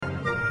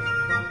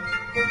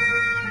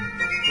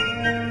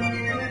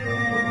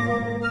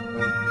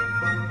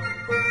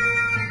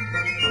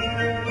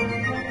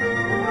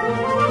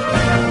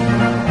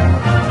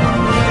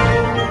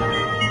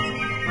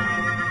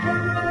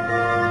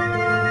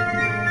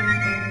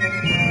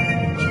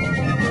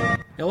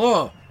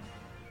Hello,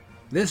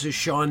 this is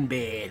Sean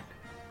Bain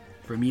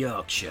from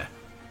Yorkshire.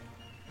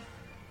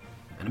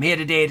 And I'm here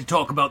today to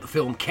talk about the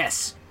film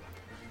Kes.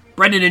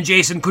 Brendan and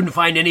Jason couldn't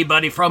find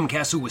anybody from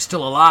Kes who was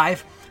still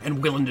alive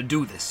and willing to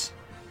do this.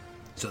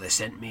 So they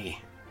sent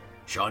me,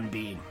 Sean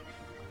Bean.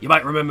 You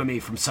might remember me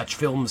from such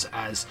films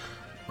as,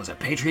 was it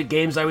Patriot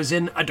Games I was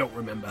in? I don't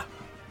remember.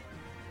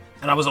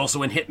 And I was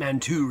also in Hitman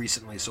 2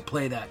 recently, so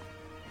play that.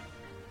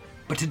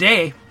 But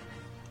today,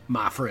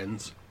 my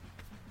friends,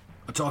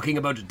 are talking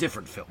about a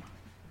different film.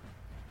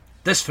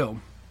 This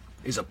film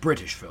is a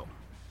British film,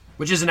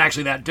 which isn't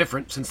actually that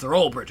different since they're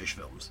all British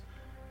films.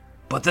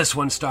 But this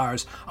one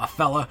stars a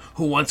fella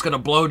who once got a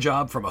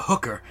blowjob from a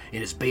hooker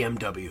in his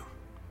BMW.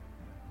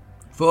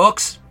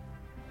 Folks,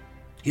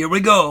 here we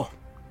go,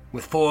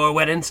 with 4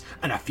 weddings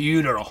and a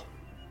funeral.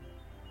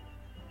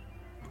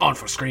 On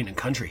for Screen and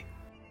Country.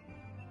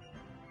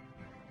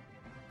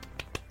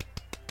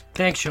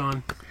 Thanks,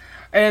 Sean.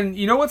 And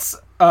you know what's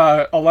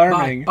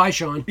alarming? Bye,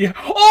 Sean. Yeah.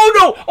 Oh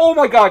no! Oh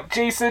my God,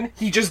 Jason!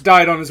 He just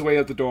died on his way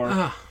out the door.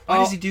 Why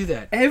does he do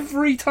that?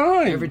 Every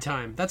time. Every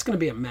time. That's going to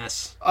be a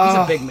mess. He's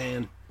a big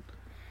man.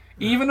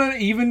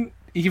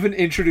 Even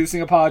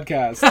introducing a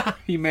podcast,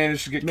 he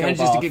managed to get killed.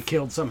 Manages to get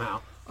killed somehow.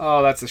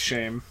 Oh, that's a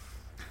shame.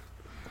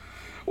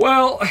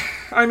 Well,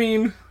 I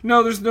mean,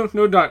 no, there's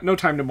no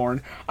time to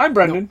mourn. I'm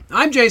Brendan. No,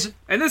 I'm Jason.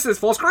 And this is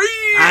Full Screen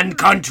and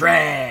Country.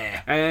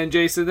 And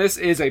Jason, this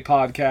is a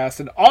podcast,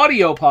 an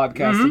audio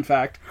podcast, in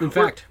fact.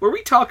 Where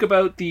we talk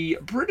about the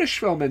British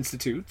Film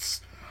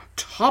Institute's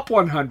top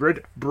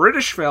 100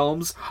 British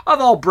films of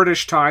all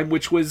British time,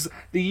 which was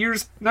the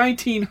years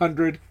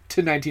 1900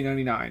 to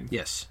 1999.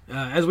 Yes.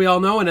 As we all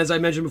know, and as I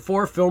mentioned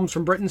before, films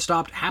from Britain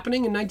stopped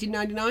happening in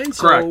 1999.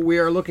 So Correct. We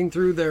are looking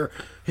through their...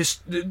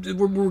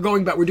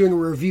 We're doing a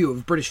review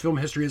of British film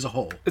history as a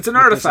whole. It's an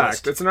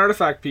artifact. It's an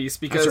artifact piece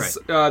because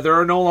there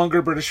are no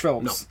longer British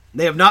films. No.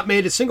 They have not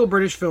made a single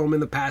British film in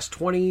the past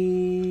 20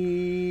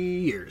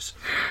 years.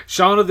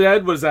 Shaun of the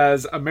Dead was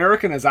as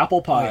American as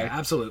apple pie. Oh, yeah,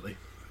 absolutely.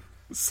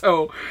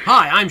 So...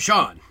 Hi, I'm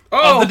Sean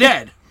of the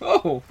Dead.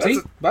 Oh,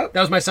 that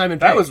was my Simon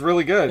Pegg. That was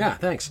really good. Yeah,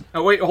 thanks.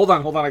 Oh, wait, hold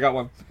on, I got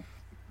one.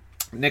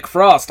 Nick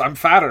Frost, I'm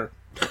fatter.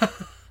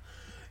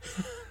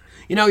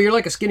 You know, you're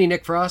like a skinny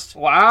Nick Frost.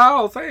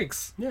 Wow,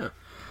 thanks. Yeah.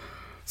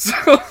 So,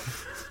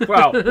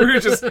 wow, we're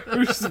just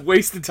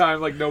wasting time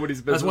like nobody's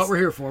business. That's what we're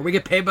here for. We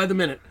get paid by the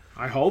minute.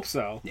 I hope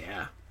so.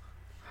 Yeah.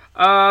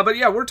 But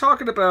yeah, we're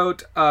talking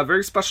about a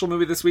very special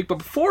movie this week. But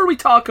before we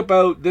talk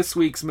about this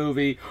week's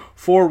movie,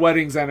 4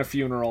 Weddings and a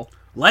Funeral,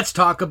 let's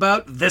talk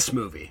about this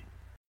movie.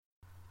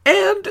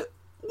 And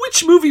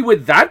which movie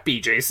would that be,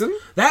 Jason?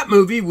 That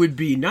movie would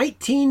be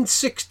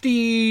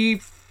 1964?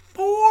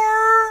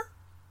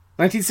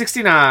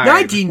 1969.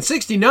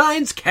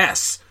 1969's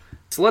Kes.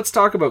 So let's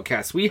talk about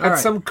Kes. We had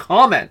some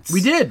comments.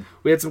 We did.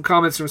 We had some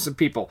comments from some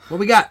people. What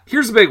we got?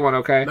 Here's a big one,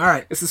 okay? All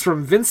right. This is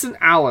from Vincent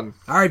Allen.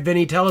 All right,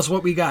 Vinny, tell us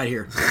what we got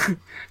here.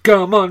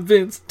 Come on,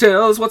 Vince.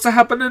 Tell us what's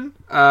happening.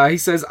 He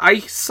says, I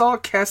saw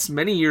Kes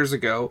many years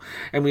ago,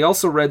 and we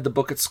also read the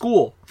book at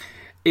school.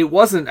 It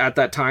wasn't, at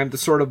that time, the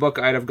sort of book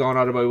I'd have gone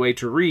out of my way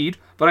to read,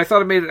 but I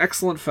thought it made an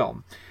excellent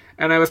film.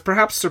 And I was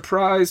perhaps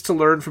surprised to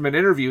learn from an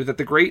interview that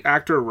the great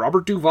actor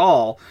Robert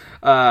Duvall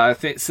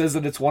says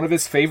that it's one of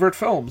his favorite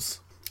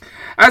films.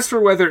 As for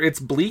whether it's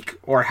bleak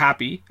or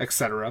happy,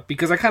 etc.,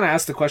 because I kind of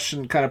asked the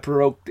question, kind of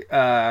provoked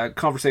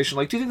conversation,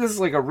 like, do you think this is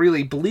like a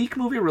really bleak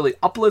movie, a really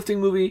uplifting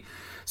movie?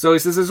 So he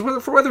says,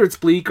 for whether it's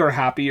bleak or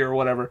happy or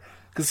whatever,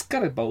 because it's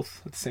kind of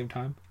both at the same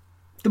time.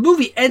 The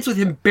movie ends with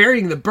him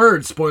burying the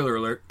bird, spoiler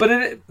alert.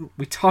 But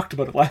we talked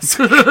about it last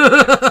week.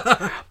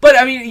 But,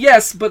 I mean,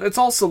 yes, but it's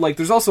also like,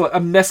 there's also a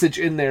message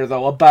in there,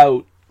 though,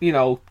 about,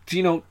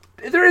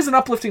 there is an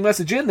uplifting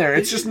message in there.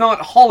 It's just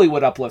not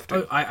Hollywood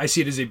uplifting. I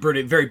see it as a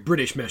very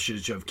British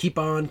message of keep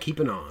on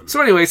keeping on. So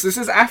anyways, this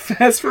is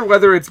as for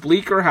whether it's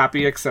bleak or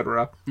happy,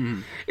 etc.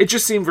 It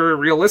just seemed very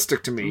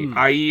realistic to me,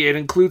 i.e. it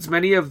includes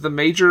many of the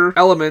major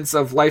elements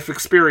of life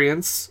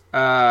experience,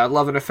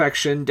 love and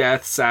affection,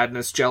 death,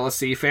 sadness,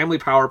 jealousy, family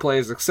power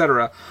plays,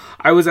 etc.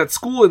 I was at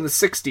school in the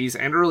 60s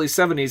and early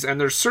 70s, and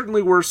there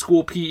certainly were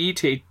school PE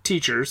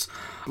teachers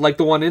like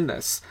the one in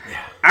this.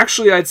 Yeah.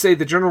 Actually, I'd say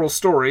the general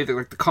story,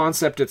 the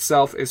concept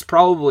itself, is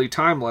probably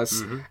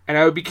timeless, and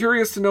I would be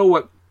curious to know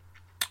what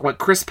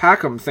Chris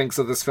Packham thinks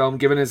of this film,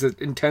 given his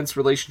intense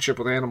relationship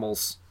with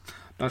animals.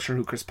 Not sure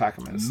who Chris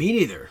Packham is. Me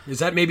neither. Is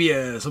that maybe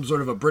some sort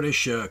of a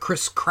British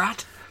Chris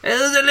Pratt?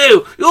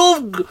 Hello,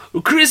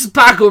 you're Chris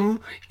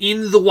Packham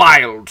in the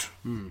wild.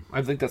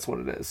 I think that's what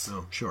it is.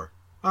 Oh, sure.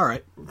 All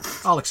right.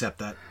 I'll accept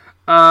that.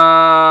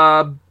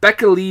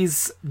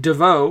 Becca-Lise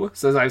DeVoe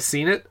says, I've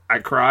seen it. I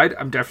cried.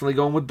 I'm definitely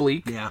going with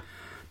bleak. Yeah.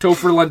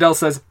 Topher Lundell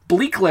says,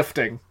 bleak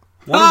lifting.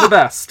 One of the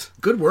best.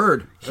 Good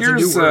word. That's a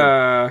new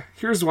word.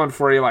 Here's one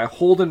for you by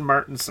Holden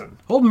Martinson.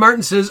 Holden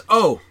Martin says,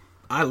 oh,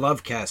 I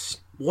love Kes.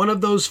 one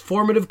of those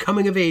formative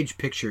coming-of-age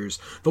pictures.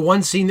 The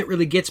one scene that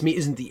really gets me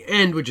isn't the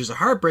end, which is a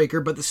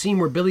heartbreaker, but the scene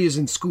where Billy is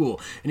in school,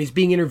 and he's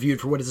being interviewed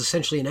for what is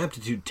essentially an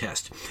aptitude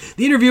test.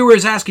 The interviewer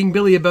is asking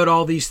Billy about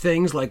all these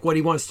things, like what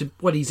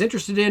he's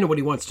interested in, and what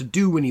he wants to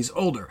do when he's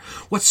older.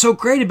 What's so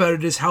great about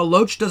it is how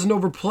Loach doesn't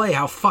overplay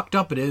how fucked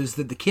up it is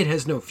that the kid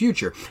has no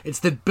future. It's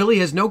that Billy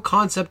has no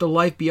concept of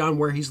life beyond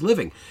where he's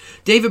living.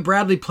 David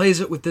Bradley plays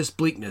it with this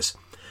bleakness,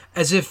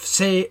 as if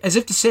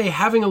to say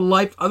having a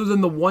life other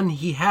than the one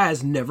he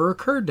has never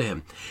occurred to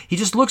him. He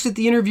just looks at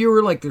the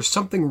interviewer like there's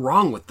something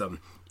wrong with them.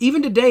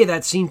 Even today,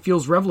 that scene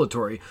feels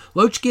revelatory.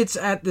 Loach gets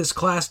at this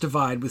class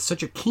divide with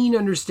such a keen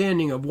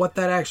understanding of what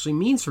that actually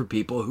means for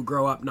people who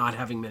grow up not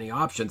having many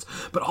options,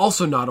 but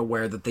also not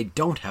aware that they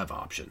don't have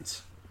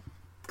options.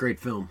 Great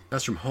film.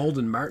 That's from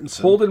Holden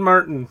Martinson. Holden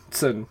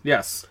Martinson,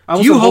 yes.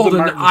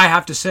 Holden, I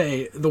have to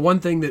say, the one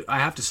thing that I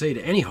have to say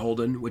to any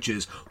Holden, which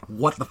is,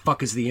 what the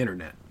fuck is the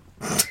internet?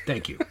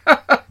 Thank you.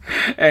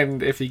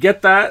 And if you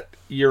get that,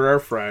 you're our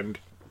friend.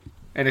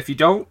 And if you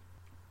don't,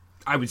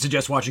 I would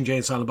suggest watching Jay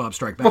and Silent Bob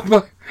Strike Back.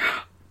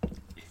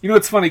 You know,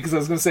 it's funny because I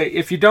was going to say,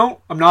 if you don't,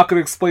 I'm not going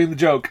to explain the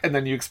joke, and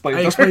then you explain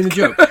the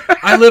joke.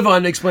 I live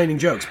on explaining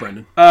jokes,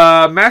 Brendan.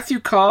 Matthew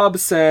Cobb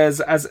says,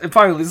 and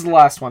finally, this is the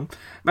last one.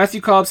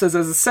 Matthew Cobb says,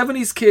 as a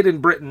 70s kid in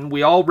Britain,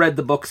 we all read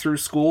the book through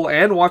school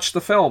and watched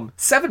the film.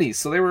 70s,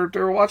 so they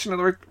were watching it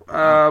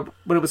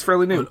when it was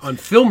fairly new. On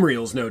film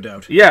reels, no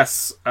doubt.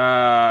 Yes,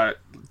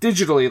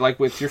 digitally, like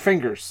with your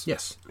fingers.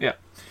 Yes. Yeah.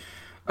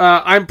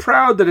 I'm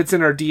proud that it's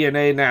in our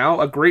DNA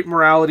now, a great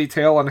morality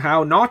tale on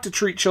how not to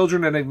treat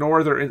children and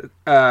ignore their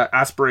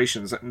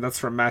aspirations. And that's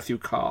from Matthew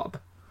Cobb.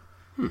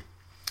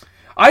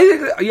 I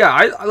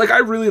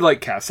really like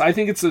Kes. I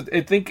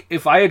think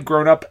if I had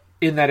grown up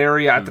in that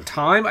area at the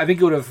time, I think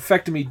it would have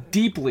affected me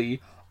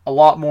deeply, a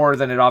lot more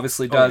than it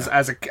obviously does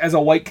as a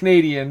white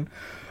Canadian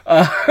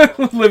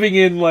living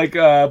in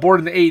born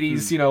in the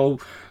 80s, you know,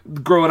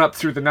 growing up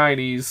through the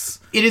 90s.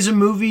 It is a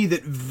movie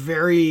that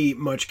very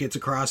much gets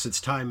across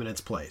its time and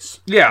its place.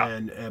 Yeah.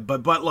 And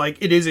but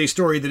it is a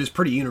story that is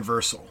pretty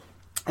universal.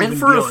 And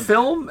for a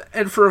film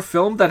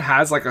that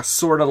has like a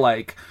sort of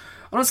like,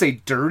 I don't want to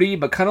say dirty,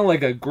 but kind of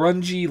like a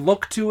grungy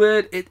look to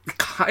it,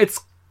 it's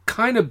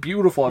kind of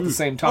beautiful at the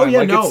same time. Oh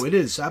yeah, it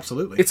is,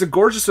 absolutely. It's a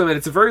gorgeous film, and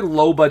it's a very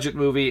low budget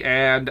movie,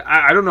 and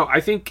I don't know, I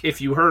think if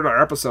you heard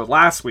our episode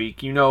last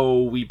week, you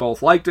know we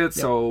both liked it,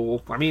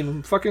 so, I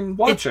mean, fucking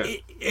watch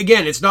it.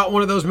 Again, it's not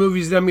one of those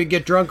movies that I'm going to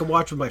get drunk and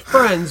watch with my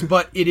friends,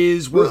 but it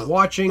is worth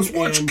watching. Let's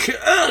watch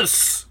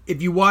Kiss!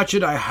 If you watch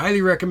it, I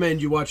highly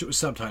recommend you watch it with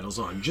subtitles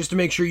on, just to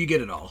make sure you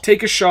get it all.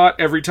 Take a shot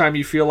every time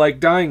you feel like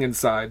dying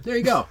inside. There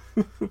you go.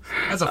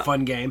 That's a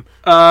fun game.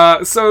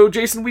 So,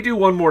 Jason, we do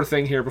one more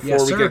thing here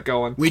before we get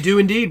going. We do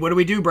indeed. What do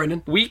we do,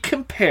 Brendan? We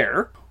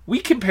compare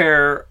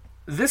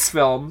this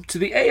film to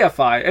the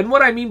AFI, and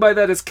what I mean by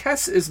that is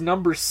Kes is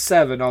number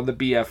 7 on the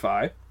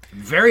BFI.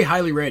 Very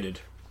highly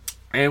rated.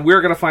 And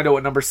we're going to find out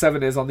what number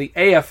 7 is on the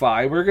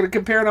AFI. We're going to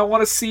compare, and I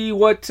want to see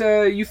what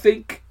you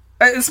think.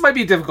 This might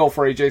be difficult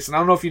for you, Jason. I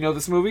don't know if you know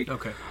this movie.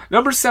 Okay.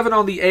 Number 7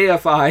 on the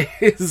AFI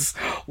is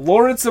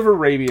Lawrence of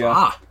Arabia.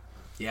 Ah,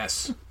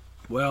 yes.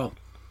 Well,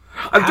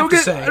 I don't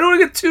want to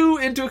get too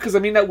into it because I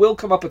mean that will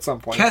come up at some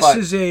point.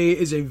 Kes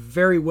is a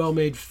very well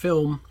made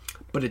film,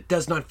 but it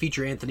does not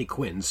feature Anthony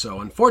Quinn. So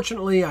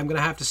unfortunately, I'm going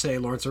to have to say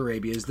Lawrence of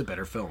Arabia is the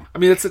better film. I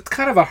mean, it's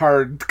kind of a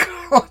hard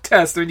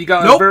contest. I mean, you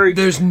got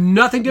there's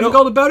nothing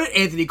difficult about it.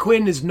 Anthony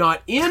Quinn is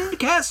not in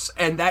Kes,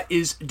 and that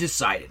is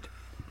decided.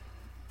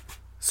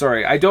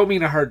 Sorry, I don't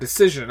mean a hard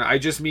decision. I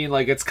just mean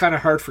like it's kind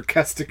of hard for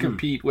Kes to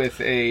compete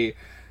with a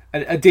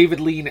David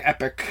Lean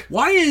epic.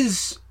 Why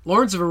is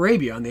Lawrence of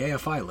Arabia on the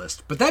AFI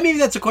list? But maybe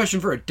that's a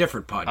question for a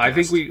different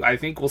podcast. I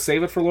think we'll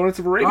save it for Lawrence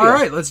of Arabia. All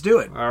right, let's do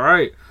it. All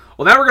right.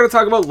 Well, now we're going to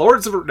talk about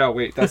Lawrence of... No,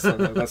 wait, that's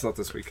not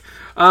this week.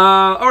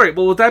 All right,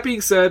 well, with that being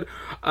said,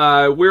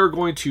 we're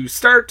going to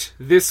start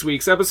this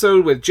week's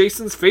episode with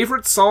Jason's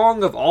favorite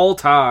song of all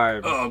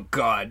time. Oh,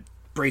 God.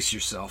 Brace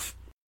yourself.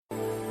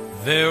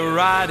 They're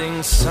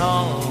writing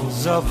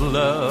songs of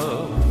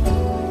love,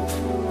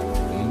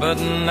 but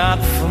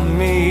not for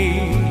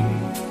me.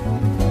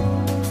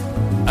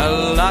 A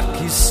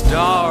lucky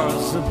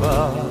stars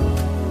above,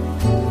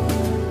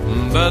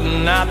 but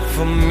not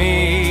for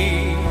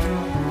me.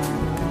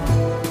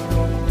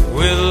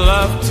 With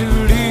love to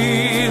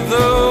lead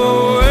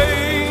the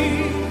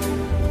way,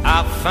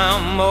 I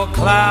found more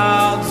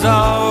clouds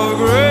of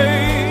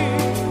gray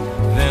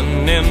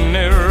than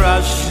any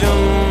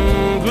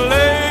Russian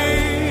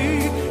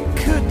play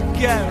could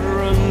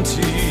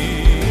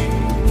guarantee.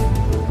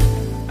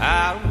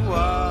 I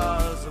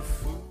was a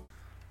fool.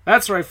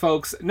 That's right,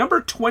 folks.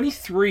 Number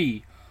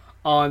 23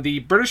 on the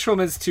British Film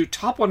Institute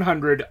Top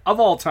 100 of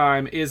all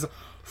time is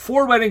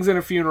Four Weddings and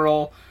a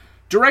Funeral,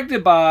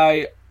 directed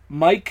by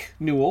Mike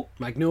Newell.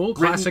 Mike Newell,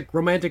 classic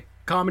romantic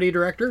comedy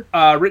director.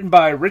 Written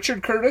by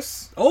Richard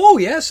Curtis. Oh,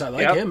 yes, I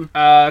like him.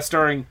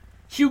 Starring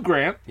Hugh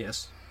Grant.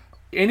 Yes.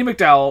 Andy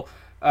McDowell,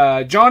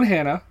 John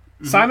Hannah,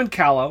 Simon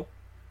Callow,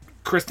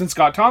 Kristen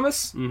Scott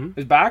Thomas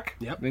is back.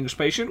 Yep. An English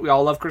Patient. We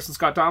all love Kristen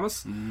Scott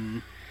Thomas.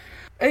 And,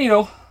 you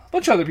know,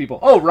 bunch of other people.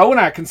 Oh, Rowan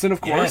Atkinson,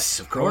 of course. Yes,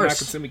 of course. Rowan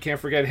Atkinson, we can't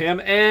forget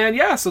him. And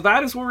yeah, so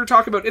that is what we're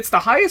talking about. It's the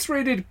highest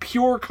rated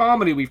pure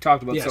comedy we've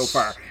talked about so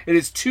far. It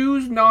is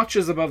 2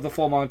 notches above the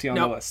Full Monty on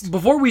the list.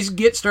 Before we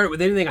get started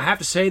with anything, I have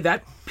to say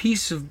that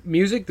piece of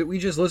music that we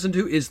just listened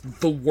to is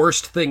the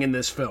worst thing in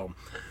this film.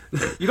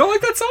 You don't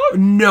like that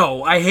song?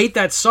 No, I hate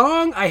that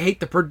song. I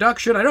hate the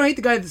production. I don't hate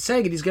the guy that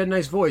sang it. He's got a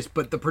nice voice,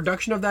 but the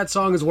production of that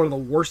song is one of the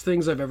worst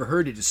things I've ever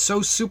heard. It is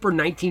so super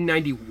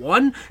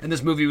 1991, and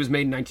this movie was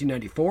made in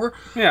 1994.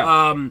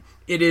 Yeah.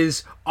 It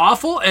is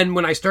awful, and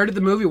when I started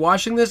the movie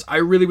watching this, I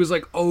really was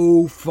like,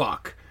 oh,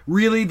 fuck.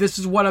 Really? This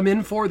is what I'm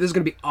in for? This is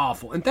going to be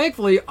awful. And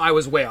thankfully, I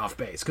was way off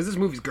base, because this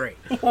movie's great.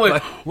 We're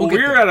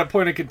at a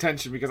point of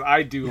contention, because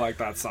I do like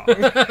that song.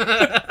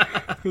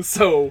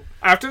 So,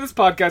 after this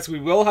podcast, we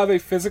will have a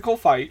physical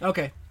fight.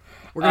 Okay.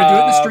 We're going to do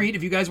it in the street.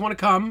 If you guys want to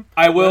come,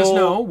 let us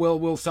know.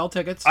 We'll sell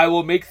tickets. I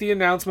will make the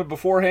announcement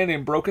beforehand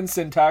in broken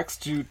syntax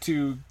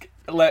to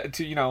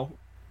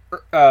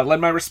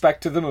lend my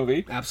respect to the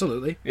movie.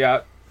 Absolutely.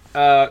 Yeah.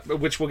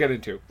 Which we'll get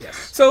into. Yes.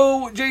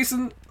 So,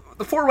 Jason,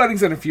 the 4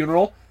 weddings and a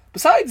funeral.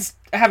 Besides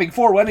having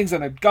 4 weddings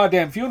and a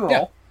goddamn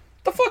funeral,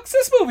 the fuck's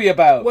this movie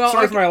about? Well,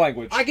 sorry for my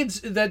language.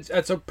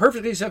 That's a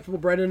perfectly acceptable,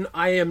 Brendan.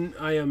 I am.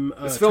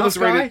 This film is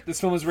rated.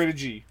 This film is rated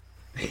G.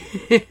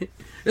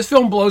 This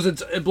film blows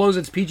its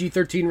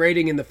PG-13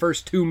 rating in the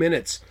first 2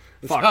 minutes.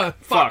 Fuck.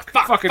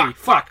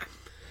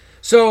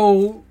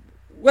 So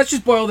let's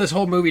just boil this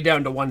whole movie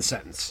down to one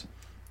sentence: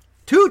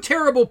 2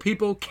 terrible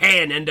people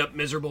can end up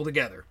miserable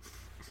together.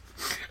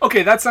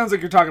 Okay, that sounds like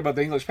you're talking about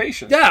The English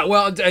Patient. Yeah,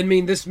 well, I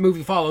mean, this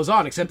movie follows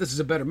on, except this is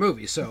a better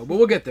movie, but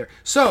we'll get there.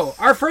 So,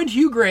 our friend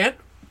Hugh Grant,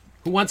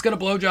 who once got a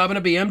blowjob in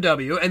a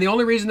BMW, and the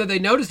only reason that they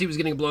noticed he was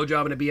getting a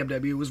blowjob in a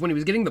BMW was when he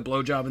was getting the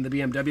blowjob in the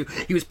BMW,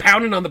 he was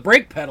pounding on the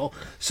brake pedal,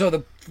 so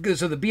the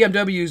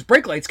BMW's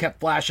brake lights kept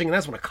flashing, and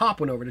that's when a cop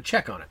went over to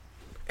check on it.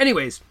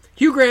 Anyways,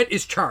 Hugh Grant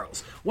is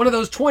Charles, one of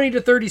those 20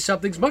 to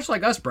 30-somethings, much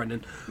like us,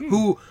 Brendan,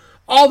 who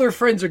all their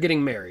friends are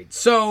getting married.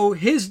 So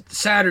his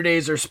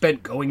Saturdays are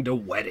spent going to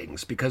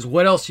weddings, because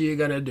what else are you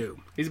going to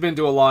do? He's been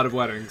to a lot of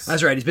weddings.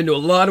 That's right. He's been to a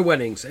lot of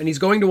weddings, and he's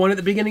going to one at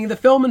the beginning of the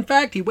film. In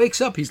fact, he wakes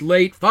up, he's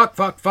late, fuck,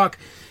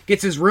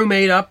 gets his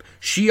roommate up.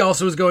 She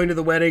also is going to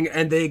the wedding,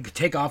 and they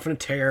take off in a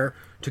tear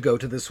to go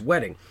to this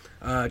wedding.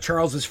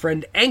 Charles's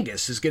friend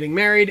Angus is getting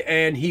married,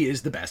 and he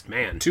is the best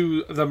man.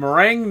 To the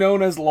meringue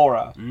known as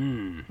Laura,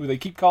 who they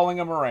keep calling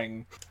a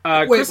meringue.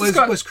 Wait,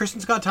 was Kristen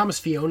Scott Thomas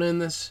Fiona in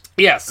this?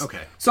 Yes.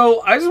 Okay.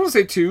 So I just want to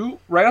say too,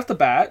 right off the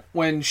bat,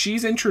 when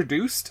she's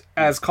introduced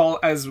as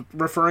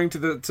referring to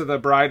the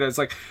bride as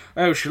like,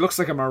 oh, she looks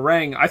like a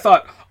meringue, I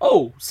thought,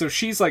 oh, so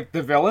she's like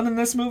the villain in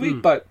this movie,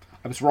 but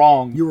I was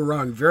wrong. You were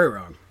wrong, very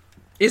wrong.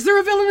 Is there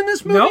a villain in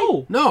this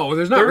movie? No,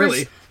 there's not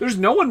really. There's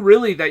no one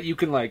really that you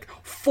can like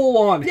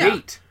full on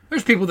hate.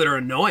 There's people that are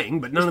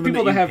annoying, but none of them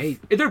that you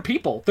hate. They're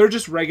people. They're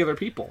just regular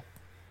people.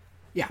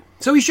 Yeah.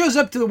 So he shows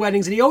up to the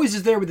weddings, and he always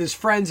is there with his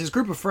friends, his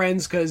group of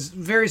friends, because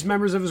various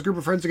members of his group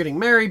of friends are getting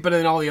married, but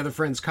then all the other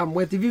friends come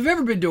with. If you've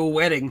ever been to a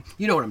wedding,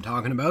 you know what I'm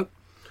talking about.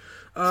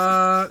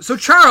 So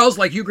Charles,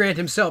 like Hugh Grant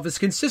himself, is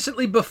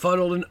consistently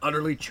befuddled and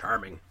utterly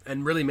charming,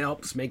 and really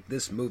helps make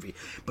this movie.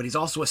 But he's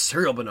also a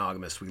serial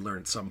monogamist, we learn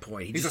at some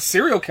point. He's a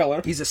serial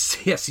killer. He's a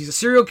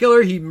serial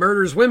killer. He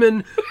murders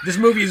women. This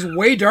movie is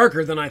way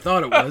darker than I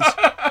thought it was.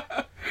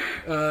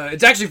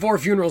 It's actually 4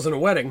 funerals and a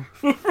wedding.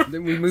 We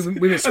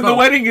misspoke. And the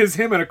wedding is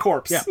him and a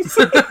corpse. Yeah.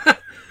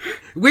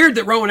 Weird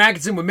that Rowan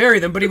Atkinson would marry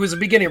them, but he was a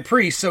beginning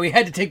priest, so he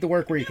had to take the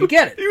work where he could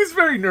get it. He was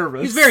very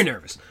nervous. He's very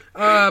nervous.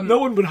 No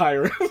one would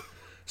hire him.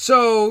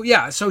 So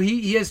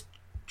he has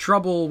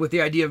trouble with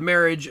the idea of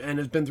marriage and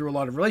has been through a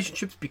lot of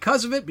relationships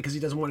because of it, because he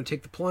doesn't want to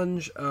take the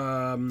plunge.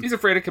 He's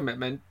afraid of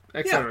commitment,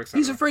 etc.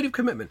 He's afraid of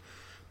commitment.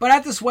 But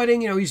at this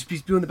wedding, he's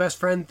doing the best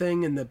friend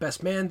thing and the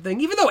best man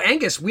thing. Even though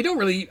Angus, I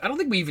don't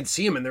think we even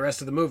see him in the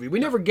rest of the movie. We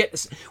don't get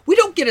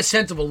a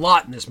sense of a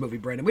lot in this movie,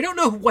 Brandon. We don't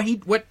know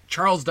what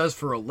Charles does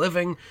for a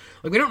living.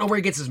 Like, we don't know where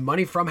he gets his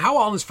money from, how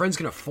all his friends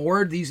can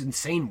afford these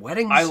insane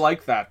weddings. I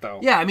like that, though.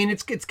 Yeah, I mean,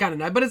 it's kind of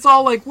nice, but it's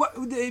all like, what?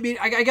 I mean,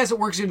 I guess it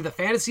works into the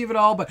fantasy of it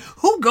all, but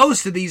who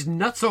goes to these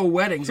nutso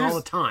weddings all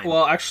the time?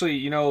 Well,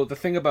 actually, the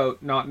thing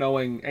about not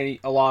knowing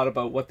a lot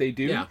about what they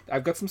do,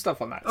 I've got some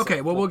stuff on that. Okay,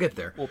 so we'll get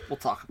there. We'll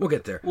talk. We'll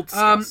get there. We'll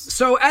discuss.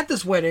 So at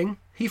this wedding,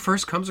 he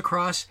first comes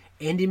across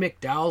Andy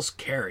McDowell's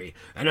Carrie,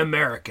 an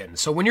American.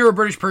 So when you're a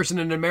British person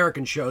and an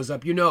American shows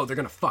up, they're going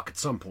to fuck at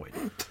some point.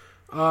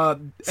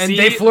 And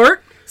they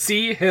flirt.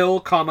 C,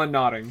 Hill,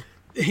 nodding.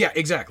 Yeah,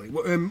 exactly.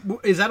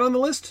 Is that on the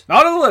list?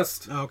 Not on the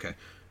list. Oh, okay.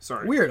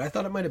 Sorry. Weird. I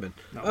thought it might have been.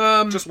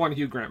 No, just one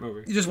Hugh Grant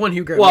movie. Just one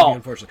Hugh Grant movie,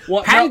 unfortunately.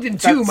 Well, Paddington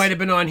 2 might have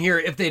been on here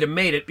if they'd have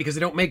made it, because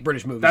they don't make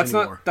British movies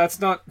anymore. That's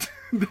not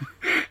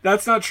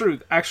true.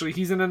 Actually,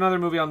 he's in another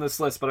movie on this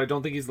list, but I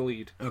don't think he's the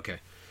lead. Okay.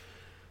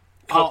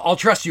 I'll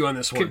trust you on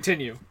this one.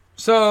 Continue.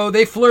 So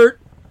they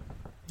flirt.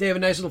 They have a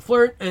nice little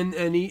flirt, and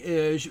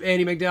Andy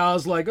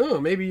McDowell's like,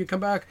 oh, maybe you come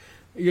back.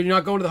 You're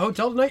not going to the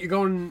hotel tonight? You're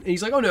going... And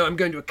he's like, oh, no, I'm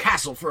going to a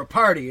castle for a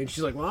party. And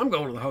she's like, well, I'm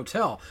going to the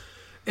hotel.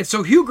 And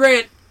so Hugh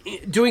Grant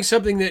doing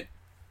something that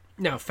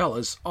Now,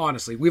 fellas,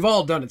 honestly, we've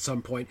all done at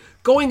some point,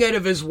 going out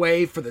of his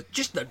way for the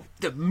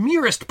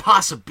merest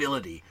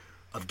possibility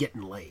of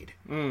getting laid.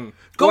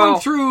 Going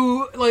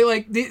through,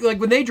 like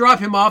when they drop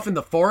him off in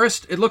the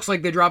forest, it looks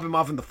like they drop him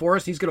off in the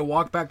forest, he's going to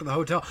walk back to the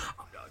hotel.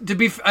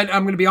 I'm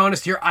going to be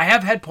honest here, I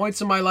have had points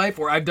in my life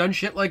where I've done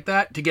shit like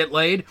that to get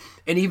laid,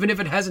 and even if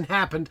it hasn't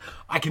happened,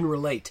 I can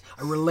relate.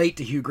 I relate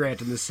to Hugh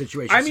Grant in this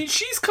situation. I mean,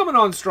 she's coming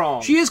on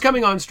strong. She is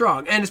coming on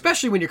strong, and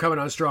especially when you're coming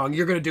on strong,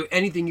 you're going to do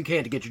anything you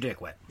can to get your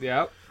dick wet.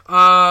 Yeah.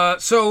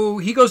 So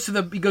he goes to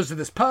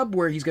this pub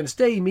where he's going to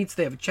stay. He meets.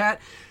 They have a chat.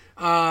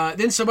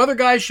 Then some other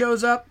guy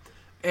shows up,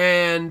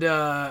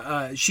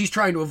 and she's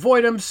trying to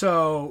avoid him.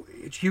 So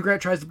Hugh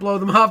Grant tries to blow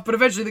them off, but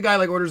eventually the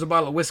guy orders a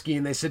bottle of whiskey,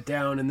 and they sit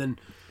down. And then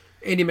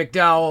Andy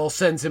McDowell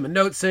sends him a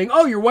note saying,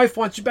 "Oh, your wife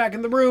wants you back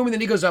in the room." And then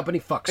he goes up and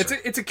he fucks her.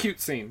 It's a cute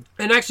scene.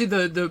 And actually,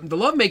 the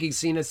lovemaking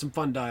scene has some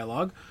fun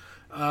dialogue,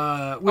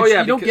 which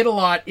you don't get a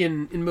lot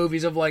in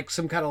movies of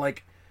some kind of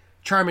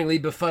charmingly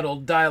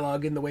befuddled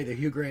dialogue in the way that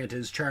Hugh Grant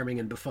is charming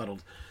and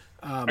befuddled.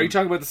 Are you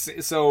talking about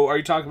Are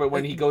you talking about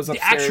when he goes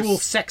upstairs? The actual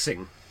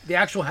sexing, the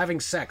actual having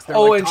sex. They're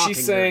and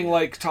she's saying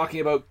talking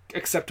about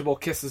acceptable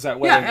kisses at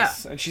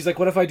weddings, and she's like,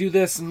 "What if I do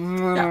this?"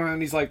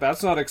 And he's like,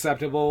 "That's not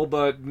acceptable."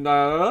 But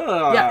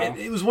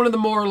it was one of the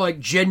more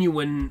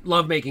genuine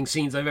lovemaking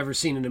scenes I've ever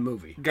seen in a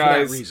movie.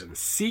 Guys, for that reason.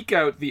 Seek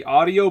out the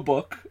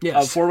audiobook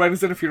of 4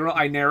 Weddings and a Funeral.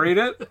 I narrate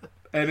it.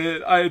 And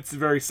it's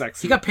very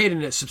sexy. He got paid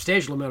a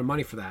substantial amount of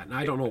money for that, and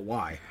I don't know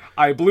why.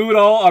 I blew it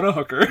all on a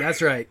hooker.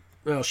 That's right.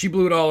 Well, she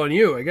blew it all on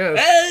you, I guess.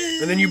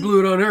 And then you blew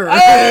it on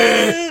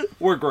her.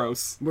 We're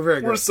gross. We're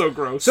very gross. We're so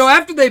gross. So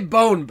after they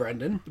bone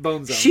Brendan,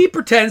 Bone zone. She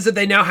pretends that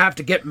they now have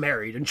to get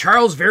married, and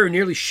Charles very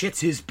nearly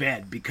shits his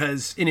bed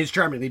because, in his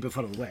charmingly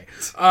befuddled way.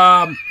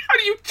 How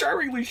do you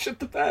charmingly shit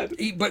the bed?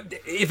 But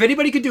if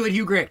anybody could do it,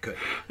 Hugh Grant could.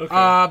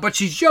 Okay. But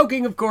she's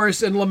joking, of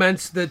course, and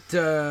laments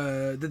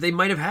that they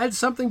might have had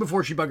something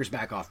before she buggers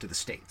back off to the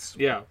States.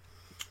 Yeah.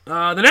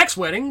 The next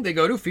wedding they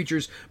go to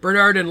features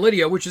Bernard and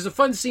Lydia, which is a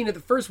fun scene at the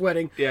first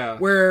wedding. Yeah.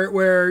 Where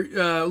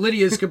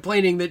Lydia is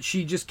complaining that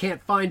she just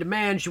can't find a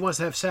man. She wants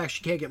to have sex.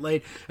 She can't get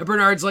laid. And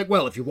Bernard's like,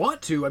 "Well, if you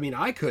want to, I mean,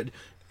 I could."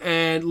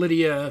 And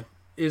Lydia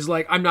is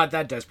like, "I'm not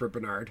that desperate,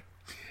 Bernard."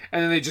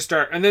 And then they just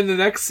start. And then the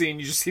next scene,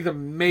 you just see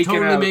them making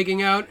totally out.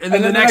 making out. And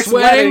then the next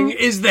wedding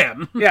is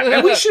them. Yeah,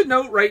 and we should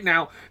note right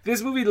now,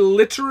 this movie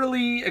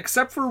literally,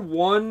 except for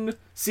one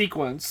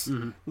sequence,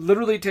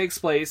 literally takes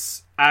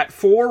place at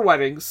 4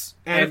 weddings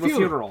and a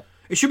funeral.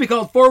 It should be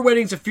called 4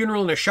 Weddings, a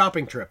Funeral, and a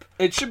Shopping Trip.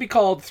 It should be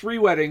called 3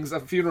 Weddings, a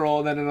Funeral,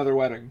 and then another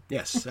wedding.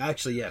 Yes,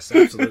 actually, yes,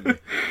 absolutely.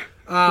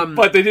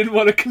 But they didn't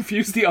want to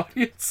confuse the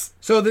audience.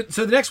 So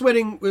the next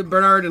wedding with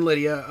Bernard and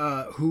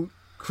Lydia, who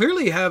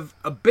clearly have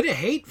a bit of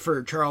hate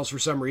for Charles for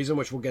some reason,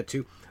 which we'll get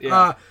to.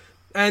 Yeah.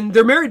 And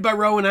they're married by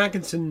Rowan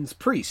Atkinson's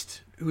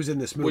priest, who's in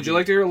this movie. Would you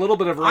like to hear a little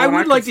bit of Rowan Atkinson? I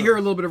would like to hear a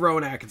little bit of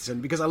Rowan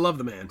Atkinson, because I love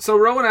the man. So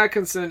Rowan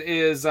Atkinson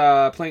is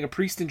playing a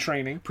priest in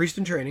training. Priest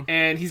in training.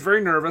 And he's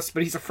very nervous,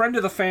 but he's a friend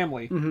of the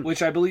family,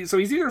 which I believe... So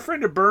he's either a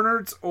friend of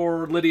Bernard's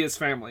or Lydia's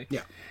family.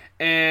 Yeah.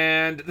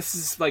 And this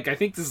is I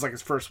think this is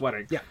his first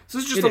wedding. Yeah. So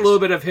this is just a little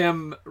bit of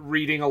him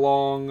reading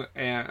along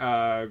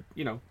and,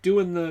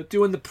 doing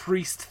the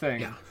priest thing.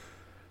 Yeah.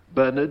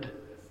 Bernard,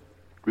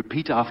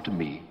 repeat after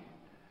me.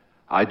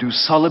 I do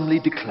solemnly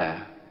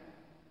declare.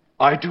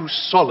 I do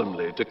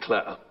solemnly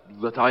declare.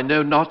 That I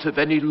know not of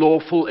any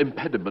lawful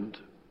impediment.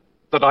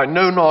 That I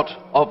know not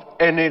of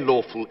any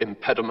lawful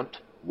impediment.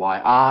 Why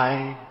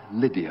I,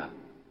 Lydia.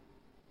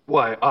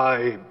 Why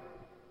I,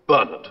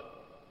 Bernard.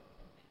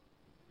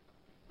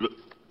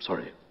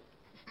 Sorry.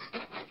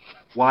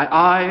 Why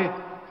I,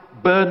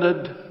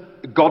 Bernard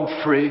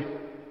Godfrey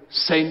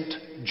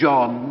St.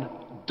 John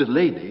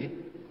Delaney.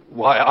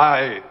 Why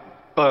I,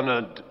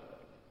 Bernard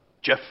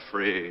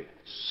Geoffrey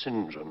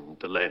St. John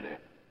Delaney.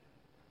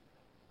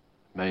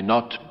 May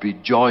not be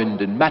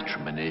joined in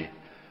matrimony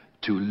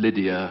to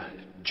Lydia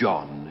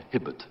John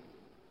Hibbert.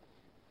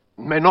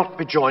 May not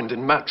be joined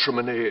in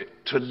matrimony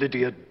to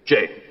Lydia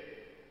Jane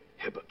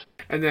Hibbert.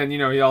 And then,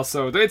 he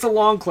also... It's a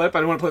long clip. I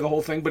don't want to play the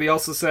whole thing, but he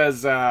also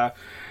says,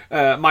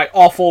 my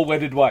awful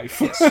wedded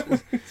wife.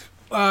 Yes.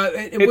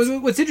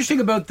 What's interesting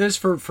about this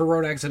for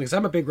Rowan Atkinson, because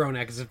I'm a big Rowan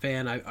Atkinson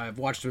fan. I've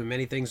watched him in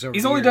many things over the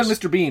years. He's only done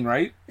Mr. Bean,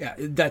 right? Yeah,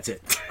 that's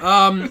it.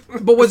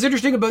 But what's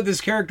interesting about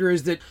this character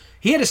is that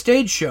he had a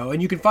stage show,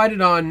 and you can find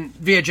it on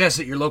VHS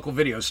at your local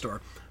video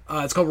store.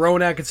 It's called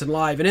Rowan Atkinson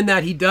Live, and in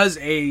that he does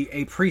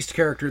a priest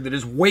character that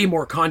is way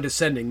more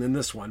condescending than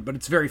this one, but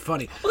it's very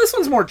funny. Well, this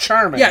one's more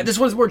charming. Yeah, this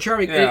one's more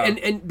charming, Yeah.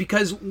 and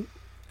because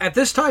at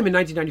this time in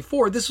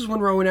 1994, this was when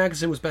Rowan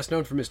Atkinson was best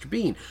known for Mr.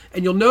 Bean,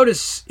 and you'll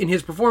notice in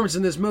his performance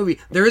in this movie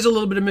there is a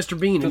little bit of Mr.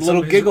 Bean. The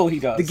little giggle he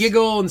does, the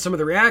giggle, and some of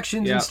the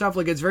reactions and stuff.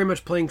 Like, it's very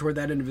much playing toward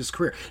that end of his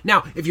career.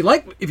 Now, if you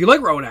like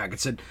Rowan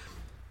Atkinson,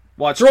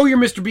 throw your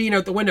Mr. Bean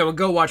out the window and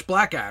go watch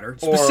Blackadder.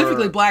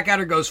 Specifically,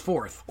 Blackadder Goes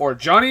Forth. Or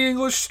Johnny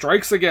English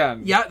Strikes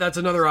Again. Yeah, that's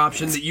another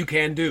option that you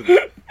can do.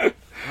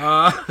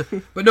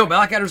 But no,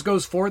 Blackadder's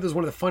Goes Forth is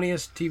one of the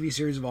funniest TV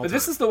series of all But time.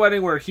 this is the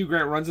wedding where Hugh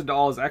Grant runs into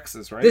all his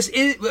exes, right? This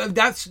is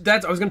that's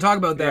I was going to talk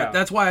about that. Yeah.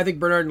 That's why I think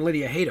Bernard and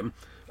Lydia hate him.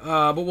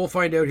 But we'll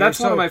find out here. That's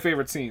one So, of my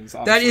favorite scenes.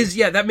 Honestly. That is,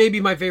 that may be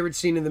my favorite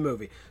scene in the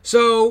movie.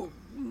 So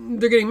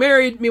they're getting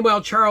married.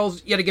 Meanwhile,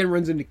 Charles yet again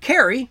runs into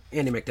Carrie,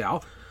 Andy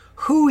McDowell,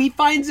 who he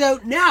finds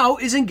out now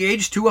is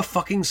engaged to a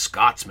fucking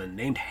Scotsman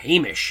named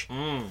Hamish.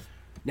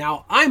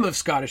 Now, I'm of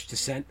Scottish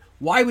descent.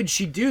 Why would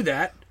she do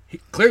that?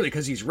 Clearly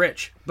because he's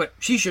rich. But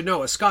she should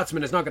know a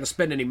Scotsman is not going to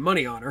spend any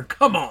money on her.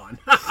 Come on.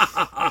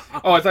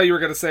 Oh, I thought you were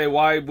going to say,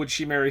 why would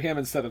she marry him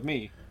instead of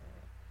me?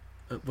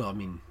 Well, I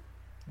mean,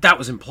 that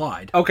was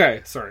implied.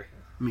 Okay, sorry.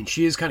 I mean,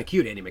 she is kind of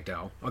cute, Andy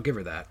McDowell. I'll give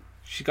her that.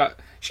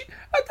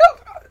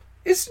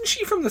 Isn't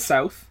she from the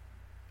South?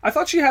 I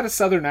thought she had a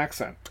Southern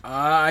accent.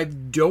 I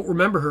don't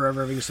remember her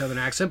ever having a Southern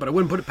accent, but I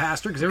wouldn't put it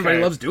past her because everybody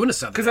Okay. loves doing a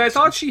Southern accent. Because I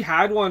thought she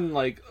had one,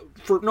 I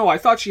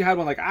thought she had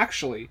one,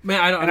 actually. Man,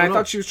 I don't and I know.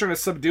 thought she was trying to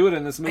subdue it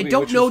in this movie. I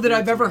don't which know is that weird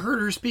I've to ever me.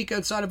 heard her speak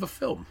outside of a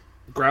film.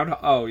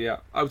 Oh, yeah.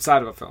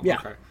 Outside of a film. Yeah.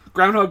 Okay.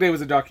 Groundhog Day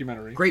was a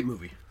documentary. Great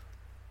movie.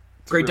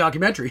 Great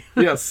documentary.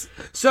 Yes.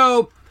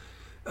 So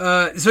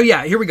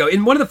yeah, here we go.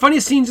 In one of the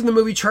funniest scenes in the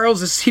movie,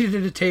 Charles is seated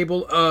at a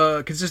table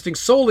consisting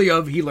solely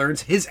of, he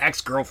learns, his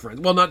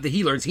ex-girlfriend. Well, not that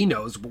he learns, he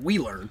knows, but we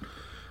learn.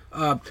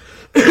 And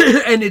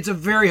it's a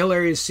very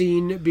hilarious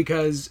scene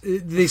because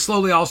they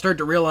slowly all start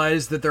to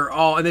realize that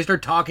and they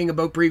start talking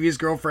about previous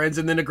girlfriends,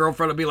 and then a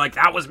girlfriend will be like,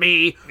 that was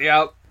me.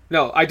 Yeah.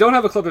 No, I don't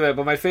have a clip of it,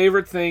 but my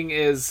favorite thing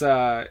is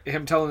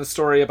him telling the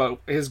story about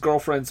his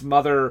girlfriend's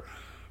mother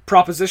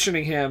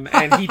propositioning him,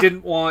 and he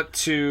didn't want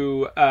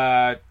to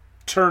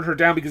turn her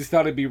down because he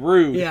thought it'd be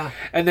rude. Yeah.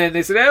 And then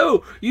they said,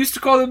 oh, you used to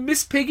call them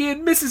Miss Piggy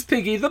and Mrs.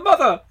 Piggy, the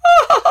mother.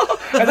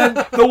 And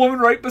then the woman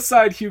right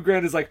beside Hugh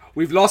Grant is like,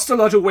 we've lost a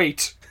lot of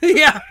weight.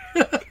 Yeah.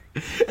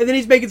 And then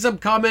he's making some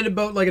comment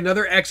about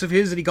another ex of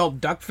his that he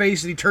called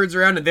Duckface, and he turns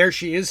around and there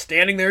she is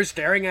standing there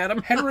staring at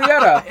him.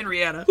 Henrietta.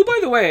 Henrietta. Who, by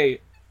the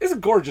way, is a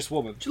gorgeous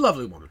woman. She's a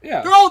lovely woman.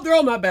 Yeah. They're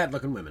all not bad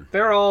looking women.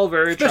 They're all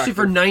very Especially attractive.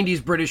 for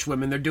 90s British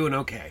women, they're doing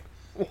okay.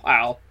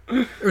 Wow.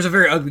 There was a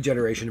very ugly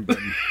generation in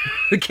Britain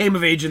that came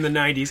of age in the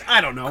 90s.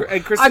 I don't know.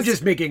 And I'm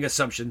just making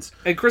assumptions.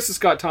 And Kristen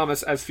Scott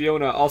Thomas as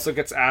Fiona also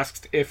gets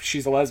asked if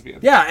she's a lesbian.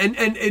 Yeah, and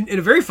in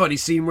a very funny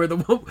scene where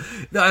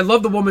I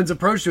love the woman's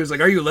approach to it. It's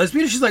like, are you a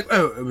lesbian? And she's like,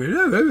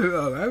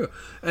 oh.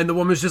 And the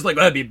woman's just like,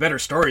 well, that'd be a better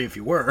story if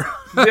you were.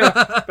 Yeah,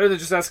 better than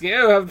just asking,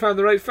 oh, I haven't found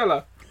the right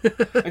fella.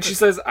 And she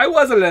says, I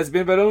was a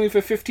lesbian, but only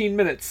for 15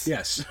 minutes.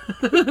 Yes.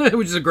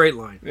 Which is a great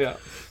line. Yeah.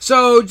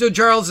 So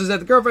Charles is at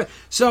the girlfriend.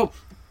 So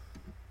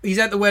he's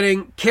at the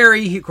wedding.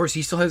 Carrie, of course,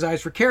 he still has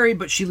eyes for Carrie,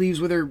 but she leaves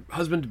with her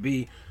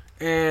husband-to-be,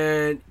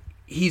 and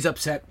he's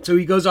upset. So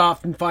he goes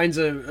off and finds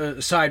a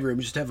side room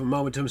just to have a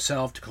moment to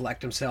himself, to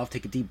collect himself,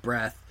 take a deep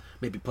breath,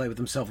 maybe play with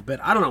himself a bit.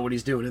 I don't know what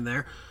he's doing in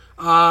there.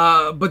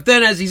 But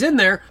then as he's in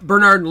there,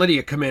 Bernard and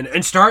Lydia come in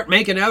and start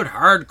making out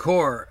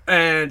hardcore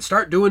and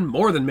start doing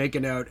more than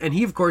making out. And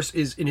he, of course,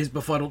 is in his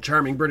befuddled,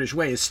 charming British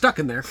way, is stuck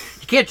in there.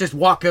 He can't just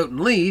walk out and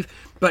leave,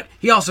 but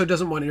he also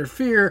doesn't want to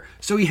interfere.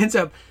 So he ends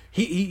up,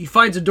 he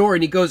finds a door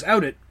and he goes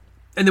out it.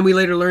 And then we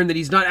later learn that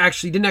didn't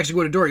actually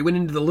go to a door. He went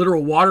into the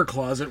literal water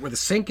closet where the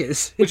sink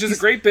is. Which is a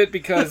great bit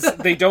because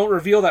they don't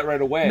reveal that right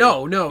away.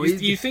 No.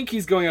 You think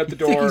he's going out the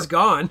door. You think he's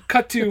gone.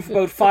 Cut to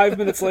about 5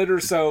 minutes later or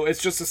so,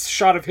 it's just a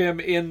shot of him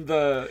in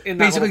that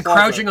Basically little closet.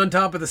 crouching on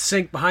top of the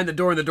sink behind the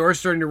door, and the door's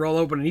starting to roll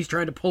open, and he's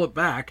trying to pull it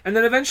back. And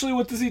then eventually,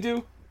 what does he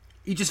do?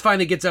 He just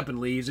finally gets up and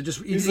leaves.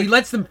 He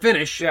lets them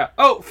finish. Yeah.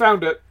 Oh,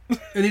 found it.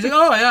 And he's like,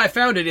 oh, yeah, I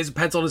found it. He has a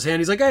pencil in his hand.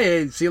 He's like,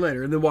 hey, see you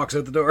later. And then walks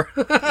out the door.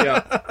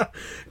 Yeah.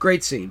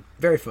 Great scene.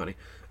 Very funny.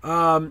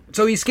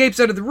 So he escapes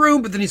out of the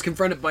room, but then he's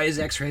confronted by his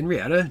ex,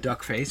 Henrietta,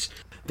 Duckface.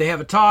 They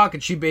have a talk,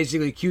 and she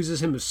basically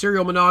accuses him of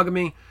serial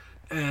monogamy,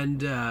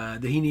 and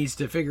that he needs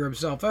to figure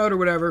himself out or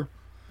whatever.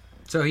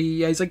 So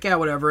he's like, yeah,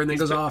 whatever, and then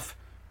goes off.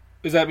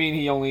 Does that mean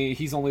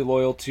he's only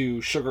loyal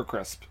to Sugar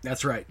Crisp?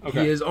 That's right.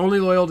 Okay. He is only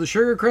loyal to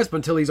Sugar Crisp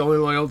until he's only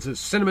loyal to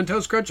Cinnamon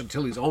Toast Crunch,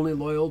 until he's only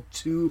loyal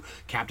to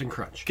Captain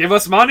Crunch. Give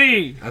us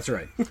money! That's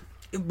right.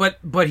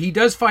 But he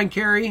does find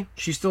Carrie.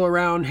 She's still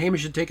around.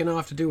 Hamish had taken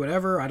off to do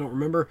whatever. I don't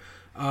remember.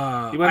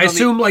 I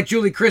assume, like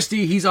Julie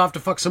Christie, he's off to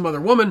fuck some other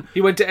woman.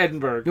 He went to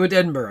Edinburgh. He went to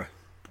Edinburgh.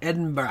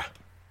 Edinburgh.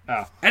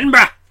 Oh.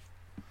 Edinburgh!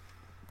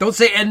 Don't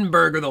say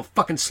Edinburgh or they'll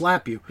fucking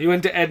slap you. He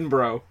went to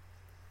Edinburgh.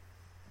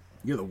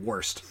 You're the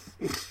worst.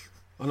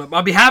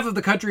 On behalf of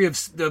the country of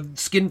the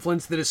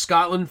skinflints that is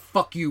Scotland,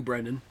 fuck you,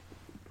 Brendan.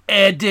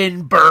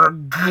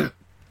 Edinburgh.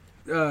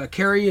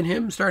 Carrie and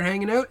him start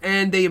hanging out,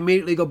 and they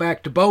immediately go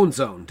back to Bone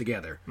Zone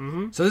together.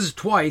 Mm-hmm. So this is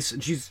twice,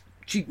 and she's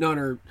cheating on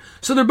her.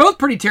 So they're both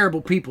pretty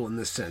terrible people in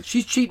this sense.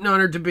 She's cheating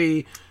on her to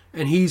be,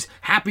 and he's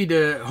happy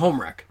to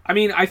home wreck. I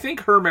mean, I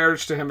think her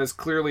marriage to him is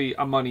clearly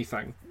a money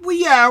thing. Well,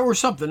 yeah, or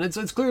something.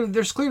 It's clear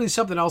there's clearly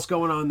something else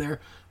going on there,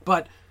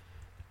 but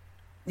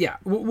yeah,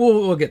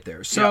 we'll get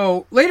there.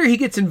 So later he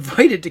gets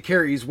invited to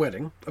Carrie's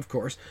wedding, of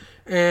course,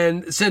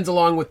 and sends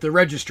along with the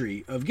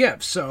registry of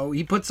gifts. So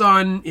he puts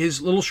on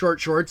his little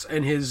short shorts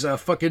and his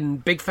fucking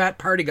big fat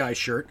party guy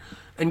shirt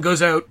and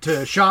goes out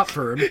to shop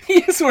for him.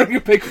 He is wearing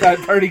a big fat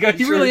party guy shirt.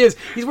 He really is.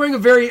 He's wearing a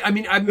very,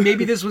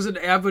 maybe this was an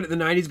advert in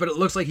the 90s, but it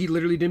looks like he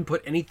literally didn't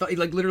put any thought. He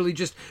like literally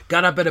just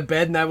got up out of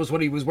bed and that was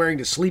what he was wearing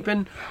to sleep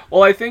in.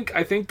 Well, I think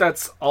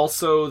that's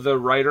also the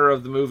writer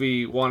of the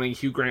movie wanting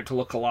Hugh Grant to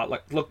look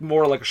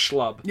more like a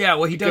schlub. Yeah,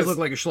 well, he does look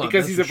like a schlub.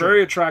 Because he's a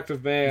very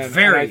attractive man.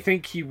 Very. And I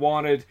think he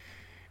wanted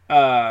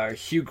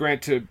Hugh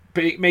Grant to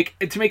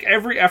make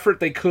every effort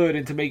they could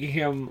into making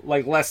him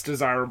like less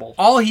desirable.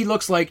 All he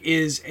looks like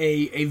is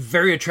a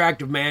very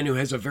attractive man who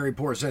has a very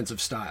poor sense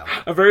of style.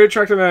 A very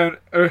attractive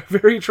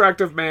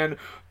man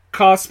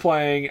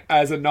cosplaying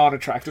as a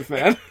non-attractive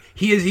man.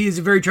 He is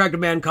a very attractive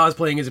man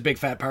cosplaying as a big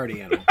fat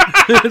party animal.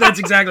 That's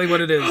exactly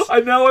what it is. I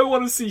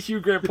want to see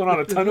Hugh Grant put on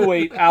a ton of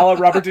weight, a la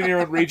Robert De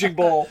Niro in Raging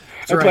Bull,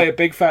 and right. play a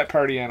big fat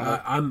party animal.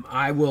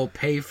 I will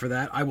pay for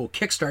that. I will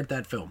kickstart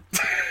that film.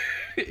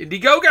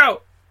 Indiegogo!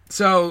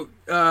 So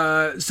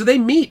they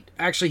meet.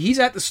 Actually, he's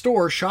at the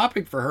store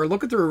shopping for her,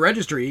 looking through her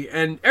registry,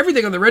 and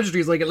everything on the registry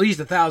is like at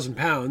least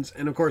 £1,000.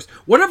 And of course,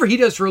 whatever he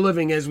does for a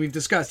living, as we've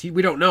discussed,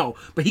 we don't know,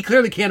 but he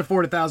clearly can't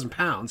afford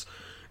 £1,000.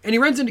 And he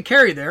runs into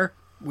Carrie there.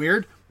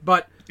 Weird,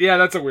 but yeah,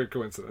 that's a weird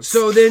coincidence.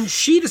 So then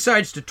she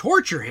decides to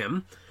torture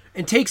him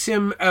and takes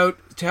him out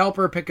to help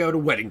her pick out a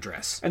wedding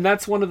dress. And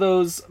that's one of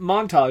those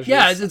montages.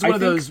 Yeah, it's one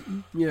of those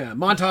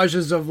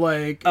montages of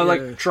like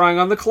trying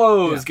on the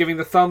clothes, giving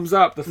the thumbs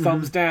up, the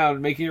thumbs down,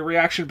 making a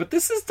reaction. But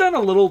this is done a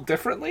little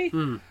differently.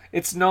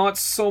 It's not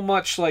so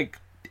much like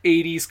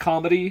 80s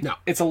comedy. No.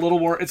 It's a little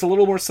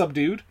more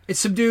subdued. It's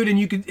subdued, and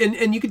you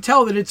could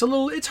tell that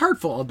it's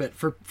hurtful a bit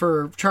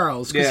for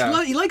Charles,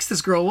 because he likes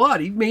this girl a lot.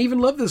 He may even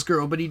love this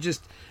girl, but he's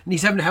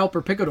having to help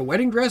her pick out a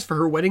wedding dress for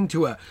her wedding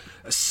to a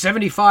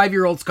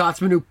 75-year-old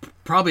Scotsman who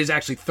probably is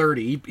actually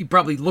 30. He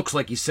probably looks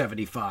like he's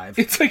 75.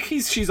 It's like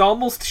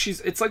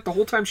it's like the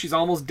whole time she's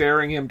almost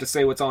daring him to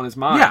say what's on his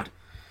mind. Yeah.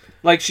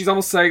 Like she's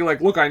almost saying like,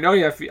 look, I know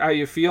how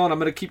you feel, and I'm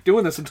going to keep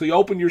doing this until you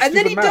open your stupid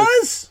mouth. And then he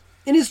does.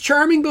 In his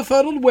charming,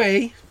 befuddled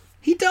way,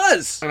 he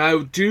does. And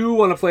I do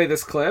want to play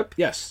this clip.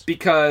 Yes.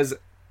 Because,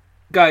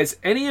 guys,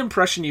 any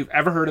impression you've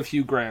ever heard of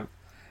Hugh Grant,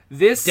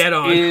 this Dead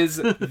on. is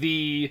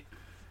the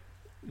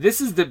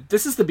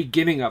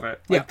beginning of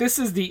it. Like, Yeah. this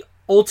is the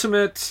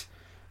ultimate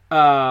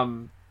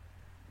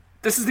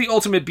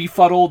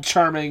befuddled,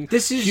 charming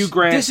Hugh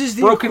Grant. This is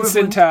the broken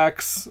equivalent-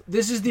 syntax.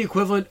 This is the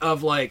equivalent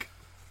of like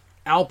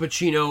Al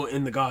Pacino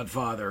in The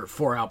Godfather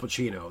for Al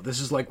Pacino. This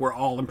is like where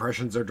all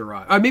impressions are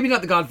derived. Maybe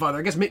not The Godfather.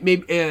 I guess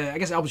maybe I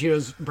guess Al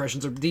Pacino's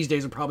impressions these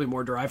days are probably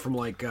more derived from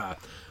like what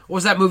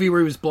was that movie where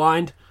he was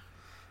blind?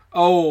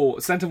 Oh,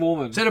 Scent of a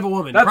Woman. Scent of a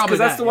Woman. That's probably because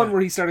that's the one where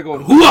he started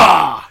going,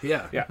 hoo-ah!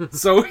 Yeah. Yeah.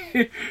 So,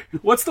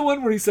 what's the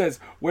one where he says,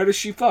 "Where does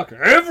she fuck?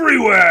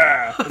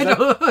 Everywhere." Is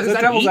that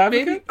Devil's Heat,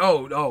 Advocate? maybe?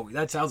 Oh,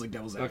 that sounds like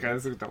Devil's Advocate. Okay,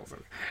 that's Devil's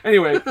Advocate.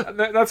 Anyway,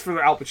 that's for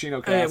the Al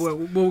Pacino cast.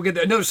 We'll get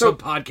there. Another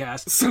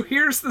sub-podcast. So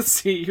here's the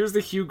scene. Here's the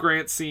Hugh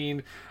Grant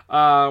scene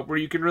where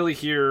you can really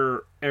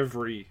hear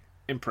every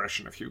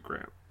impression of Hugh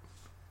Grant.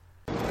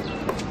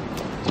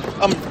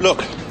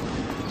 Look.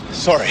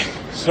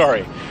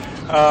 Sorry.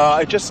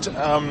 I just,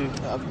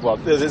 well,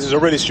 this is a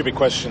really stupid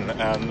question,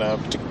 and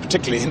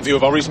particularly in view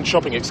of our recent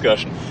shopping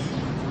excursion.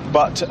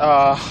 But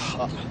I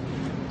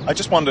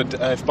just wondered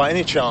if by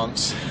any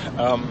chance,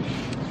 I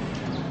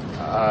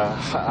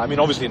mean,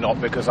 obviously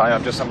not, because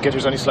I'm kid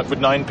who's only slept with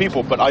 9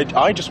 people, but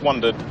I just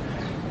wondered,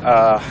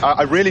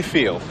 I really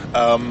feel,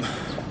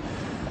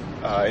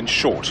 in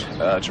short,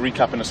 to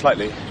recap in a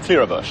slightly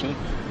clearer version,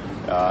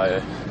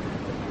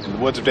 in the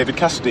words of David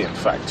Cassidy, in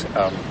fact,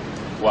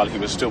 while he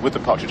was still with the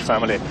Partridge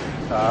Family,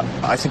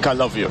 I think I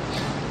love you.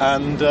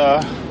 And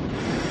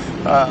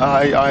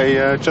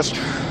I just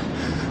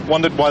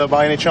wondered whether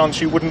by any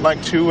chance you wouldn't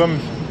like to,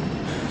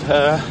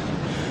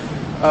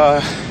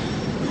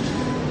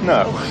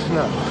 no,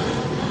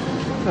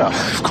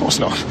 of course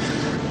not.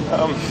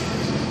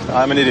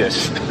 I'm an idiot.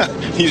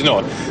 He's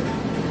not.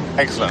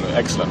 Excellent,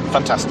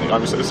 fantastic.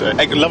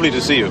 Lovely to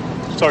see you.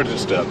 Sorry to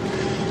disturb.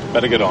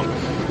 Better get on.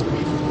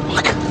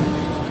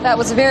 That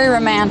was very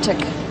romantic.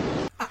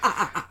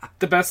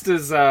 The best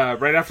is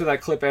right after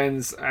that clip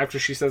ends, after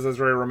she says that's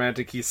very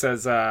romantic, he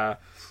says, yes,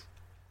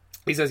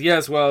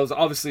 well, it was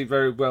obviously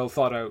very well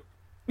thought out.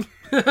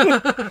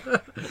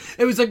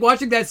 It was like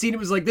watching that scene, it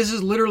was like, this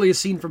is literally a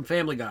scene from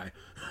Family Guy.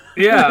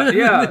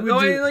 Yeah. No,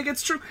 like,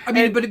 it's true. I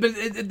mean, but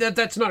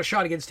that's not a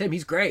shot against him.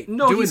 He's great.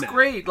 No, he's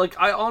great. Like,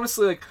 I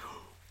honestly, like,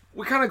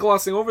 we're kind of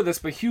glossing over this,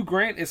 but Hugh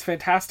Grant is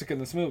fantastic in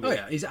this movie. Oh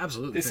yeah, he's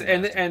absolutely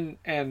fantastic.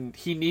 And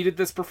he needed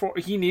this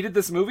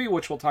movie,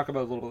 which we'll talk about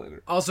a little bit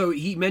later. Also,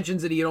 he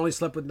mentions that he had only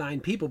slept with 9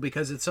 people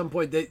because at some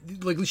point,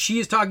 she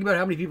is talking about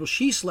how many people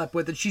she slept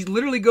with, and she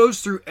literally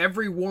goes through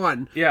every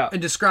one. Yeah.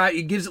 And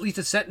gives at least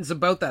a sentence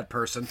about that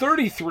person.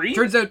 33?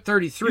 Turns out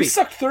 33. You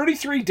sucked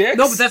 33 dicks?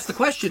 No, but that's the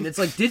question. It's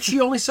like, did she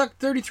only suck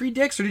 33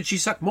 dicks, or did she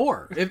suck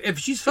more? If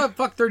she's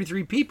fucked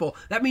 33 people,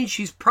 that means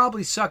she's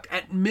probably sucked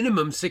at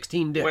minimum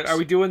 16 dicks. Wait, are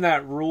we doing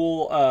that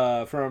rule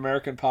from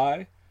American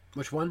Pie?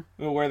 Which one?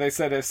 Where they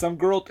said if some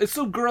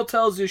girl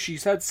tells you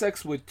she's had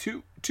sex with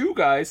two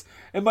guys,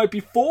 it might be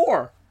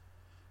 4.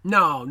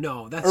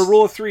 No, that's... Or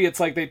rule of 3, it's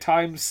like they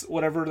times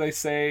whatever they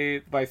say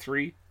by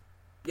 3.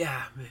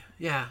 Yeah.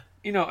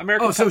 You know,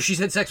 American Pie... so she's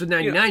had sex with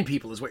 99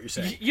 people, is what you're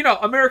saying. You know,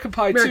 American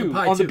Pie 2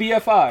 on the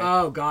BFI.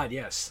 Oh, God,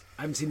 yes.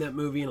 I haven't seen that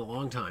movie in a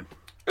long time.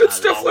 It's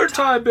Stifler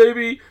time,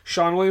 baby!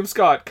 Sean William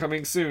Scott,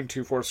 coming soon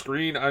to For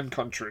Screen and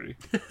Country.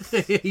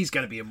 He's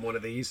got to be in one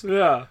of these.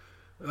 Yeah.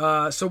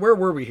 So where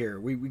were we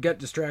here? We got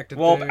distracted.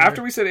 Well, there.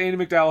 after we said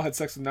Andie MacDowell had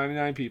sex with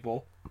 99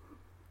 people...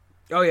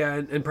 Oh, yeah,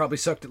 and probably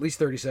sucked at least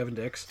 37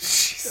 dicks.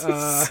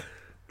 Jesus.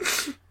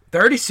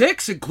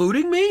 36,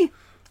 including me?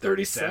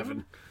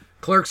 37.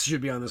 Clerks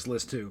should be on this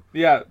list, too.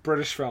 Yeah,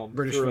 British film.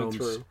 British through and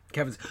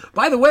films. through.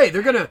 By the way,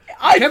 they're going to...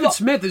 Kevin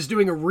Smith is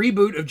doing a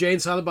reboot of Jay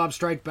and Silent Bob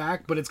Strike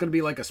Back, but it's going to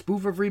be like a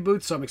spoof of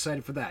reboots, so I'm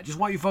excited for that. Just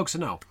want you folks to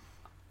know.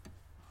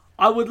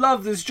 I would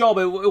love this job.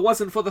 It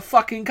wasn't for the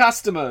fucking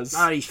customers.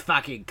 Oh, these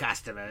fucking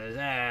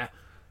customers.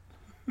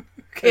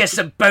 Here's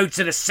some boats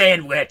and a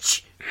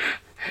sandwich.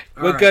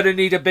 We're gonna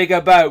need a bigger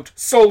boat.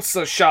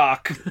 Salsa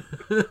shark.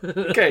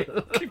 Okay,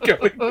 keep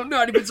going. I'm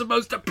not even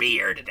supposed to be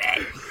here today.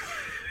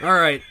 All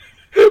right.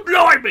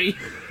 Blimey!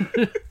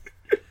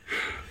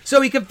 So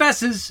he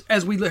confesses,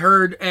 as we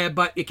heard,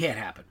 but it can't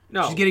happen.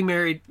 No. She's getting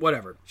married,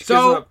 whatever. She gives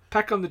him a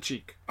peck on the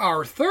cheek.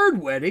 Our third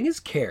wedding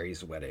is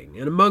Carrie's wedding.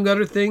 And among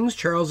other things,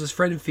 Charles's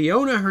friend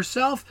Fiona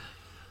herself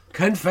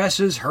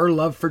confesses her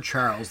love for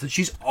Charles, that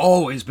she's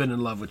always been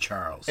in love with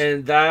Charles.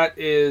 And that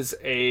is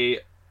a...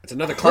 It's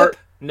another clip?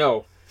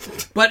 No.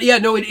 But yeah,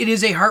 no, it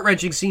is a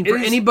heart-wrenching scene. For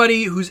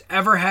anybody who's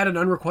ever had an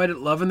unrequited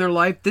love in their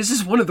life, this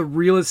is one of the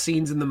realest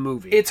scenes in the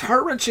movie. It's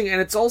heart-wrenching,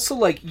 and it's also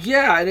like,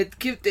 yeah, and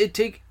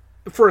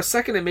for a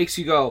second it makes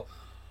you go,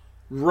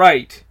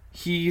 right,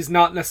 he's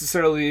not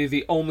necessarily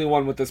the only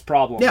one with this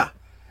problem. Yeah,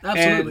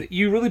 absolutely. And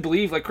you really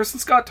believe, like, Kristen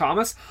Scott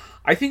Thomas,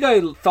 I think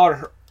I thought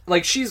her,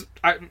 like, as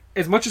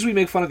much as we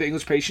make fun of The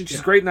English Patient,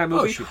 she's great in that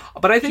movie,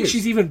 but I think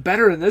she's even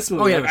better in this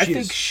movie. Oh, yeah, like, I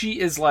think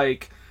she is,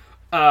 like,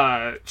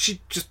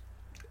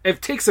 it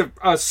takes a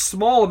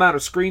small amount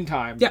of screen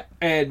time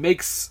and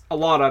makes a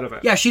lot out of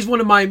it. Yeah, she's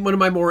one of my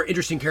more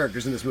interesting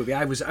characters in this movie.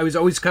 I was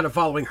always kind of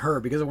following her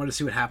because I wanted to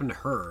see what happened to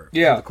her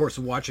in the course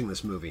of watching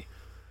this movie.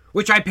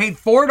 Which I paid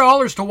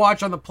 $4 to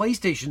watch on the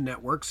PlayStation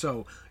Network,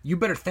 so you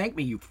better thank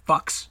me, you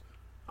fucks.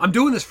 I'm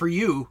doing this for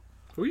you.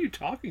 Who are you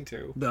talking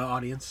to? The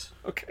audience.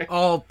 Okay.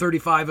 All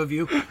 35 of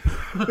you.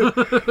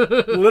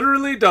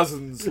 Literally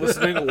dozens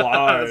listening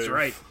live. That's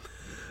right.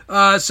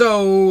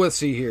 So, let's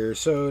see here.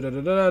 So,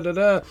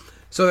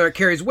 So they're at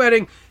Carrie's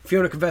wedding.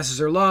 Fiona confesses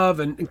her love,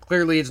 and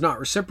clearly it's not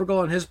reciprocal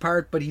on his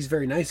part, but he's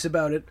very nice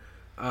about it.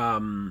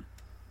 Yeah,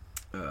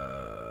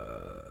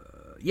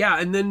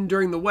 and then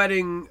during the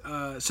wedding,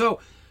 so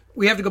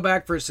we have to go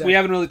back for a second. We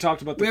haven't really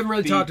talked about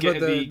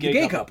the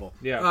gay couple.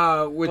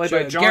 Yeah, which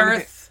John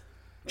Gareth,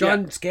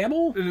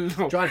 Scammell,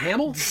 no. John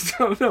Hamill.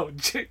 No,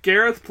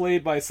 Gareth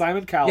played by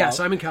Simon Callow. Yeah,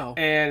 Simon Cowell.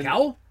 And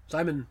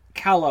Simon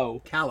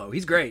Callow.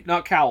 He's great.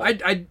 Not Cowell.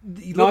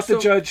 Not the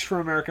judge from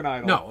American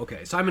Idol. No,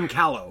 okay. Simon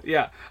Callow.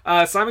 Yeah.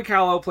 Simon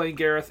Callow playing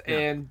Gareth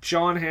and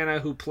John Hannah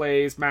who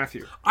plays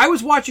Matthew. I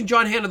was watching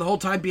John Hannah the whole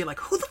time being like,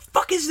 who the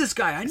fuck is this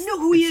guy? I know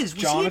who he is.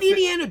 Was he in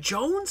Indiana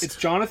Jones? It's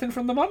Jonathan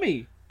from The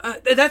Mummy.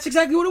 That's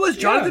exactly what it was.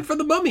 Jonathan from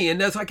The Mummy. And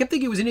so I kept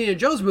thinking it was an Indiana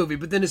Jones movie,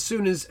 but then as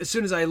soon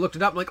as I looked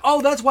it up, I'm like,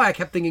 oh, that's why I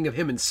kept thinking of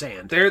him in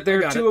Sand. They're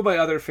two of my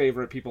other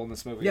favorite people in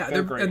this movie. Yeah,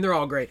 they're great. And they're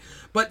all great.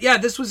 But yeah,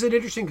 this was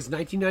interesting because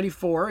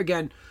 1994,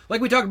 again, like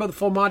we talked about the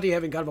Full Monty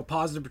having kind of a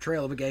positive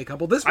portrayal of a gay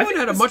couple. This one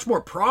had a much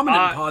more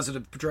prominent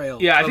positive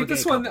portrayal. Yeah, of I think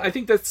this one. couple. I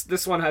think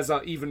this one has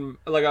even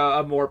like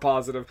a more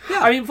positive.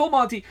 Yeah. I mean, Full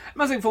Monty. I'm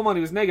not saying Full Monty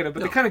was negative,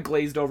 but they kind of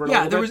glazed over it.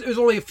 Yeah, a little bit. There was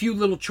only a few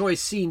little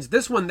choice scenes.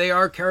 This one, they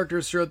are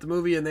characters throughout the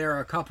movie, and they are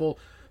a couple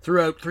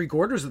throughout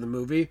 3/4 of the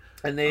movie.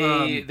 And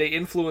they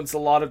influence a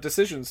lot of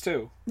decisions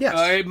too.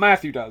 Yes.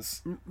 Matthew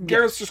does.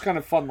 Gareth's just kind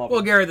of fun loving.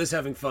 Well, Gareth is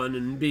having fun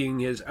and being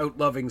his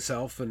out-loving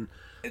self, and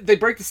they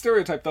break the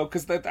stereotype though,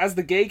 because as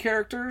the gay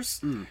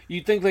characters,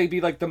 you'd think they'd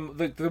be like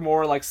the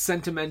more like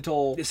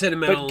sentimental.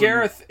 But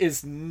Gareth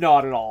is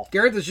not at all.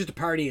 Gareth is just a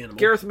party animal.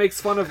 Gareth makes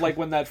fun of like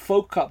when that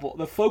folk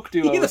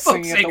duo is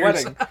singing at the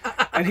wedding,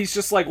 and he's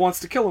just like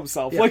wants to kill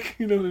himself. Yeah. Like,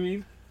 you know what I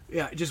mean?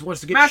 Yeah, he just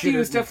wants to get Matthew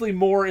is definitely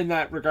more in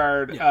that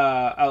regard,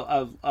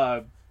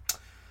 a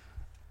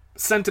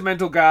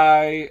sentimental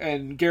guy,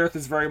 and Gareth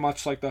is very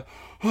much like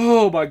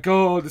oh my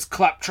god, this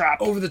claptrap.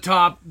 Over the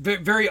top,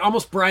 very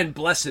almost Brian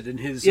Blessed in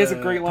his he has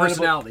a great line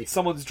personality. About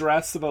someone's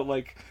dress, about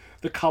like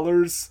the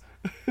colors.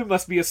 It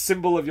must be a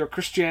symbol of your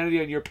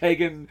Christianity and your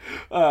pagan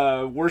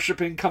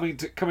worshipping coming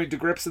to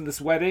grips in this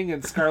wedding.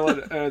 And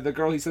Scarlett, the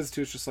girl he says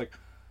to, is just like,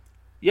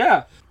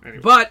 yeah.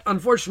 Anyway. But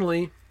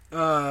unfortunately,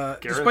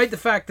 despite the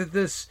fact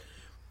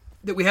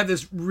that we have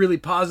this really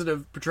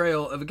positive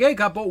portrayal of a gay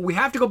couple, we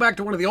have to go back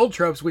to one of the old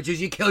tropes, which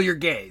is you kill your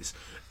gays.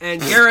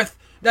 And Gareth,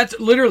 that's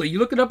literally, you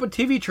look it up on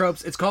TV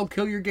tropes, it's called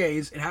kill your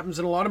gays. It happens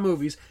in a lot of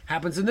movies,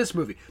 happens in this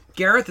movie.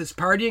 Gareth is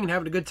partying and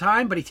having a good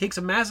time, but he takes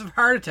a massive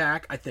heart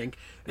attack, I think,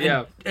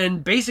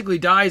 and basically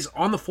dies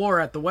on the floor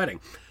at the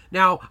wedding.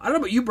 Now, I don't know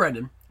about you,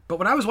 Brendan, but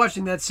when I was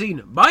watching that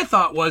scene, my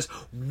thought was,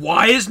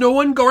 why is no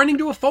one running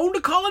to a phone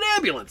to call an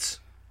ambulance?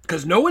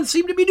 Because no one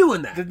seemed to be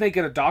doing that. Did they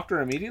get a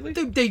doctor immediately?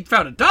 They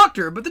found a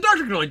doctor, but the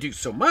doctor can only do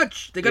so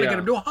much. They got to get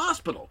him to a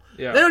hospital.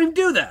 Yeah. They don't even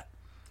do that.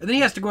 And then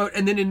he has to go out,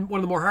 and then in one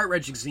of the more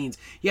heart-wrenching scenes,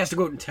 he has to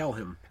go out and tell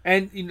him.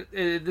 And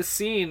the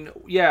scene,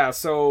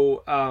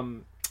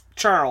 so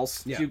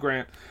Charles, Hugh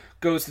Grant,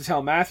 goes to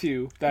tell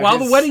Matthew that while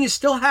the wedding is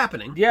still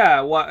happening.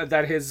 Yeah,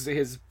 that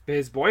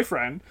his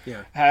boyfriend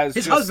has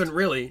his husband,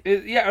 really.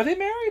 Are they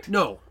married?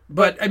 No.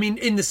 But, I mean,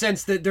 in the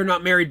sense that they're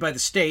not married by the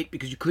state,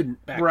 because you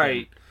couldn't back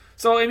then.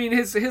 So, I mean,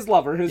 his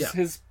lover,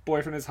 his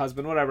boyfriend, his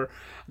husband, whatever,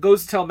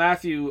 goes to tell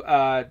Matthew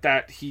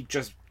that he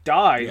just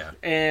died,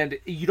 and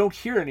you don't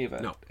hear any of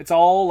it. No. It's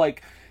all,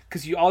 like,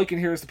 because all you can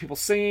hear is the people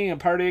singing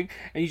and partying,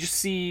 and you just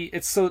see,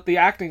 the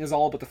acting is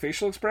all about the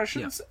facial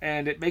expressions,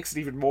 and it makes it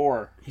even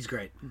more... He's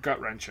great.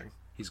 Gut-wrenching.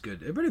 He's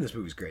good. Everybody in this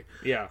movie's great.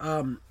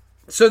 Yeah.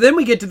 So then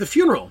we get to the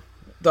funeral.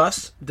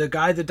 Thus, the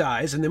guy that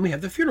dies, and then we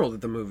have the funeral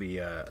that the movie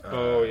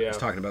is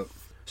talking about.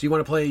 So you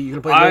want to play? You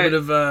gonna play a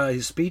little bit of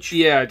his speech?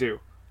 Yeah, I do.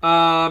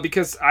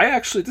 Because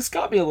this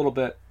got me a little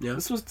bit. Yeah.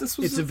 This was.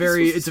 It's a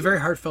very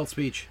heartfelt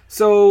speech.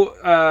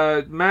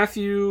 So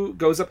Matthew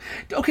goes up.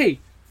 Okay,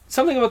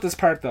 something about this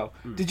part though.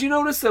 Did you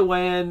notice that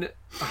when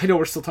I know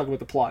we're still talking about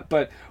the plot,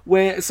 but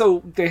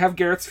so they have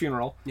Gareth's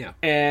funeral,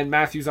 and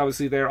Matthew's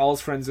obviously there. All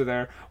his friends are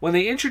there. When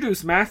they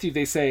introduce Matthew,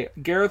 they say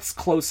Gareth's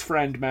close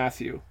friend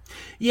Matthew.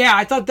 Yeah,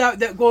 I thought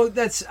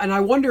that's, and I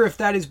wonder if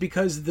that is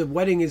because the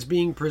wedding is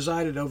being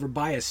presided over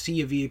by a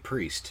C of E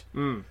priest.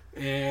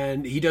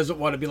 And he doesn't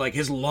want to be like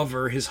his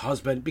lover, his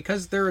husband,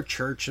 because they're a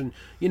church and,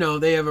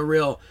 they have a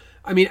real...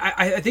 I mean,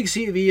 I think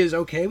C of E is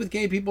okay with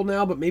gay people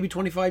now, but maybe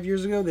 25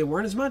 years ago they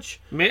weren't as much.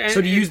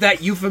 So to use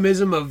that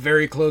euphemism of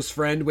very close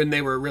friend when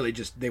they were really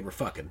they were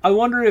fucking. I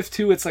wonder if,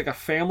 too, it's like a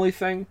family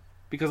thing.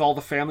 Because all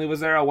the family was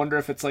there, I wonder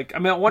if it's like... I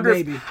mean,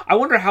 I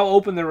wonder how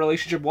open their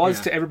relationship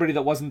was to everybody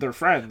that wasn't their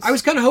friends. I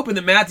was kind of hoping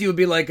that Matthew would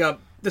be like,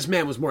 this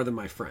man was more than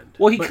my friend.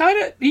 Well, he kind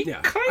of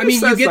I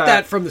mean, you get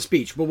that from the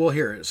speech, but we'll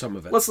hear some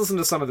of it. Let's listen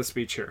to some of the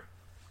speech here.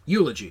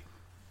 Eulogy.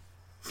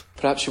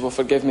 Perhaps you will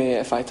forgive me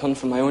if I turn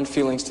from my own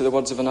feelings to the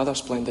words of another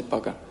splendid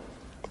bugger.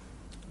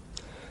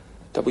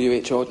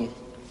 W.H. Auden.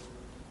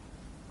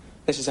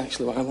 This is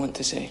actually what I want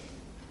to say.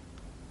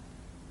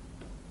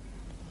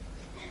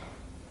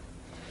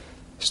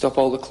 Stop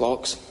all the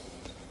clocks.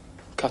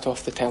 Cut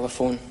off the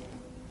telephone.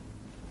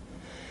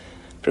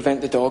 Prevent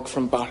the dog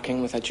from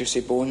barking with a juicy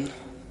bone.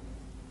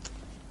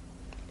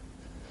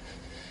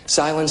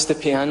 Silence the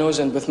pianos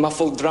and with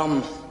muffled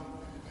drum,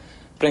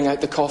 bring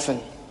out the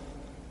coffin.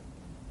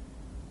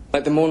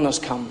 Let the mourners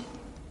come.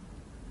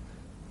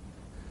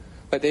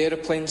 Let the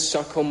aeroplanes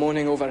circle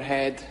moaning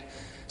overhead,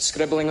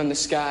 scribbling on the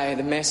sky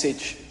the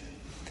message,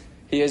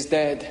 he is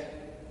dead.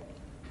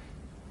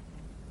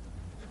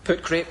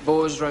 Put crepe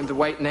bows round the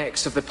white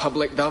necks of the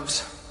public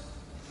doves.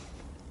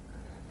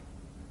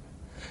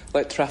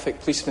 Let traffic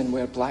policemen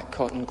wear black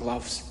cotton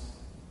gloves.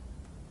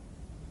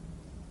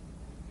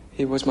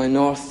 He was my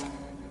north,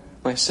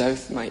 my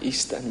south, my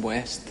east and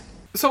west.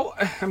 So,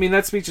 I mean,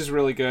 that speech is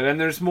really good, and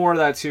there's more of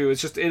that too.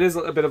 It is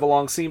a bit of a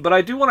long scene, but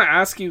I do want to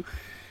ask you,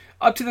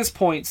 up to this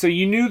point, so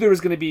you knew there was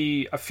going to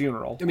be a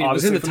funeral. I mean, it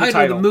was in the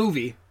title of the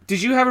movie.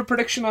 Did you have a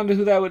prediction on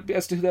who that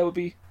would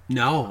be?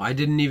 No, I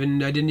didn't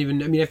even. I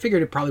mean, I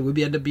figured it probably would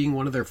end up being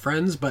one of their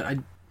friends, but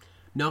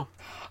no.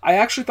 I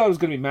actually thought it was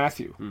going to be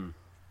Matthew,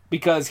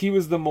 because he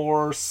was the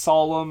more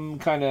solemn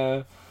kind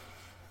of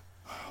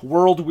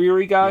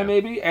world-weary guy,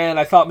 maybe, and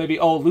I thought maybe,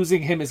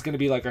 losing him is going to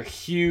be like a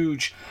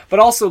huge, but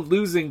also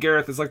losing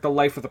Gareth is like the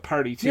life of the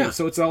party too,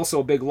 so it's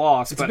also a big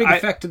loss. It's a big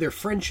effect to their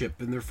friendship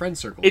and their friend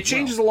circle. It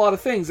changes a lot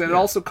of things, and it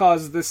also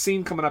causes this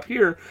scene coming up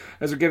here,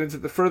 as we get into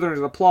the further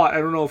into the plot. I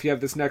don't know if you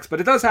have this next, but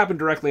it does happen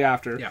directly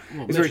after. Yeah,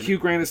 is where Hugh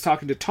Grant is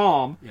talking to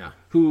Tom,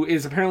 who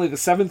is apparently the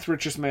 7th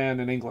richest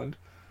man in England.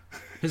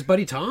 His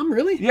buddy Tom,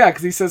 really? Yeah,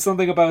 because he says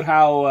something about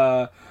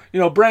how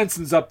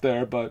Branson's up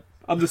there, but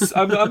I'm the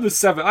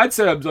 7th. I'd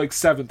say I'm like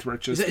 7th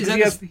richest.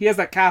 He has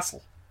that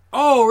castle.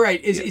 Oh,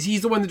 right. Is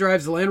he's the one that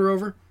drives the Land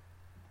Rover?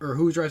 Or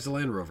who drives the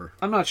Land Rover?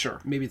 I'm not sure.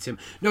 Maybe it's him.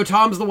 No,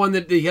 Tom's the one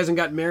that he hasn't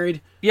gotten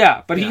married.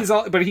 Yeah, but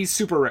he's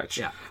super rich.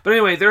 Yeah. But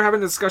anyway, they're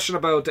having a discussion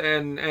about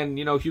and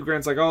Hugh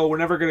Grant's like, we're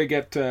never gonna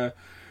get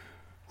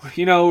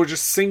we're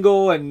just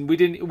single, and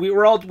we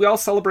all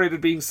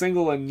celebrated being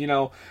single, and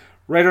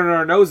right under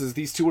our noses,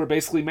 these two were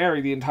basically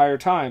married the entire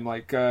time,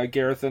 like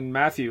Gareth and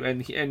Matthew,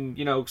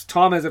 and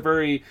Tom has a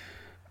very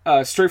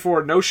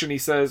straightforward notion. He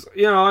says,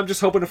 I'm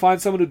just hoping to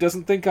find someone who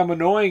doesn't think I'm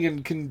annoying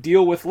and can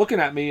deal with looking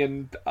at me,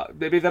 and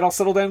maybe then I'll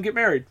settle down and get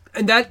married.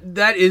 And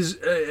that is,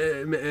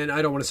 and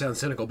I don't want to sound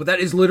cynical, but that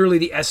is literally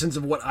the essence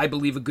of what I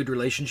believe a good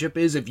relationship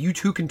is. If you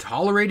two can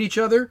tolerate each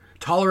other,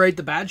 tolerate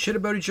the bad shit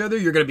about each other,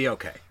 you're going to be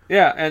okay.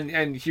 Yeah,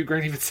 and Hugh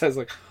Grant even says,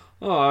 like,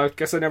 I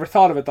guess I never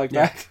thought of it like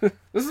that.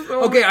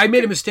 Okay, I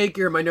made a mistake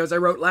here in my notes. I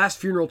wrote, last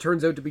funeral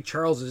turns out to be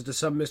Charles's to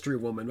some mystery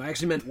woman. I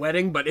actually meant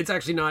wedding, but it's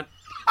actually not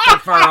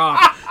that far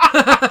off.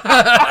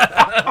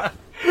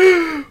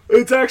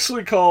 It's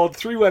actually called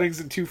 3 Weddings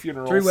and 2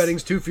 Funerals. 3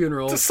 weddings, 2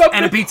 funerals, some-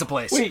 and a pizza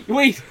place.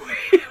 Wait.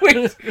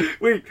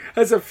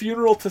 As a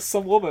funeral to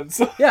some woman.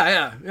 So.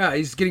 Yeah.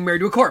 He's getting married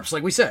to a corpse,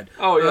 like we said.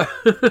 Oh, yeah.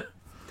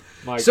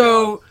 My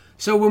God.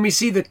 So when we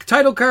see the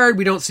title card,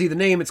 we don't see the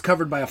name. It's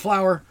covered by a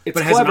flower, It's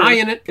but it has clever. an eye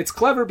in it. It's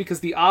clever because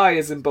the eye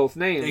is in both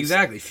names.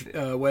 Exactly.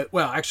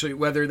 Well, actually,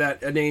 whether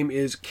that a name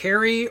is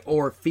Carrie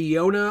or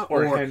Fiona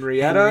Or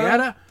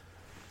Henrietta.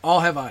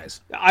 all have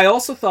eyes. I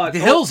also thought... The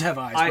hills have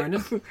eyes,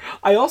 Brendan.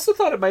 I also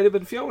thought it might have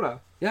been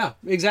Fiona. Yeah,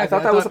 exactly.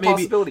 I thought that was a maybe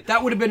possibility.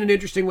 That would have been an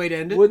interesting way to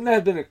end it. Wouldn't that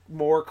have been a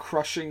more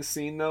crushing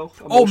scene, though?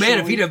 Oh man,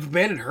 if emotionally? he'd have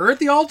abandoned her at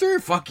the altar,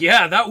 fuck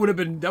yeah, that would have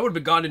been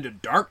gone into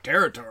dark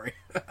territory.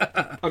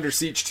 Under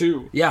Siege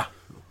 2. Yeah,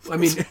 I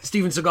mean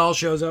Steven Seagal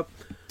shows up.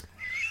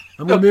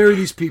 I'm gonna marry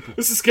these people.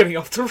 This is getting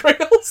off the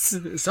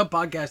rails. Some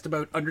podcast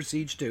about Under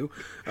Siege 2.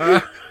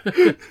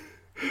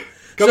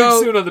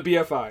 Coming soon on the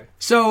BFI.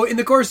 So in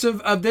the course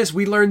of this,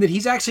 we learned that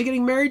he's actually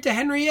getting married to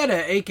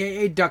Henrietta,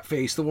 a.k.a.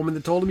 Duckface, the woman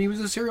that told him he was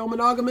a serial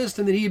monogamist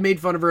and that he had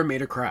made fun of her and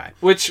made her cry.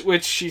 Which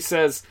she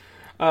says,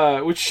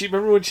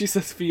 remember when she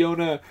says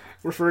Fiona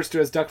refers to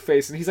as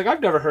Duckface, and he's like,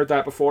 I've never heard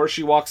that before.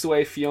 She walks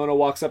away, Fiona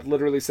walks up,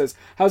 literally says,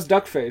 how's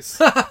Duckface?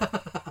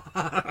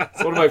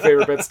 It's one of my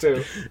favorite bits,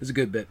 too. It's a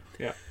good bit.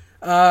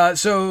 Yeah.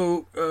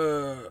 So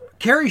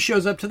Carrie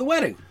shows up to the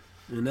wedding.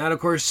 And that, of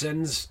course,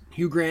 sends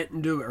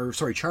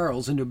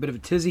Charles into a bit of a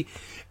tizzy,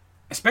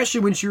 especially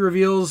when she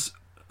reveals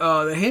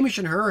that Hamish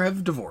and her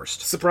have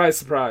divorced. Surprise,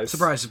 surprise.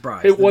 Surprise,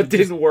 surprise. It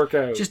didn't work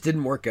out. Just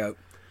didn't work out.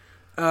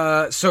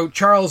 So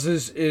Charles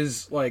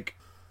is like,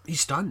 he's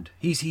stunned.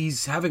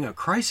 He's having a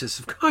crisis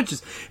of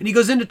conscience. And he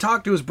goes in to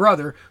talk to his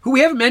brother, who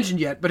we haven't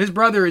mentioned yet, but his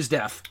brother is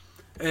deaf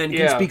and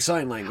can speak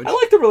sign language. I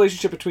like the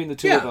relationship between the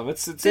two of them.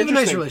 It's they have a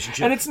nice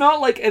relationship, and it's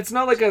not like a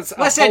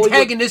less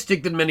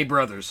antagonistic than many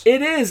brothers.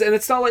 It is, and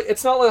it's not like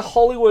a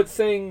Hollywood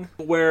thing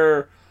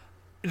where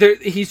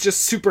he's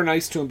just super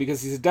nice to him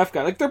because he's a deaf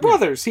guy. Like they're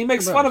brothers. He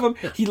makes fun of him.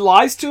 Yeah. He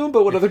lies to him,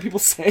 but what other people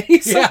say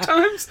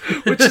sometimes,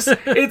 which is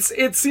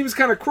it seems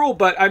kind of cruel.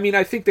 But I mean,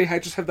 I think they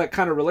just have that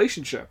kind of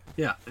relationship.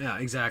 Yeah,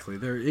 exactly.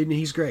 And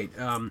he's great.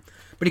 But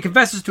he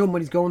confesses to him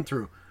what he's going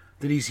through.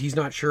 That he's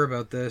not sure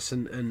about this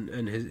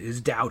and his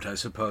doubt, I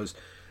suppose.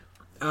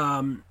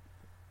 And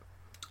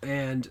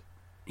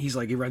he's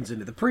like, he runs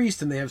into the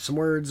priest and they have some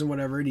words and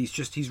whatever, and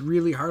he's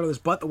really hard on this,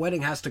 but the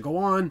wedding has to go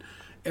on.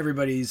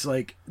 Everybody's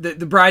like,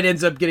 the bride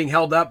ends up getting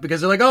held up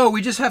because they're like, oh,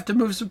 we just have to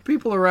move some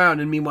people around,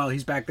 and meanwhile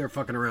he's back there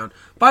fucking around.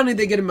 Finally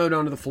they get him out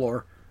onto the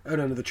floor, out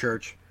onto the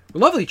church. A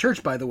lovely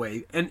church, by the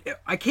way, and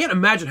I can't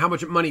imagine how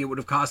much money it would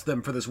have cost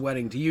them for this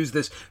wedding to use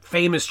this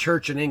famous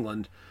church in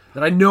England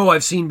that I know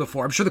I've seen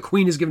before. I'm sure the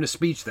Queen has given a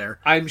speech there.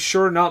 I'm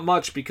sure not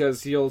much,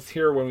 because you'll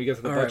hear when we get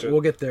to the budget. Right,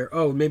 we'll get there.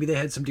 Oh, maybe they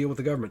had some deal with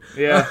the government.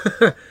 Yeah.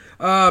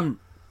 So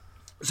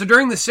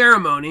during the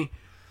ceremony,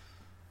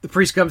 the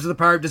priest comes to the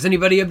part, does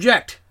anybody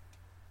object?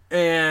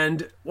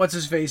 And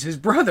what's-his-face, his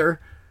brother,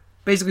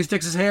 basically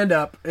sticks his hand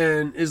up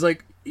and is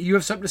like, you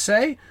have something to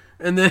say?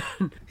 And then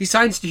he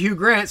signs to Hugh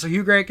Grant, so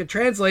Hugh Grant can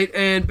translate,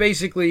 and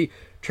basically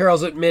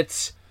Charles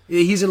admits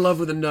he's in love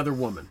with another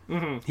woman.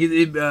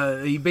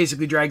 Mm-hmm. He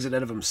basically drags it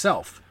out of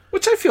himself.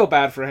 Which I feel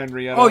bad for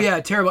Henrietta. Oh, yeah,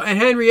 terrible. And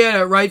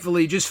Henrietta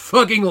rightfully just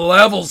fucking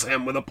levels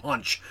him with a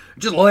punch.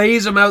 Just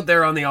lays him out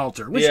there on the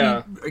altar. Which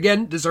he,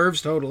 again,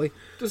 deserves totally.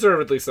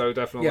 Deservedly so,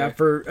 definitely.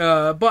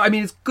 Yeah, but I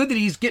mean, it's good that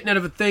he's getting out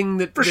of a thing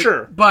that... For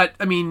sure. But,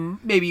 I mean,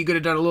 maybe you could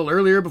have done a little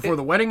earlier before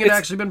the wedding had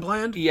actually been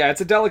planned. Yeah,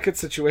 it's a delicate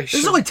situation.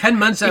 This is only 10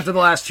 months after the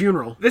last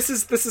funeral. This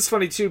is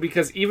funny, too,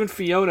 because even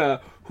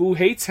Fiona, who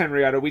hates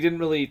Henrietta, we didn't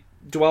really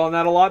dwell on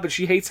that a lot, but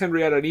she hates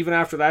Henrietta, and even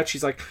after that,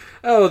 she's like,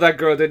 oh, that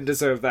girl didn't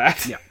deserve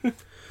that. Yeah.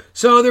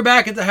 So they're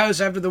back at the house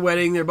after the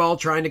wedding. They're all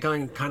trying to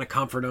kind of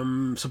comfort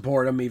him,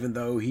 support him, even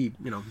though he,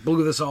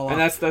 blew this all up.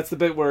 And that's the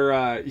bit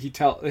where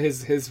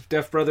his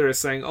deaf brother is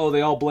saying, "Oh,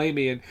 they all blame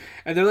me," and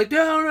they're like,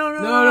 "No."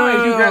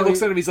 And Hugh Grant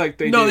looks at him. He's like,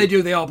 "They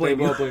do. They all blame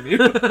you."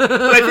 But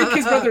I think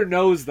his brother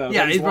knows though.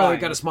 Yeah, his brother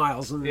kind of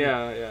smiles.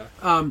 Yeah.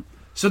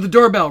 So the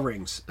doorbell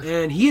rings,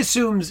 and he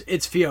assumes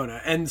it's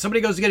Fiona, and somebody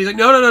goes to get it. He's like,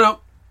 "No.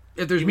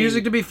 If there's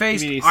music to be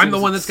faced, I'm the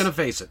one that's going to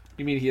face it."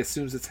 You mean he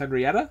assumes it's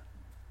Henrietta?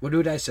 What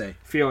did I say?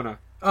 Fiona.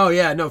 Oh,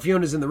 yeah, no,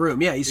 Fiona's in the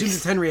room. Yeah, he assumes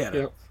it's Henrietta.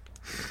 Yep.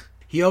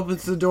 He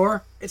opens the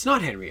door. It's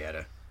not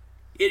Henrietta.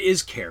 It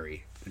is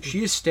Carrie. And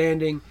she is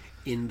standing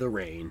in the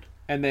rain.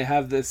 And they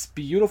have this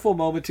beautiful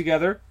moment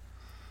together,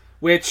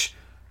 which,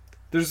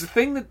 there's a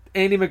thing that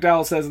Andie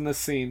MacDowell says in this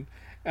scene.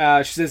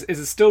 She says, "Is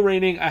it still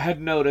raining? I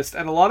hadn't noticed."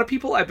 And a lot of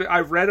people,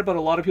 I've read about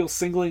a lot of people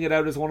singling it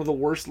out as one of the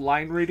worst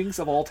line readings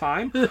of all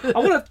time. I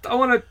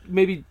want to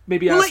maybe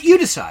ask... We'll let you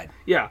decide.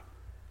 Yeah.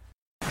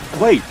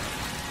 Wait.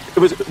 It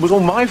was all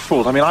my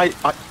fault. I mean,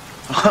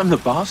 I'm the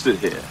bastard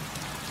here.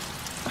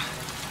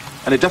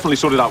 And it definitely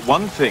sorted out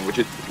one thing, which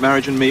is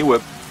marriage and me were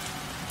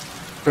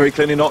very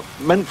clearly not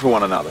meant for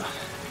one another.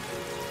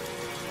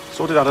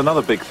 Sorted out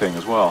another big thing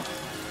as well.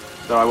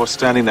 There I was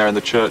standing there in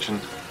the church,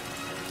 and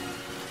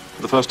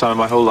for the first time in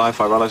my whole life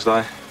I realized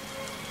I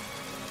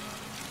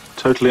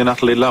totally and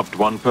utterly loved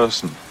one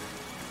person.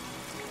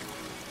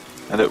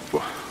 And it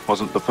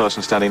wasn't the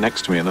person standing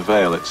next to me in the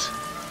veil. It's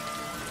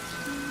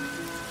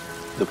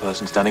the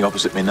person standing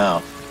opposite me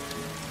now.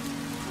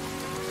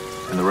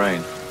 In the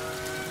rain.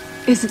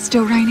 Is it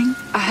still raining?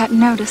 I hadn't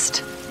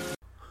noticed.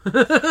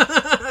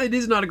 It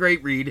is not a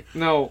great read.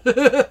 No.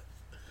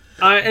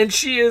 And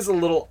she is a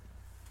little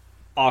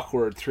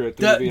awkward throughout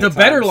the movie. The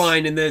better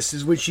line in this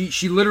is when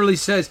she literally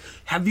says,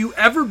 "Have you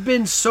ever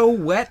been so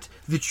wet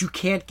that you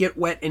can't get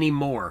wet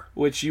anymore?"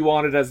 Which you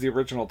wanted as the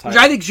original title. Which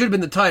I think should have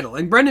been the title.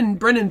 And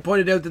Brendan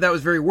pointed out that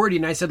was very wordy,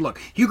 and I said, look,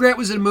 Hugh Grant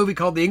was in a movie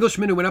called The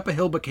Englishman Who Went Up a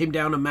Hill But Came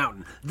Down a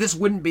Mountain. This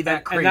wouldn't be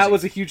that crazy. And that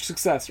was a huge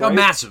success, right?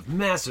 A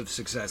massive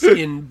success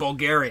in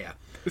Bulgaria.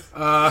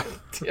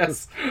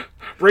 Yes.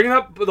 Bringing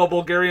up the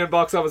Bulgarian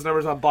box office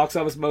numbers on Box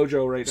Office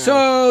Mojo right now.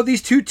 So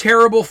these two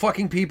terrible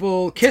fucking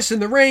people kiss in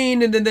the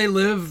rain, and then they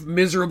live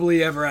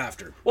miserably ever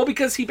after. Well,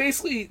 because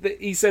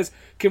he says,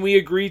 can we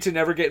agree to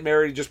never get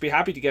married and just be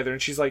happy together?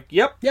 And she's like,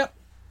 yep. And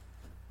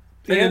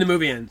then the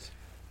movie ends.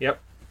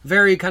 Yep.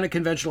 Very kind of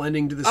conventional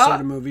ending to this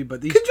sort of movie,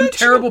 but these two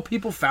terrible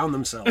people found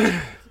themselves.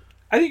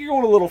 I think you're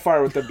going a little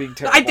far with them being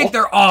terrible. I think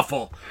they're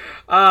awful.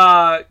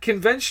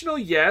 Conventional,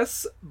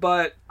 yes,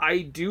 but I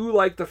do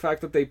like the fact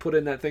that they put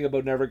in that thing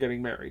about never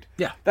getting married.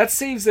 Yeah. That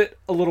saves it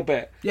a little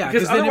bit. Yeah,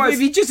 because otherwise, if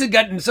he just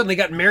had suddenly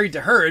gotten married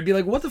to her, it'd be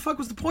like, what the fuck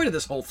was the point of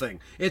this whole thing?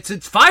 It's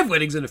 5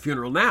 weddings and a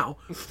funeral now.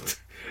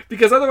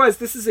 Because otherwise,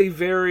 this is a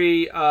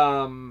very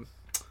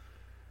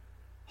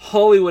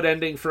Hollywood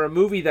ending for a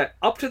movie that,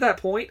 up to that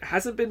point,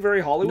 hasn't been very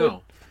Hollywood.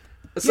 No.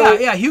 So,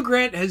 yeah, Hugh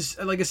Grant has,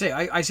 like I say,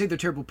 I say they're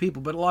terrible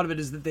people, but a lot of it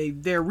is that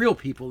they're real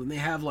people, and they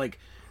have, like,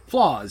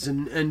 flaws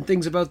and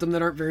things about them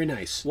that aren't very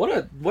nice. What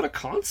a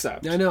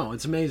concept. I know,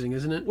 it's amazing,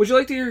 isn't it? Would you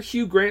like to hear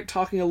Hugh Grant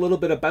talking a little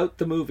bit about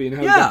the movie and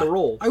how he got the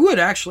role? I would,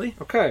 actually.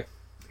 Okay.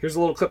 Here's a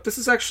little clip. This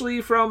is actually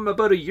from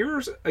about a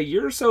year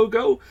or so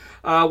ago.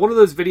 One of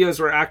those videos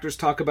where actors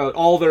talk about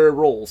all their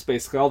roles,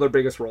 basically, all their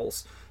biggest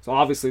roles. So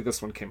obviously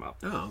this one came up.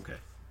 Oh, okay.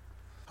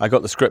 I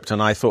got the script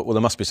and I thought, well,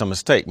 there must be some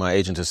mistake. My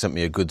agent has sent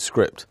me a good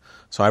script.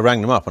 So I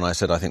rang them up and I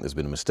said, I think there's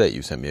been a mistake.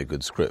 You sent me a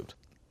good script.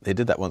 They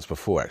did that once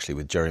before, actually,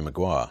 with Jerry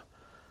Maguire.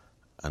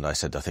 And I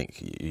said, I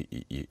think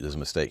there's a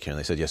mistake here. And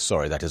they said, yes,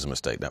 sorry, that is a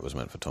mistake. That was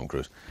meant for Tom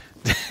Cruise.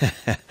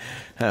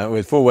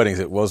 With 4 Weddings,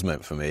 it was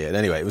meant for me. And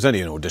anyway, it was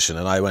only an audition.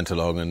 And I went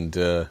along and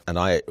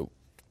I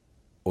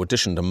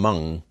auditioned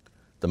among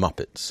the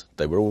Muppets.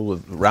 They were all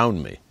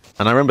around me.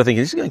 And I remember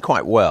thinking, this is going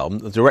quite well.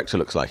 The director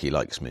looks like he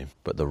likes me,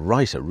 but the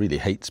writer really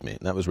hates me.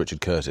 That was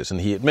Richard Curtis,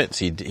 and he admits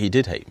he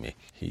did hate me.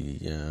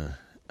 He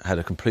had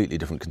a completely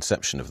different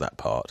conception of that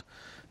part.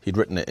 He'd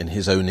written it in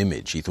his own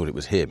image. He thought it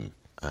was him,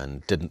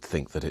 and didn't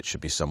think that it should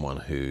be someone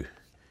who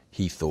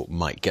he thought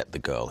might get the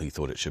girl. He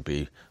thought it should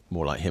be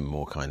more like him,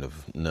 more kind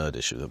of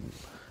nerdish, with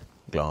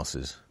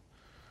glasses.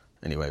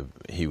 Anyway,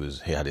 he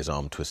had his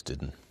arm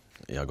twisted, and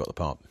I got the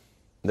part.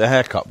 The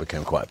haircut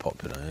became quite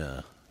popular,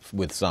 yeah.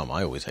 With some,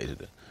 I always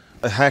hated it.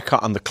 The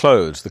haircut and the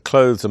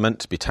clothes are meant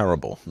to be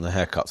terrible, and the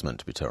haircut's meant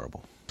to be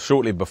terrible.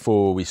 Shortly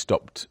before we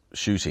stopped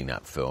shooting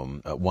that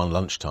film, at one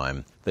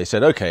lunchtime, they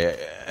said, OK,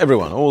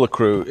 everyone, all the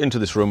crew, into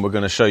this room, we're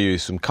going to show you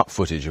some cut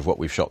footage of what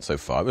we've shot so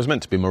far. It was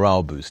meant to be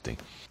morale boosting.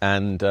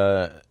 And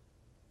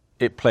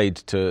it played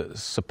to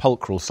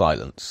sepulchral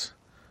silence.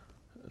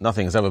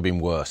 Nothing has ever been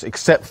worse,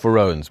 except for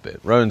Rowan's bit.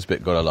 Rowan's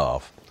bit got a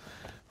laugh,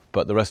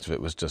 but the rest of it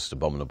was just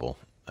abominable.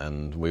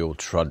 And we all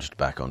trudged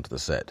back onto the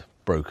set,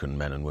 broken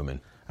men and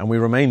women. And we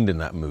remained in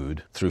that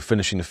mood through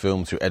finishing the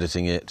film, through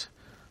editing it,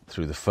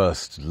 through the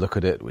first look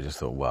at it. We just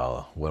thought,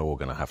 well, we're all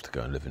going to have to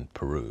go and live in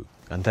Peru.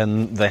 And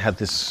then they had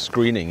this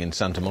screening in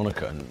Santa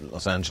Monica in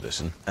Los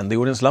Angeles, and the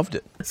audience loved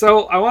it.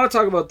 So I want to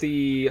talk about a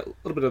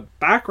little bit of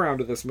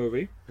background of this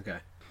movie. Okay.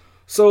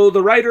 So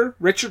the writer,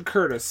 Richard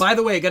Curtis. By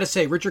the way, I got to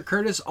say, Richard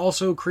Curtis,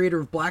 also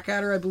creator of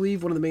Blackadder, I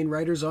believe, one of the main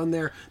writers on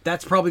there.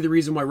 That's probably the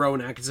reason why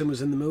Rowan Atkinson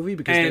was in the movie,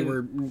 because they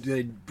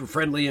were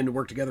friendly and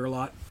worked together a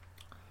lot.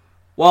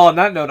 Well, on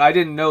that note, I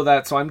didn't know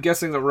that, so I'm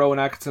guessing that Rowan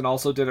Atkinson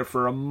also did it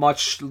for a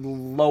much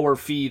lower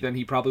fee than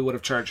he probably would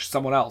have charged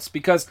someone else.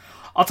 Because,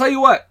 I'll tell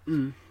you what,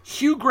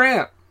 Hugh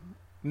Grant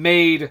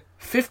made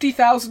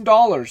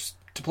 $50,000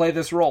 to play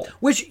this role.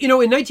 Which, in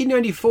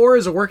 1994,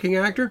 as a working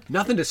actor,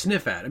 nothing to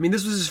sniff at. I mean,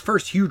 this was his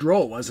first huge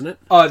role, wasn't it?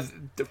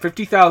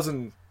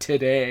 $50,000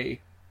 today.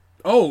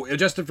 Oh,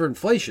 adjusted for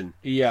inflation.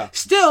 Yeah.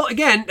 Still,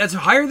 again, that's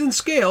higher than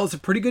scale. It's a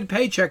pretty good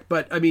paycheck,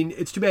 but, I mean,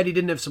 it's too bad he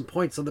didn't have some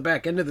points on the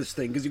back end of this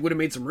thing, because he would have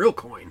made some real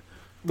coin.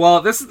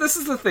 Well, this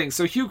is the thing.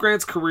 So Hugh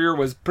Grant's career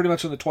was pretty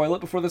much in the toilet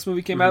before this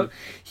movie came out.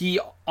 He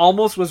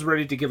almost was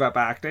ready to give up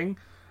acting.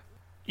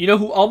 You know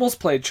who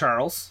almost played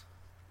Charles?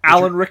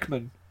 Alan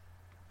Rickman.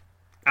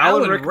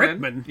 Alan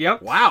Rickman?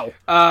 Yep. Wow.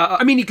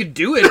 I mean, he could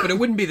do it, but it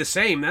wouldn't be the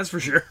same, that's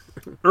for sure.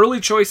 Early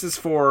choices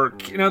for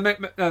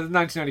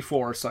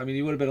 1994, so I mean,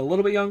 he would have been a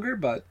little bit younger,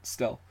 but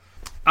still.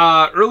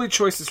 Early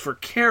choices for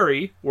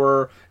Carrie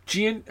were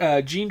Jean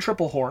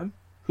Triplehorn,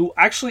 who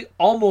actually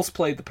almost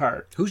played the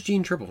part. Who's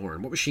Jean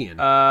Triplehorn? What was she in?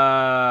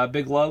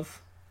 Big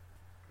Love.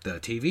 The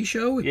TV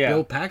show with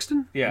Bill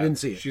Paxton? Yeah. I didn't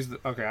see it.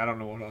 Okay, I don't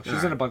know what else.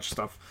 She's in a bunch of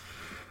stuff.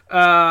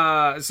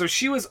 So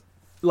she was,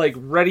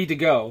 ready to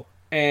go.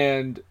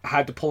 and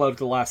had to pull out at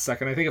the last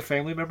second. I think a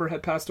family member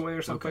had passed away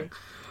or something. Okay.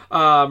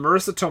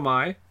 Marissa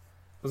Tomei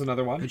was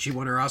another one. Had she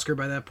won her Oscar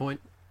by that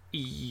point?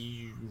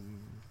 A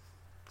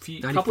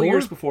couple of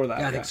years before that.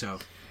 Yeah, I think so.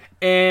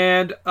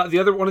 And one of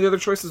the other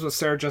choices was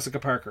Sarah Jessica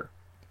Parker.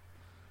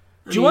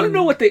 Do you want to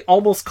know what they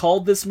almost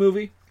called this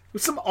movie?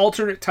 With some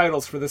alternate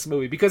titles for this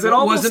movie, because it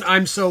almost wasn't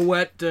 "I'm so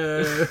wet."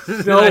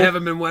 No, I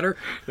haven't been wetter.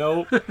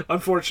 No,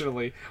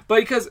 unfortunately,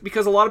 but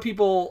because a lot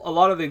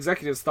of the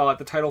executives thought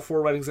the title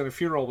 "Four Weddings and a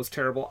Funeral" was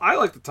terrible. I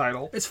like the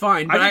title; it's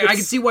fine, but I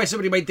can see why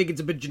somebody might think it's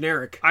a bit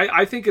generic.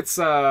 I think it's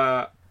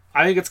kind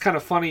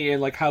of funny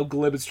and like how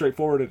glib and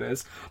straightforward it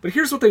is. But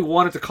here's what they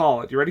wanted to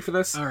call it. You ready for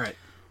this? All right.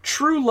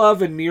 True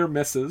Love and Near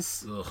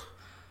Misses. Ugh.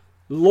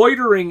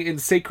 Loitering in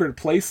Sacred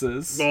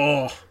Places.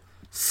 Oh.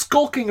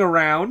 Skulking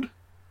Around.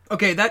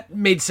 Okay, that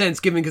made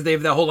sense given because they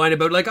have that whole line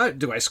about like,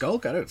 do I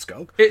skulk? I don't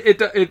skulk.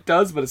 It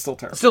does, but it's still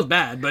terrible. It's still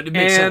bad, but it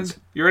makes sense.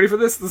 You ready for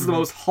this? This is the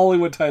most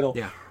Hollywood title.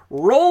 Yeah.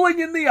 Rolling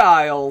in the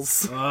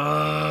Aisles.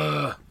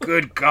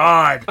 Good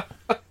God.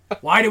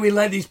 Why do we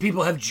let these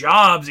people have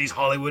jobs, these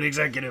Hollywood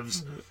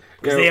executives?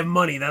 Because they have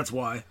money, that's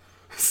why.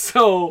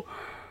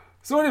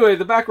 So anyway,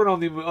 the background on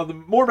the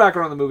more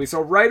background on the movie.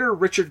 So writer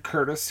Richard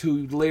Curtis,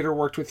 who later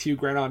worked with Hugh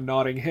Grant on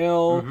Notting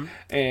Hill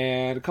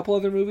and a couple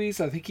other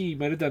movies. I think he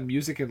might have done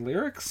music and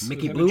lyrics.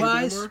 Mickey Blue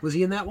Eyes? Was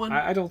he in that one?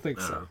 I don't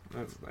think so.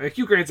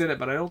 Hugh Grant's in it,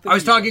 but I don't think I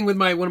was talking with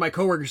one of my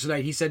coworkers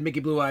tonight. He said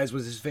Mickey Blue Eyes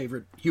was his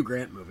favorite Hugh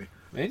Grant movie.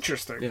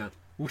 Interesting. Yeah.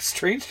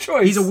 Strange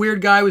choice. He's a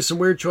weird guy with some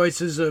weird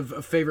choices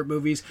of favorite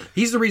movies.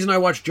 He's the reason I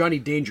watched Johnny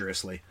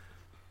Dangerously.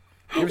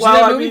 You ever seen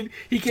that movie? I mean,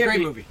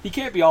 he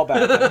can't be all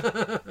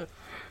bad.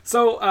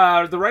 So,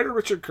 the writer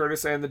Richard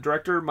Curtis and the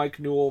director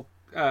Mike Newell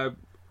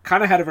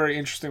kind of had a very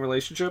interesting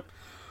relationship.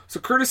 So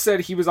Curtis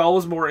said he was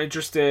always more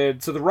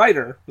interested, so the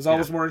writer was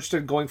always more interested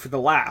in going for the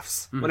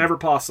laughs whenever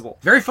possible.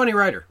 Very funny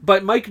writer.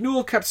 But Mike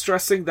Newell kept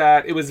stressing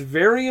that it was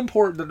very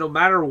important that no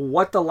matter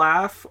what the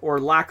laugh or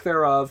lack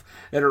thereof,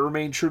 that it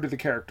remained true to the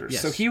characters.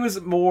 Yes. So he was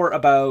more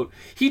about,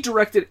 he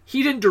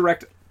didn't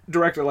direct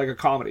it like a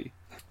comedy.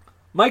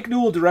 Mike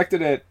Newell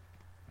directed it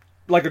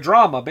like a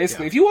drama,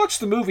 basically. If you watch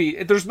the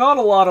movie, there's not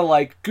a lot of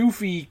like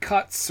goofy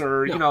cuts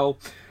or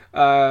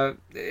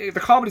the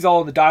comedy's all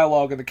in the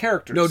dialogue and the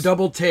characters. No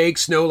double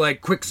takes, no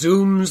like quick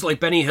zooms, like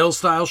Benny Hill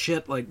style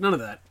shit, like none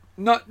of that.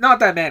 Not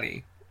that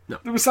many. No,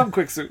 there was some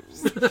quick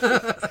zooms.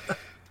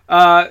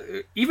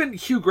 Even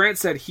Hugh Grant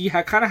said he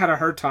kind of had a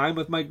hard time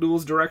with Mike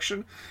Newell's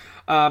direction.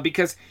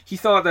 Because he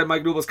thought that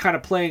Mike Newell was kind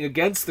of playing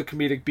against the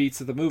comedic beats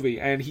of the movie,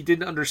 and he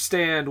didn't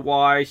understand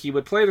why he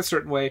would play it a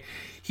certain way.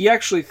 He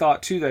actually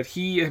thought, too, that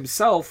he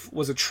himself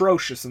was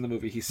atrocious in the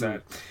movie, he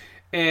said.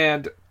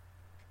 And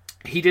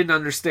he didn't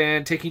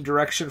understand taking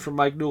direction from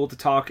Mike Newell to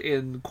talk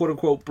in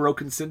quote-unquote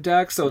broken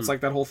syntax, so it's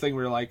like that whole thing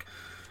where you're like,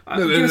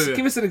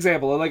 give us an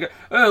example. Like,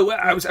 I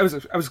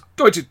was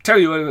going to tell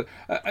you.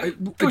 I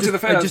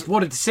just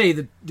wanted to say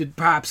that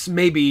perhaps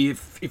maybe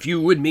if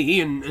you and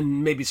me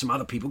and maybe some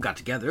other people got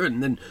together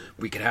and then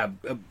we could have,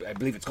 I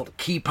believe it's called a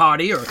key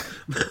party or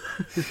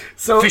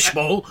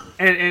fishbowl.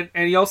 And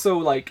he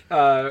also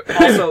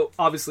also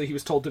obviously he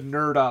was told to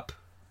nerd up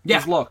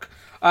his look,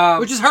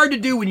 which is hard to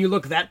do when you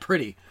look that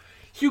pretty.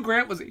 Hugh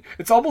Grant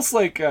it's almost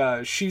like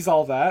She's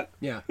All That.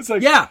 Yeah. It's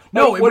like,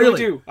 no, what do we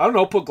do? I don't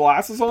know, put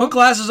glasses on? Put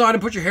glasses on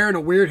and put your hair in a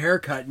weird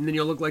haircut and then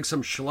you'll look like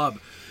some schlub.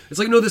 It's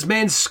like, no, this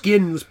man's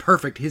skin was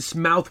perfect. His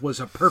mouth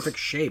was a perfect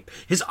shape.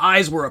 His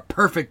eyes were a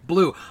perfect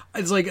blue.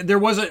 It's like, there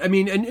wasn't, and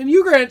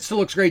Hugh Grant still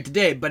looks great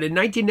today, but in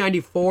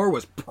 1994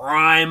 was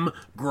prime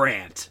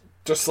Grant.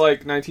 Just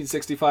like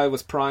 1965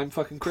 was prime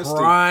fucking Christie.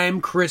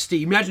 Prime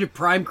Christie. Imagine if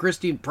Prime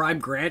Christie and Prime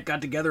Grant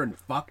got together and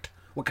fucked.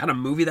 What kind of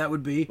movie that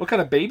would be? What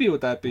kind of baby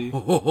would that be?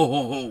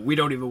 We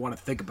don't even want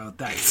to think about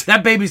that.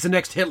 That baby's the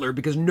next Hitler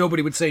because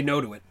nobody would say no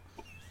to it.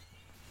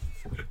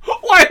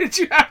 Why did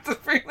you have to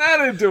bring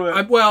that into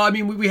it?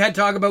 We had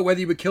talk about whether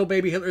you would kill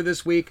baby Hitler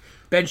this week.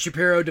 Ben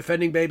Shapiro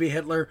defending baby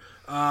Hitler.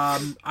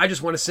 I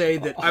just want to say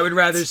that I would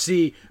rather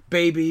see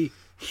baby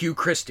Hugh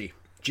Christie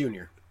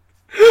Jr.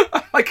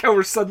 I like how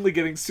we're suddenly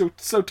getting so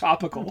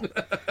topical.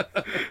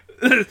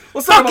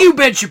 Fuck you,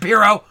 Ben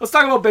Shapiro! Let's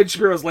talk about Ben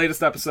Shapiro's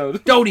latest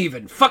episode. Don't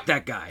even. Fuck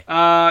that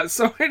guy.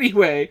 So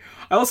anyway,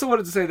 I also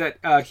wanted to say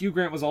that Hugh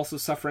Grant was also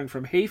suffering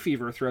from hay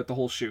fever throughout the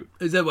whole shoot.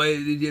 Is that why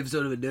you have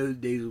sort of a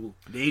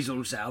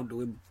nasal sound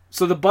to him?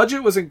 So the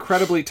budget was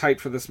incredibly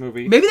tight for this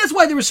movie. Maybe that's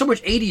why there was so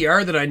much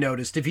ADR that I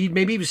noticed.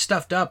 Maybe he was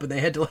stuffed up and they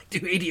had to do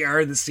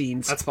ADR in the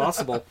scenes. That's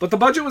possible. But the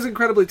budget was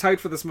incredibly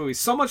tight for this movie.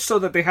 So much so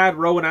that they had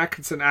Rowan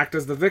Atkinson act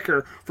as the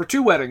vicar for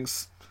 2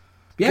 weddings.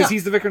 Because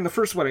he's the vicar in the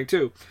first wedding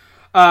too.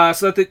 And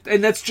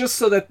that's just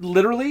so that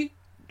literally,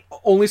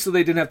 only so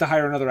they didn't have to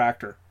hire another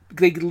actor.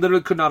 They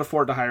literally could not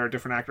afford to hire a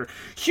different actor.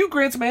 Hugh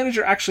Grant's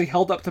manager actually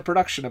held up the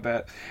production a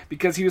bit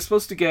because he was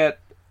supposed to get,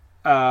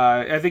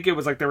 I think it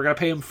was like they were going to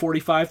pay him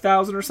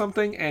 $45,000 or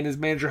something, and his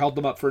manager held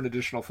them up for an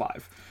additional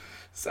 $5,000.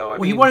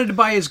 So he wanted to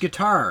buy his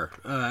guitar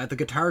at the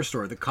guitar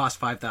store that cost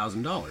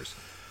 $5,000.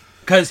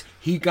 Because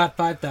he got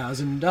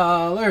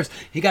 $5,000.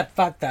 He got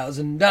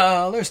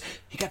 $5,000.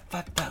 He got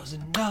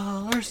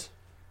 $5,000.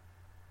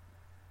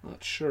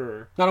 Not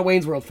sure. Not a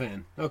Wayne's World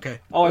fan. Okay.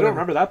 Oh, I don't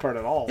remember that part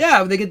at all.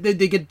 Yeah, they get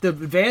the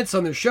advance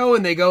on their show,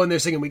 and they go and they're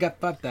singing, "We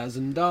got $5,000."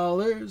 And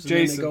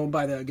then they go and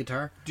buy the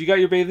guitar. Do you got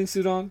your bathing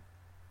suit on?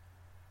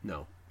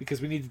 No. Because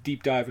we need to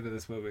deep dive into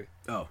this movie.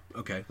 Oh,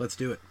 okay. Let's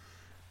do it.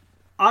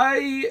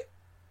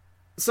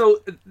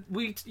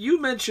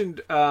 You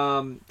mentioned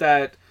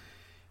that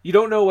you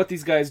don't know what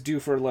these guys do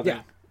for a living.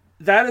 Yeah.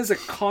 That is a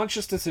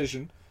conscious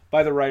decision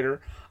by the writer.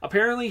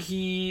 Apparently,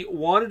 he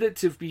wanted it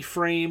to be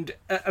framed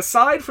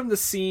aside from the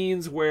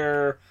scenes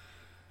where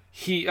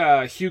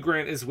Hugh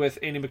Grant is with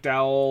Andie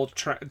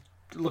MacDowell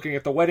looking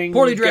at the wedding,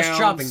 poorly dressed gowns,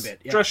 shopping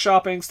bit, dress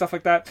shopping, stuff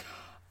like that.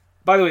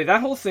 By the way,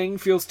 that whole thing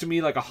feels to me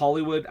like a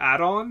Hollywood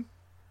add-on.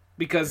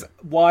 Because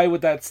why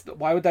would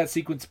that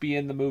sequence be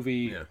in the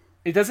movie? Yeah.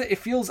 It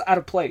feels out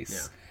of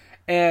place.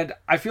 Yeah. And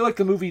I feel like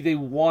the movie, they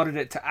wanted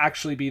it to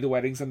actually be the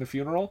weddings and the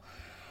funeral.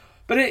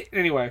 But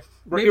anyway.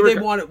 Maybe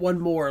they wanted one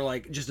more,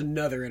 like, just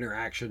another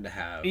interaction to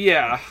have.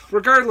 Yeah.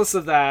 Regardless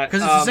of that.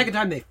 Because it's the second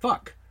time they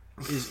fuck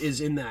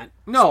is in that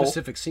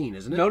specific scene,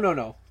 isn't it?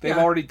 No. They've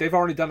already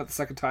done it the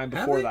second time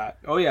before that.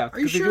 Oh, yeah. Are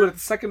you sure? They do it at the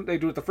second, they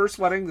do it the first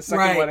wedding, the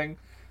second wedding.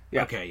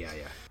 Yeah. Okay, yeah.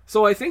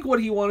 So I think what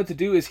he wanted to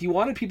do is he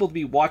wanted people to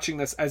be watching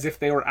this as if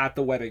they were at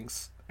the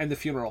weddings and the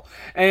funeral.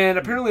 And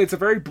apparently it's a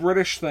very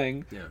British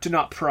thing to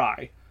not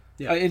pry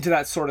into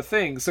that sort of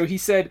thing. So he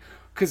said,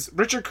 because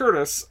Richard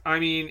Curtis, I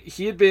mean,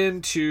 he had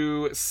been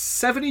to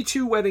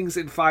 72 weddings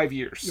in 5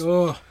 years.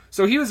 Ugh.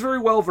 So he was very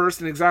well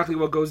versed in exactly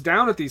what goes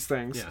down at these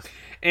things. Yeah.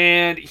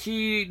 And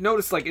he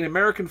noticed, like, in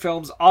American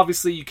films,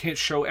 obviously you can't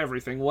show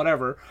everything,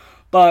 whatever.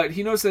 But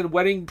he noticed that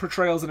wedding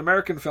portrayals in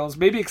American films,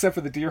 maybe except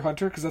for The Deer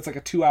Hunter, because that's like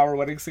a 2-hour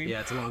wedding scene. Yeah,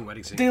 it's a long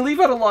wedding scene. They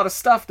leave out a lot of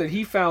stuff that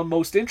he found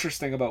most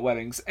interesting about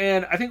weddings.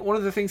 And I think one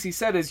of the things he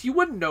said is you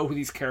wouldn't know who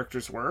these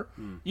characters were.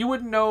 You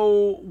wouldn't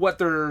know what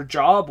their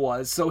job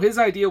was. So his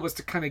idea was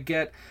to kind of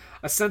get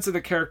a sense of the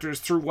characters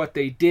through what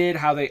they did,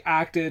 how they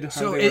acted.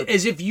 So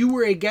as if you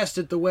were a guest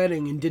at the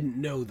wedding and didn't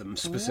know them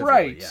specifically.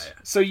 Right. Yeah.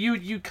 So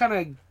you kind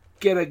of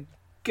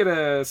get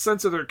a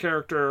sense of their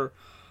character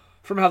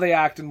from how they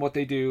act and what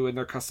they do and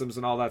their customs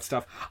and all that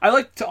stuff. I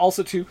like to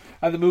also, too,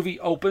 the movie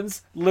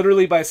opens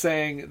literally by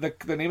saying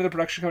the name of the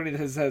production company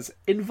that says,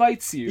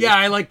 invites you. Yeah,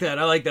 I like that.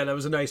 That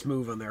was a nice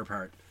move on their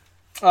part.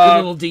 Good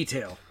little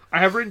detail. I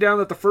have written down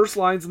that the first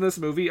lines in this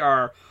movie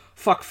are,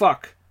 fuck,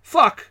 fuck,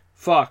 fuck,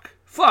 fuck,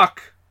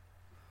 fuck.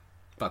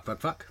 Fuck,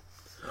 fuck, fuck.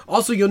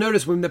 Also, you'll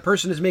notice when the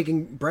person is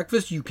making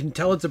breakfast, you can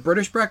tell it's a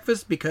British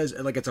breakfast because,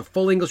 like, it's a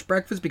full English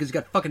breakfast because you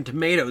got fucking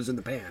tomatoes in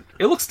the pan.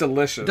 It looks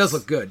delicious. It does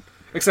look good.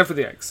 Except for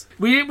the eggs.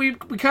 We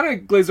kind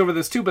of glazed over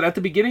this too, but at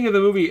the beginning of the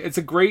movie, it's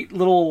a great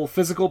little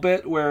physical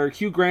bit where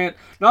Hugh Grant,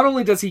 not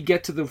only does he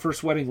get to the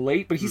first wedding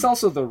late, but he's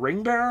also the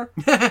ring bearer.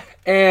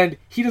 And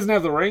he doesn't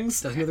have the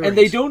rings.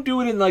 They don't do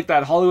it in like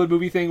that Hollywood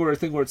movie thing where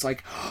it's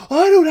like, oh,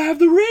 I don't have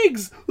the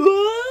rings.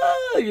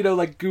 Ah! You know,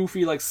 like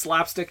goofy, like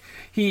slapstick.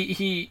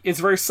 It's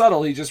very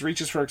subtle. He just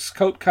reaches for his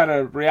coat, kind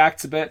of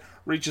reacts a bit,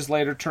 reaches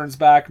later, turns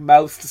back,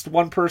 mouths to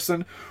one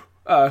person,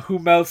 who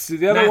mouths to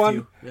the other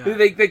one. Yeah.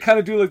 They kind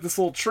of do like this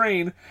little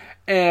train,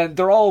 and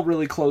they're all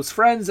really close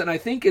friends. And I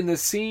think in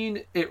this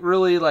scene, it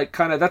really like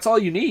kind of that's all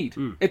you need.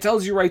 It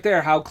tells you right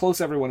there how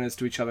close everyone is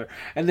to each other.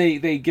 And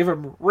they give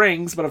him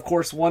rings, but of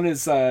course one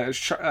is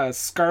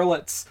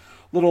Scarlett's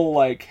little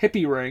like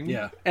hippie ring,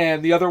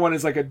 and the other one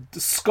is like a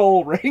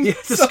skull ring. Yeah,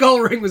 the skull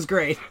ring was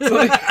great.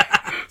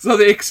 so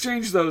they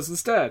exchanged those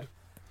instead.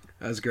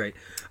 That was great.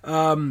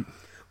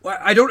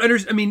 I don't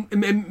understand. I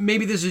mean,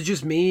 maybe this is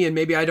just me, and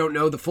maybe I don't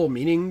know the full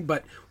meaning.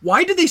 But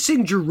why did they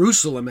sing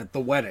Jerusalem at the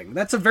wedding?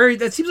 That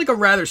seems like a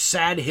rather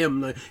sad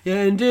hymn. Like,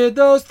 and did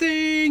those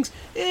things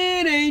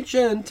in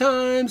ancient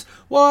times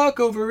walk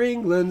over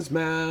England's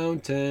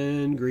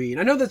mountain green?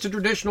 I know that's a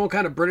traditional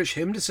kind of British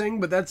hymn to sing,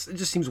 but it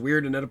just seems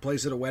weird and out of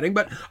place at a wedding.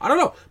 But I don't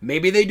know.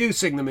 Maybe they do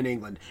sing them in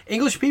England.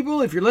 English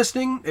people, if you're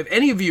listening, if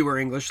any of you are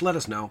English, let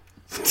us know.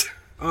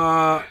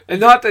 And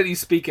not that you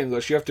speak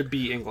English, you have to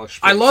be English.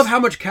 I love how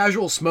much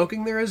casual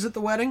smoking there is at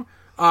the wedding.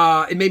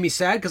 It made me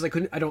sad because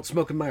I don't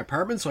smoke in my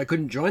apartment, so I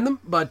couldn't join them.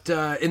 But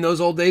in those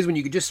old days when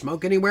you could just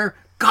smoke anywhere,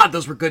 God,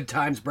 those were good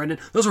times, Brendan.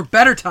 Those were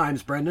better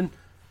times, Brendan.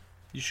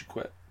 You should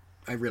quit.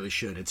 I really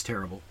should. It's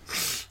terrible.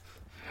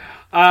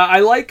 I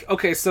like,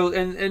 okay, so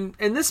in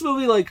this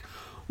movie, like,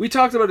 we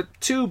talked about it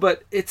too,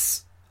 but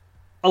it's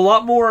a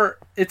lot more,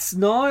 it's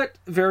not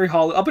very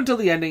Hollywood. Up until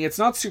the ending, it's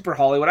not super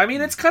Hollywood. I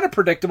mean, it's kind of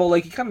predictable,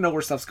 like, you kind of know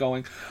where stuff's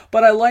going.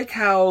 But I like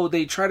how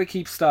they try to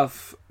keep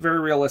stuff very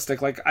realistic.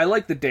 Like, I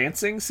like the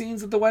dancing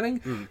scenes at the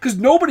wedding, because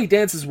nobody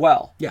dances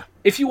well. Yeah.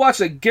 If you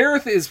watch, like,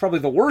 Gareth is probably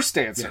the worst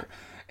dancer. Yeah.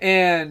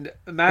 And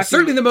Matthew...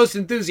 certainly the most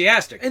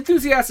enthusiastic.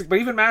 But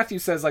even Matthew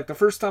says, like, the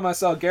first time I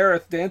saw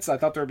Gareth dance, I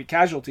thought there would be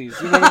casualties.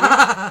 You know what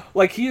I mean?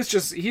 Like, he is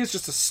just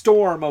a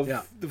storm of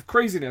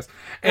craziness.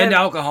 And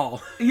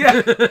alcohol.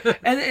 Yeah.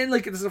 and,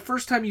 like, it's the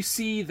first time you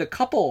see the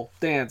couple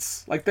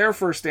dance, like, their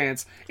first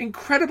dance,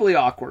 incredibly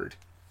awkward.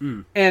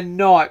 And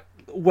not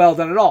well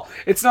done at all.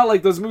 It's not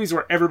like those movies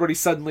where everybody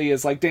suddenly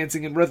is, like,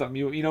 dancing in rhythm.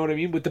 You know what I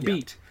mean? With the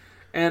beat.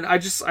 And I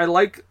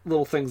like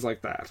little things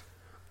like that.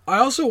 I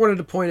also wanted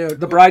to point out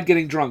The bride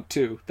getting drunk,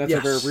 too. That's Yes.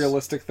 a very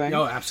realistic thing.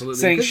 Oh, absolutely.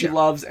 Saying Because, she yeah.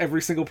 loves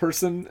every single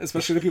person,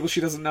 especially the people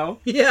she doesn't know.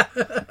 Yeah.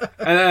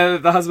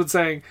 And the husband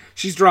saying,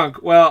 she's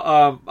drunk.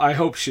 Well, I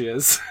hope she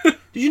is.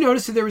 Did you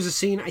notice that there was a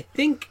scene, I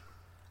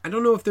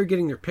don't know if they're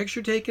getting their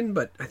picture taken,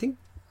 but I think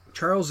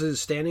Charles is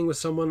standing with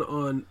someone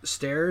on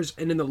stairs,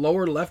 and in the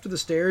lower left of the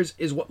stairs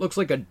is what looks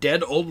like a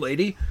dead old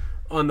lady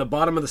on the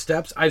bottom of the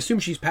steps. I assume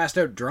she's passed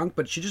out drunk,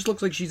 but she just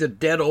looks like she's a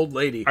dead old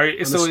lady on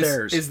the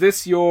stairs. Is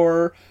this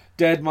your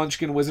dead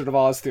Munchkin Wizard of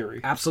Oz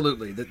theory?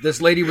 Absolutely. That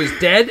this lady was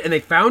dead, and they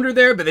found her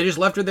there, but they just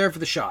left her there for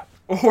the shot.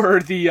 Or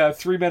the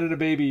 3 Men and a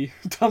Baby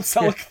Tom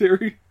Selleck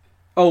theory?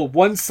 Oh,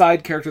 one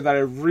side character that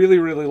I really,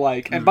 really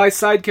like. And by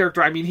side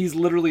character, I mean he's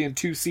literally in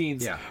 2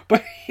 scenes. Yeah.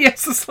 But he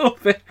has this little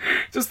bit.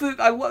 This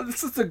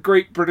is a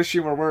great British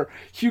humor where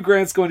Hugh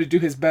Grant's going to do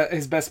his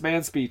best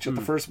man speech at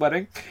the first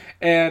wedding.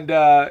 And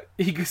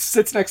he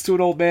sits next to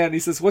an old man. And he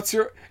says,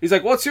 He's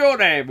like, what's your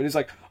name? And he's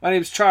like, my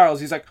name's Charles.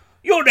 He's like,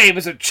 your name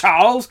isn't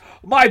Charles.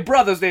 My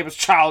brother's name is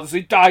Charles.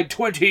 He died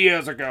 20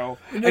 years ago.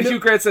 And Hugh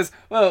Grant says,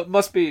 well, it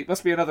must be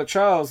another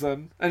Charles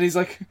then. And he's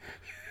like...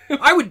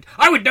 I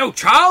would know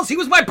Charles. He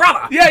was my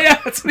brother. Yeah,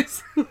 that's what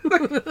he's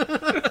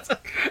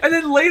and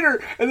then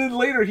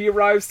later he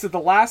arrives to the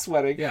last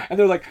wedding, and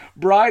they're like,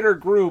 bride or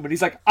groom, and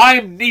he's like,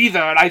 I'm neither,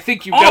 and I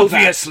think you know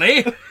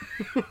Obviously.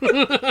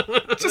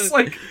 that. Just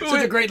like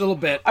Such a great little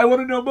bit. I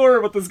want to know more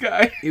about this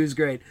guy. He was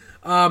great.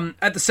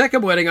 At the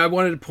second wedding, I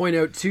wanted to point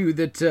out too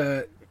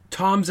that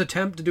Tom's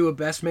attempt to do a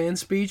best man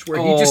speech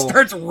where he just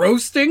starts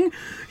roasting.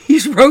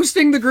 He's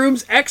roasting the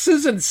groom's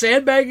exes and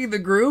sandbagging the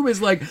groom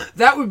is like,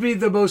 that would be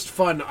the most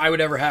fun I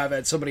would ever have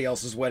at somebody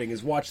else's wedding,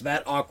 is watch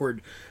that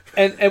awkward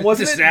and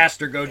wasn't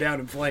disaster go down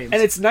in flames.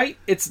 And it's night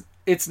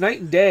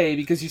and day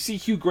because you see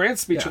Hugh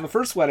Grant's speech on the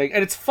first wedding,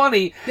 and it's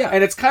funny,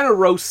 and it's kind of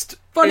roast.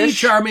 Funny,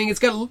 charming. It's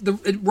got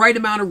the right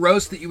amount of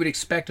roast that you would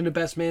expect in a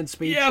best man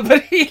speech. Yeah,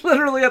 but he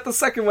literally at the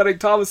second wedding,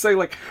 Tom was saying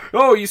like,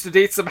 "Oh, he used to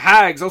date some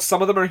hags. Oh,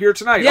 some of them are here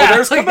tonight. Yeah, oh,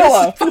 there's like,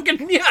 Camilla." Fucking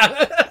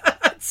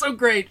it's so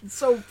great. It's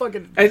so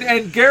fucking.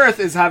 And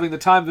Gareth is having the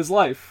time of his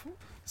life.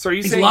 So are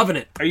you He's saying, loving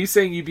it. Are you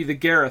saying you'd be the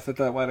Gareth at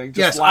that wedding?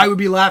 Yes, I would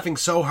be laughing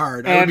so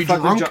hard. I would be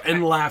drunk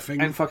and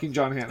laughing and fucking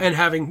John Hamm and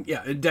having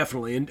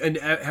definitely and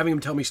having him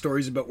tell me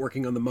stories about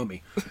working on The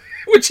Mummy,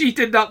 which he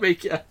did not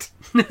make yet.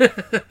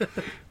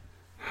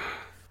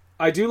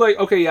 I do like...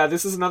 Okay, yeah,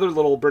 this is another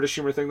little British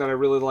humor thing that I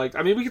really liked.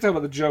 I mean, we can talk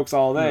about the jokes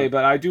all day,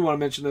 but I do want to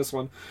mention this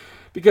one.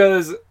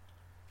 Because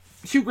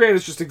Hugh Grant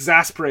is just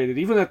exasperated,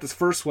 even at this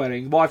first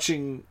wedding,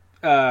 watching...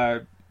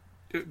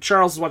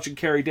 Charles is watching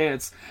Carrie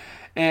dance,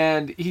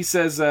 and he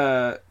says,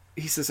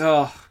 he's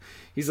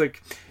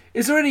like,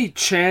 is there any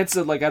chance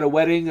of, like, at a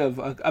wedding of...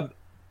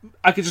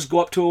 I could just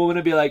go up to a woman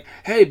and be like,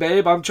 hey,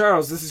 babe, I'm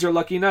Charles, this is your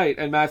lucky night.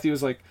 And Matthew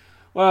was like,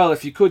 well,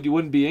 if you could, you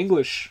wouldn't be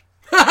English.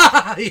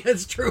 Yeah,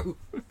 it's true.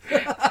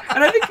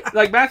 And I think,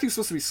 like, Matthew's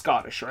supposed to be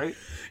Scottish, right?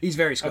 He's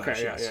very Scottish,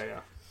 okay, yes.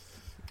 Yeah.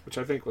 Which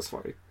I think was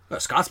funny. A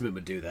Scotsman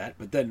would do that,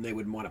 but then they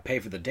wouldn't want to pay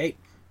for the date.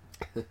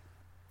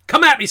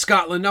 Come at me,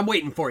 Scotland. I'm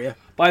waiting for you.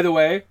 By the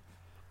way,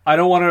 I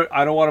don't want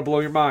to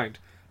blow your mind,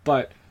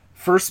 but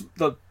first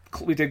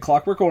we did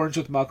Clockwork Orange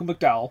with Malcolm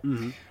McDowell.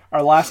 Mm-hmm.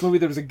 Our last movie,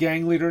 there was a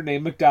gang leader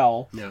named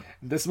McDowell. Yeah.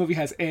 This movie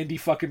has Andy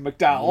fucking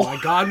McDowell. Oh my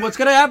God, what's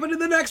gonna happen in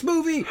the next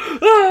movie?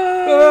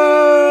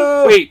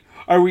 Wait,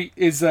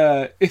 is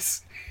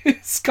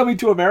Coming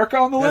to America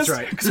on the list? That's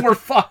right. Because we're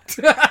fucked.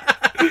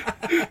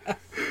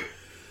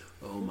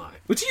 Oh my.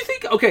 What do you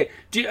think? Okay,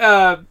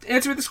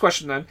 answer me this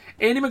question then.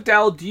 Andy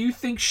McDowell, do you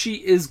think she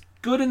is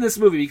good in this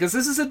movie? Because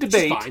this is a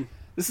debate. She's fine.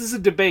 This is a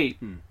debate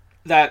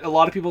that a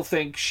lot of people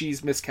think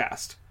she's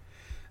miscast.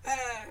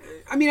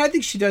 I mean, I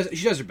think she does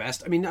her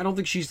best. I mean, I don't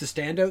think she's the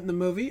standout in the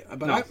movie,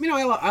 but no.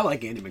 I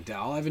like Andy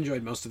McDowell. I've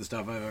enjoyed most of the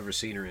stuff I've ever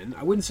seen her in.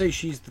 I wouldn't say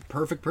she's the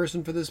perfect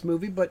person for this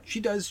movie, but she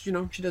does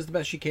the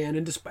best she can.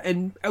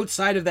 And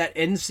outside of that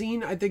end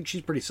scene, I think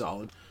she's pretty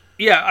solid.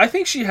 Yeah, I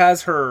think she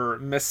has her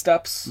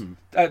missteps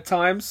at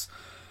times.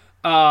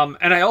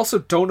 And I also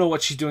don't know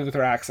what she's doing with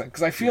her accent,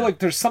 because I feel like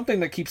there's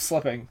something that keeps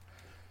slipping.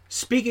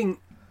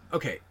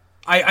 Okay.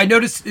 I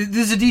noticed, this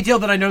is a detail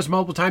that I noticed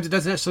multiple times. It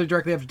doesn't necessarily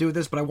directly have to do with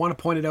this, but I want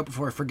to point it out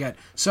before I forget.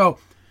 So,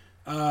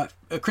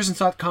 Kristen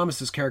Scott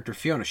Thomas's character,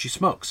 Fiona, she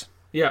smokes.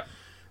 Yeah.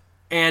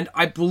 And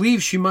I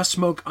believe she must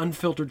smoke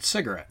unfiltered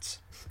cigarettes.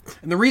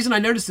 And the reason I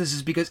notice this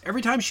is because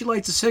every time she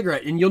lights a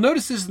cigarette, and you'll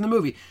notice this in the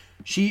movie,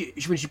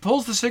 when she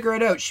pulls the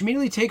cigarette out, she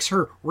immediately takes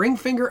her ring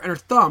finger and her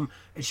thumb,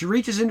 and she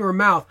reaches into her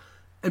mouth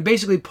and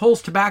basically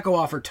pulls tobacco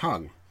off her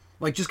tongue.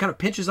 Like, just kind of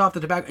pinches off the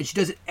tobacco, and she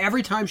does it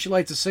every time she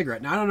lights a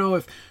cigarette. Now, I don't know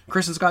if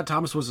Kristen Scott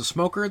Thomas was a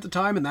smoker at the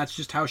time, and that's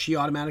just how she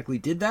automatically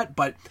did that,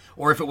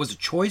 or if it was a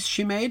choice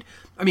she made.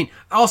 I mean,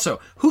 also,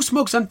 who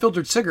smokes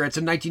unfiltered cigarettes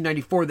in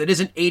 1994 that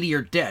isn't 80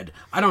 or dead?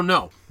 I don't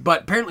know,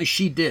 but apparently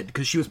she did,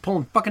 because she was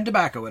pulling fucking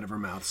tobacco out of her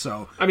mouth,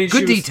 so, I mean,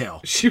 good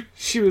detail.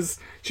 She was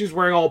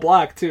wearing all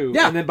black, too.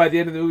 Yeah. And then by the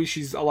end of the movie,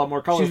 she's a lot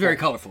more colorful. She's very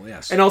colorful,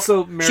 yes. And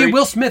also, she had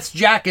Will Smith's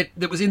jacket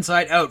that was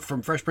inside out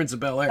from Fresh Prince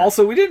of Bel-Air.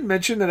 Also, we didn't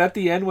mention that at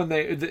the end, when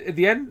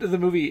the end of the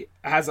movie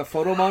has a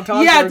photo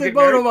montage. Yeah, of her the getting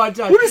photo married.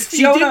 montage. Who does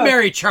She did Fiona-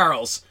 marry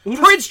Charles. Who does-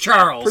 Prince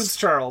Charles. Prince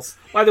Charles.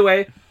 By the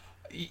way,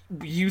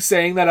 you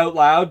saying that out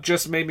loud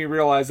just made me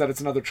realize that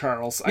it's another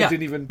Charles. I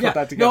didn't even put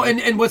that together.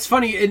 No, and what's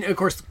funny, and of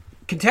course,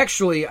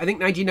 contextually, I think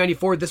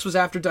 1994. This was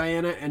after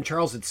Diana and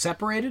Charles had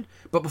separated,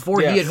 but before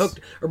he had hooked,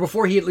 or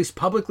before he at least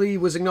publicly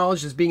was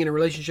acknowledged as being in a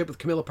relationship with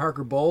Camilla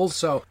Parker Bowles.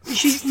 So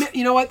she's,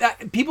 you know what?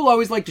 People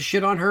always like to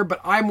shit on her,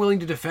 but I'm willing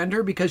to defend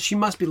her because she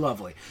must be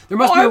lovely. There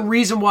must be a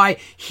reason why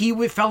he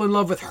fell in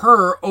love with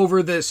her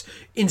over this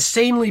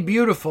insanely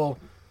beautiful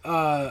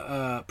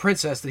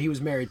princess that he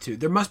was married to.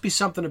 There must be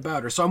something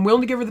about her. So I'm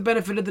willing to give her the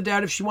benefit of the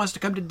doubt. If she wants to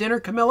come to dinner,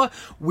 Camilla,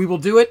 we will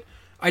do it.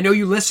 I know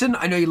you listen.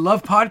 I know you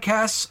love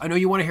podcasts. I know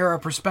you want to hear our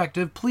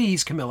perspective.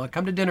 Please, Camilla,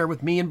 come to dinner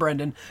with me and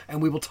Brendan, and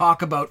we will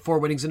talk about 4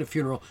 Weddings and a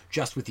Funeral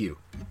just with you.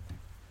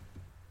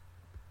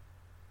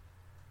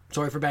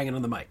 Sorry for banging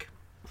on the mic.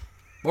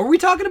 What were we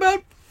talking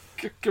about?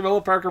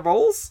 Camilla Parker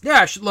Bowles?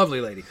 Yeah,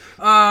 lovely lady.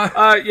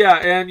 Yeah,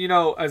 and you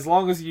know, as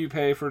long as you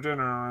pay for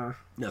dinner.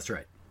 That's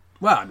right.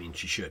 Well, I mean,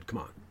 she should. Come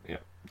on. Yeah.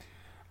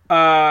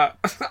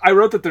 I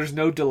wrote that there's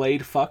no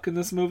delayed fuck in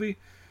this movie.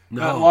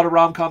 No. A lot of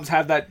rom-coms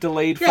have that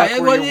delayed fuck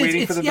where you're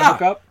waiting for them to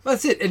hook up.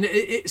 That's it. And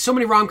so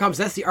many rom-coms,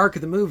 that's the arc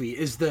of the movie,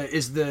 is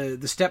the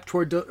step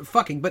toward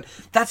fucking. But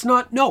that's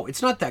not, no,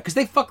 it's not that, because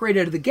they fuck right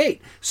out of the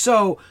gate.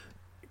 So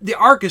the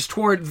arc is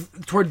toward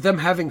them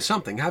having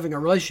something, having a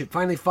relationship,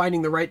 finally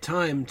finding the right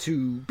time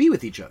to be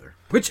with each other.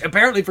 Which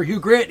apparently for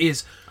Hugh Grant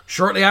is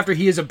shortly after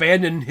he has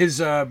abandoned his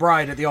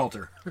bride at the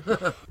altar.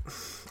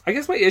 I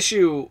guess my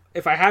issue,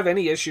 if I have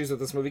any issues with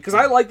this movie, because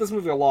I like this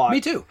movie a lot.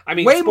 Me too. I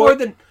mean, way more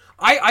than...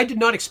 I did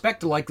not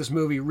expect to like this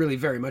movie really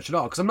very much at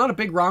all, because I'm not a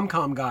big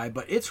rom-com guy,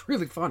 but it's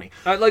really funny.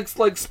 Like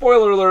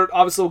spoiler alert,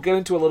 obviously we'll get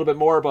into a little bit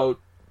more about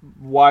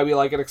why we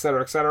like it,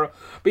 etc., etc.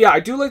 But yeah, I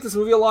do like this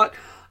movie a lot.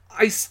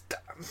 I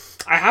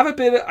have a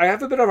bit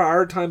of a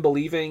hard time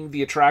believing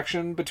the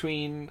attraction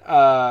between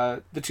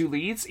the two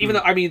leads, even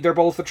though, I mean, they're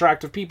both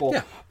attractive people.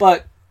 Yeah.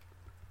 But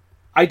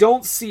I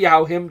don't see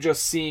how him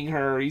just seeing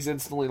her, he's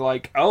instantly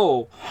like,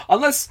 oh,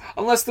 unless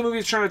the movie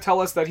is trying to tell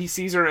us that he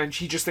sees her and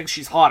he just thinks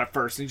she's hot at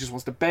first and he just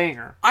wants to bang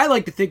her. I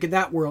like to think in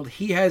that world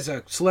he has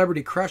a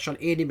celebrity crush on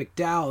Andie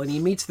MacDowell, and he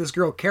meets this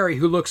girl Carrie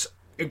who looks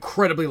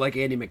incredibly like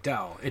Andie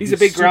MacDowell. And he's a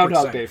big super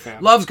Groundhog excited. Day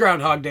fan. Loves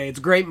Groundhog Day. It's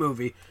a great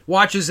movie.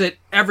 Watches it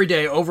every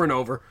day over and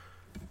over.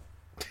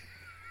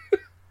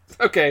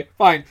 Okay,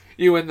 fine.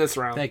 You win this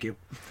round. Thank you.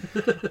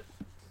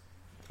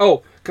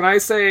 Oh, can I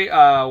say?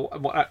 I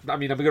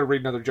mean, I'm going to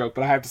read another joke,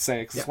 but I have to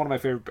say because it's one of my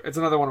favorite. It's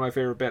another one of my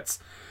favorite bits.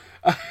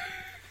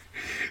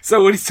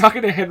 So when he's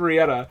talking to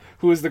Henrietta,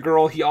 who is the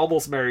girl he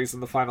almost marries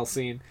in the final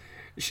scene,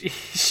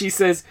 she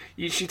says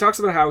she talks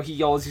about how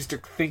he always used to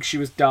think she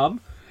was dumb,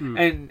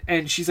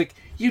 and she's like,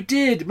 "You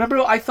did.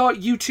 Remember, I thought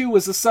U2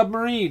 was a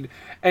submarine."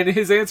 And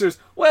his answer is,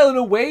 "Well, in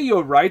a way,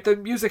 you're right. The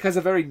music has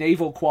a very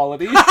naval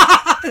quality."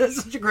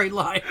 That's such a great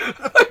line.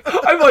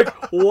 I'm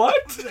like, what?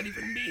 What does that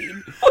even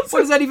mean? What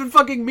does that even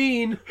fucking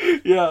mean?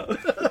 Yeah.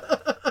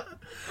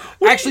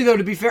 Actually, though,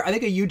 to be fair, I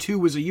think a U-2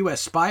 was a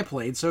U.S. spy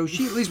plane, so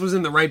she at least was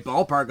in the right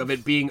ballpark of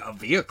it being a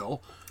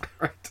vehicle.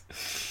 Right.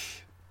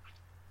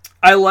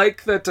 I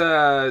like that.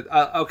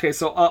 Okay,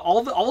 so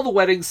all the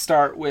weddings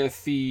start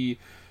with the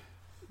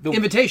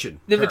invitation.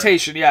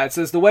 Invitation, yeah. It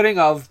says the wedding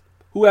of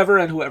whoever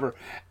and whoever.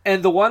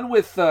 And the one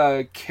with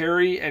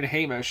Carrie and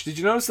Hamish, did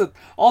you notice that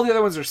all the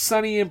other ones are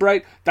sunny and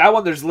bright? That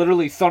one, there's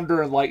literally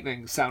thunder and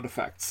lightning sound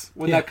effects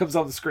when that comes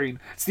on the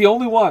screen. It's the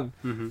only one.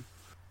 Mm-hmm.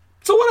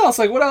 So what else?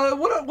 Like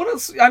what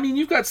else? I mean,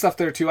 you've got stuff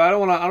there too. I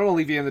don't want to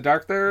leave you in the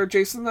dark there,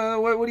 Jason.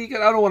 What do you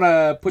get? I don't want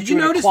to put you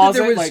in a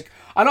closet. Like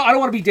I don't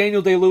want to be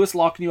Daniel Day-Lewis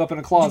locking you up in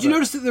a closet. Did you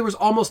notice that there was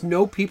almost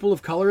no people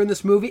of color in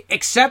this movie,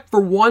 except for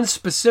one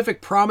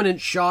specific prominent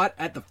shot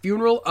at the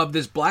funeral of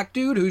this black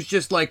dude who's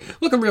just like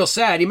looking real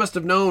sad. He must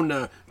have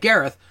known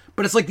Gareth,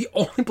 but it's like the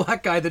only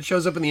black guy that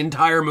shows up in the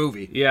entire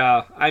movie.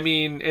 Yeah, I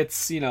mean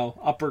it's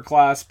upper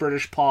class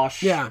British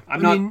posh. Yeah,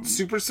 I'm not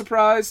super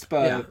surprised,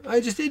 but yeah, I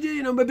just but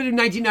in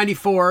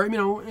 1994,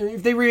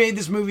 if they remade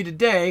this movie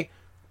today,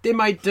 they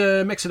might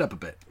mix it up a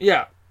bit.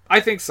 Yeah. I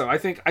think so. I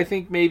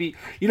think maybe...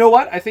 You know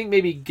what? I think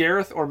maybe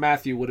Gareth or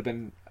Matthew would have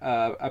been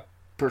a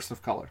person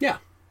of color. Yeah.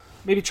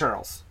 Maybe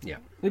Charles. Yeah.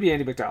 Maybe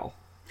Andie MacDowell.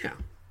 Yeah.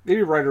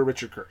 Maybe writer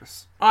Richard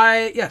Curtis.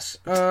 Yes.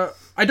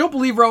 I don't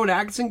believe Rowan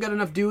Atkinson got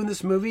enough due in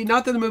this movie.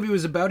 Not that the movie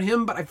was about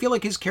him, but I feel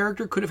like his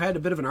character could have had a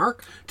bit of an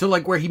arc to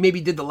like where he maybe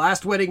did The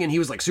Last Wedding and he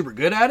was like super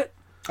good at it.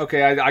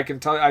 Okay, I can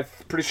tell you. I'm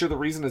pretty sure the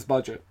reason is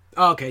budget.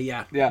 Oh, okay,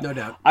 yeah. Yeah. No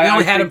doubt. They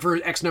only had him for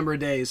X number of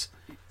days.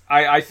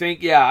 I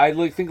think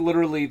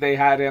literally they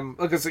had him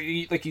because,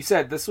 like you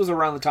said, this was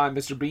around the time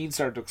Mr. Bean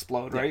started to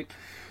explode, right?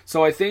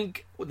 So I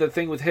think the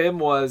thing with him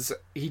was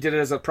he did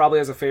it probably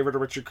as a favor to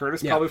Richard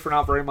Curtis, probably for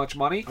not very much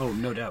money. Oh,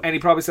 no doubt. And he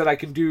probably said, I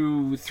can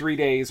do 3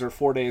 days or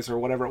 4 days or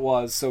whatever it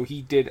was. So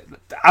he did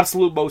the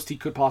absolute most he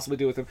could possibly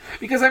do with him.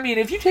 Because, I mean,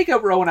 if you take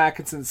out Rowan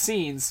Atkinson's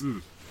scenes,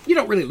 You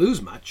don't really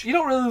lose much. You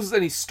don't really lose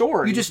any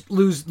story. You just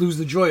lose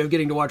the joy of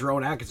getting to watch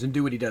Rowan Atkinson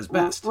do what he does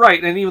best.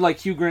 Right, and even like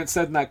Hugh Grant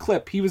said in that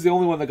clip, he was the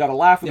only one that got a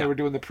laugh when Yeah. they were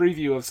doing the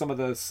preview of some of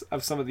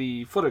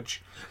the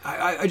footage.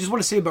 I just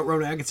want to say about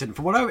Rowan Atkinson,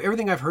 from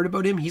everything I've heard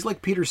about him, he's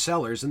like Peter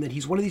Sellers, and that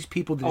he's one of these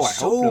people that Oh, I is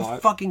hope so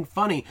not. fucking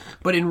funny,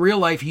 but in real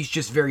life, he's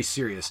just very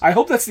serious. I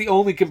hope that's the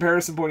only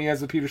comparison point he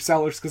has with Peter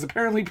Sellers, because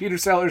apparently Peter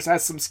Sellers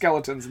has some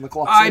skeletons in the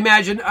closet. I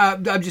imagine,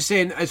 I'm just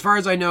saying, as far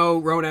as I know,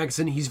 Rowan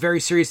Atkinson, he's very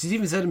serious. He's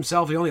even said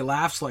himself he only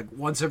laughs like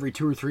once every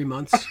 2 or 3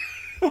 months.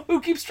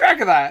 Who keeps track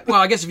of that? Well,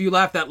 I guess if you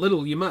laugh that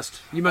little, you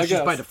must. You must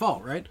just by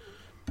default, right?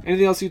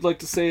 Anything else you'd like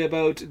to say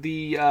about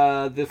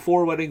the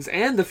 4 weddings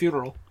and the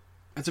funeral?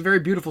 That's a very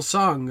beautiful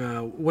song.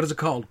 What is it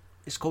called?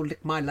 It's called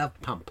Lick My Love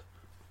Pump.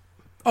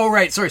 Oh,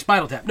 right. Sorry,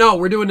 Spinal Tap. No,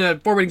 we're doing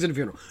 4 weddings and a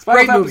funeral. Spinal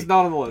Great Tap movie. is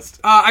not on the list.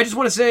 I just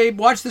want to say,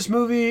 watch this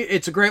movie.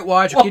 It's a great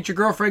watch. Get your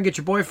girlfriend, get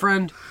your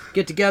boyfriend,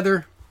 get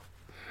together.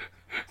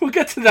 We'll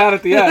get to that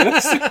at the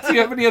end. Do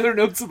you have any other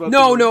notes about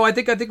No. I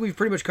think we've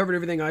pretty much covered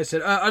everything I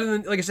said. Other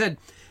than, like I said,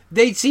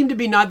 they seem to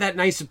be not that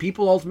nice of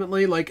people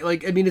ultimately.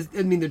 I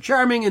mean, they're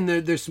charming and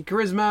there's some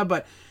charisma,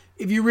 but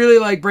if you really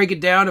like break it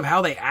down of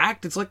how they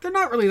act, it's like they're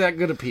not really that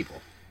good of people.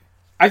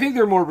 I think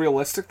they're more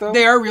realistic, though.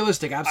 They are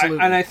realistic,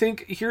 absolutely. And I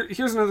think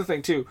here's another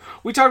thing too.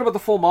 We talked about the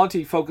Full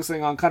Monty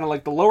focusing on kind of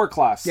like the lower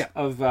class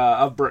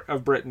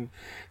of Britain.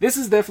 This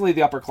is definitely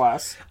the upper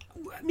class.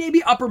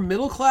 Maybe upper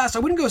middle class. I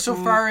wouldn't go so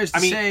far as to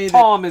say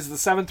Tom is the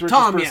 7th richest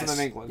Tom, person yes.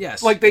 in England.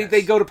 Yes, like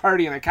they go to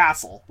party in a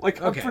castle.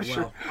 Like okay, I'm for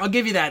sure. I'll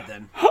give you that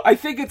then. I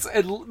think it's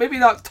maybe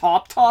not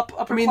top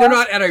upper. I mean, class. they're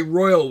not at a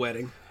royal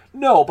wedding.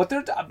 No, but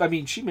they're. I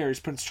mean, she marries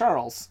Prince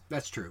Charles.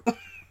 That's true.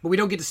 But we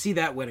don't get to see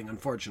that wedding,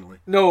 unfortunately.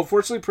 No,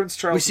 fortunately, Prince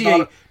Charles. We see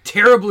a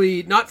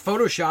terribly, not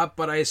Photoshop,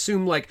 but I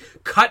assume like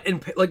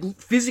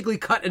physically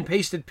cut and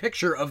pasted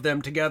picture of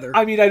them together.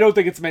 I mean, I don't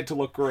think it's meant to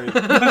look great.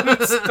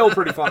 It's still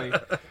pretty funny.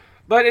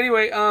 But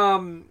anyway,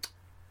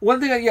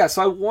 one last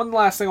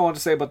thing I want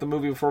to say about the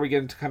movie before we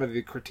get into kind of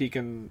the critique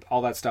and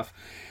all that stuff.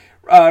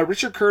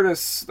 Richard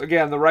Curtis,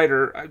 again, the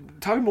writer, I'm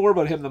talking more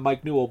about him than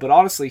Mike Newell, but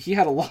honestly, he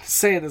had a lot to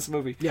say in this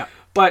movie. Yeah.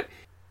 But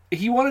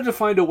he wanted to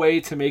find a way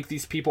to make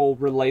these people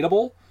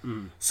relatable.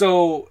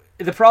 So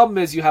the problem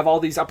is you have all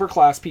these upper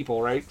class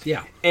people, right?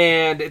 Yeah.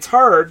 And it's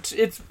hard.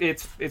 It's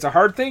a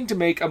hard thing to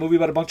make a movie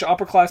about a bunch of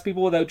upper class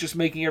people without just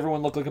making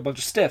everyone look like a bunch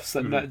of stiffs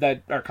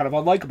that are kind of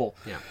unlikable.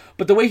 Yeah.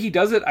 But the way he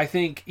does it, I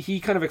think he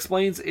kind of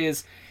explains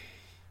is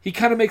he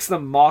kind of makes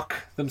them mock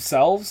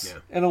themselves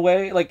in a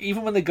way. Like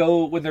even when they're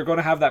going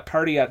to have that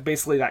party at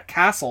basically that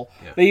castle,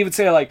 they even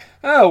say like,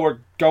 "Oh, we're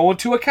going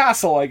to a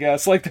castle," I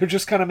guess. Like they're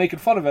just kind of making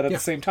fun of it at the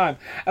same time.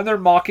 And they're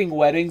mocking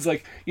weddings.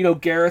 Like, you know,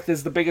 Gareth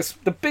is the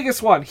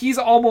biggest one. He's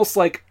almost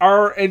like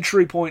our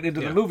entry point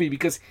into the movie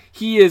because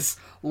he is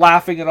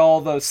laughing at all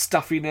the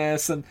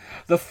stuffiness and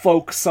the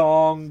folk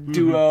song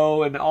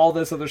duo and all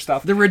this other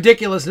stuff. The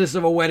ridiculousness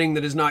of a wedding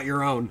that is not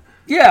your own.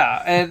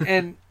 Yeah,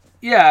 and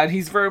yeah, and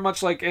he's very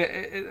much like,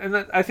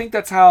 and I think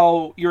that's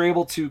how you're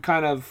able to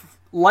kind of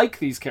like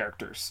these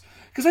characters.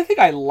 Because I think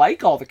I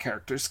like all the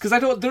characters.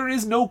 Because there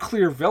is no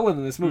clear villain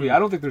in this movie. I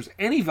don't think there's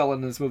any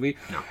villain in this movie,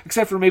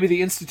 except for maybe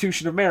the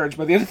institution of marriage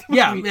by the end of the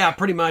movie. Yeah,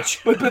 pretty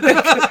much. But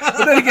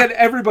then again,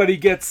 everybody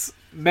gets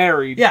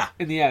married.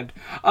 In the end.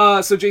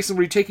 So Jason,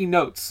 were you taking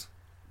notes?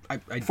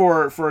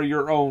 For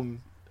your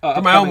own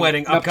for my own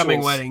wedding, nuptials.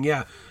 upcoming wedding.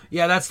 Yeah,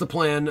 that's the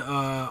plan.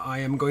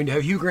 I am going to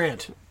have Hugh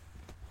Grant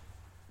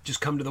just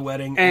come to the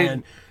wedding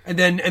and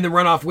then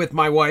run off with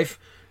my wife.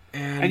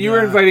 And you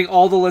were inviting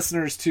all the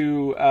listeners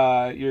to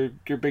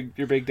your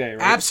big day,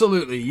 right?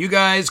 Absolutely. You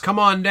guys come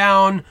on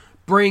down.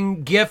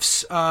 Bring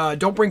gifts.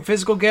 Don't bring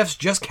physical gifts,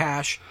 just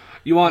cash.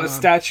 You want a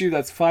statue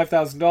that's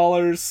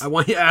 $5,000.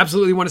 I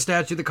absolutely want a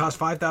statue that costs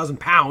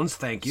 £5,000.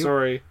 Thank you.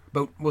 Sorry,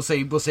 but we'll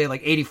say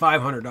like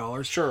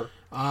 $8,500. Sure.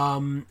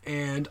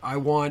 And I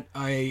want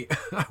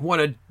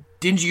a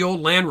dingy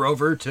old Land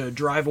Rover to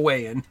drive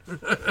away in.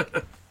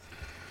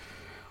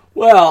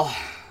 Well,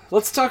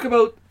 let's talk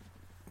about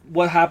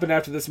what happened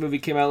after this movie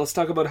came out. Let's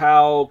talk about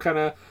how kind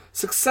of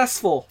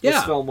successful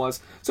this film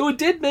was. So it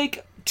did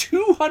make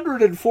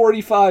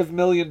 $245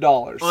 million.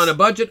 On a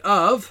budget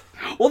of...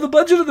 Well, the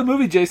budget of the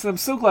movie, Jason, I'm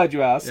so glad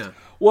you asked,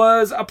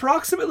 was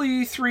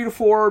approximately $3 to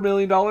 $4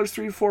 million, $3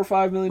 to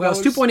 $5 million. Well,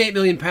 it's 2.8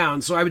 million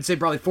pounds, so I would say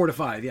probably 4 to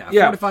 5. Yeah,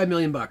 4 to $5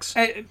 million bucks.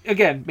 And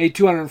again, made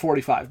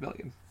 $245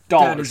 million.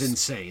 That is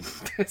insane.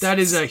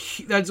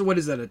 That's what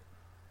is that?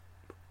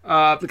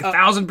 Like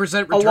 1,000%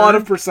 return. A lot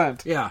of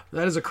percent. Yeah,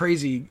 that is a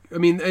crazy. I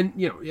mean, and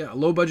a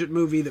low budget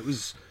movie that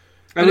was.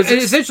 And it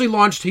essentially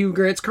launched Hugh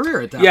Grant's career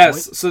at that point.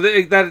 Yes, so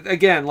that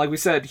again, like we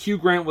said, Hugh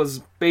Grant was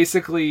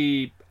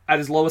basically at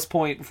his lowest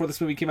point before this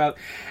movie came out,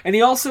 and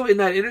he also in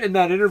that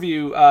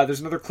interview,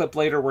 there's another clip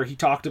later where he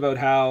talked about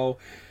how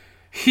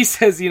he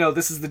says,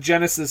 this is the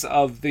genesis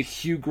of the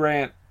Hugh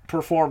Grant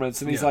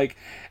performance, and he's like,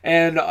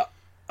 and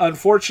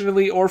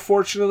unfortunately or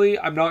fortunately,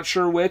 I'm not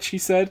sure which, he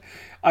said,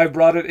 I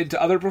brought it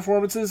into other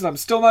performances, and I'm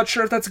still not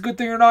sure if that's a good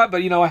thing or not,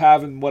 but I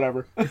have, and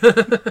whatever.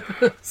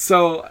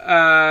 So,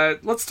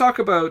 let's talk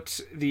about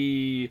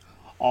the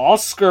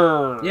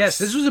Oscars. Yes,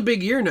 this was a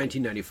big year in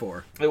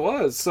 1994. It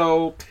was.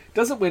 So, it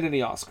doesn't win any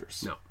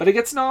Oscars. No. But it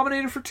gets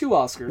nominated for 2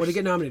 Oscars. What did it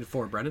get nominated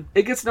for, Brennan?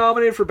 It gets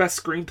nominated for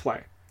Best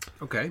Screenplay.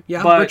 Okay.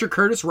 Yeah, But- Richard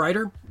Curtis,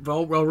 writer,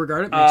 well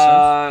regarded. Makes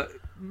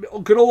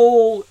sense. Good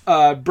old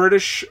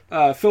British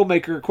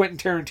filmmaker Quentin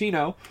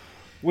Tarantino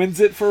wins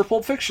it for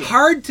Pulp Fiction.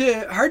 Hard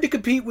to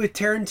compete with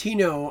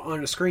Tarantino on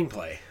a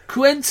screenplay.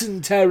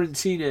 Quentin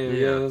Tarantino,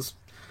 yes.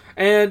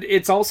 And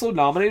it's also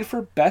nominated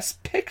for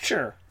Best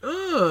Picture.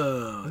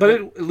 Oh. But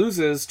it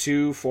loses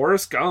to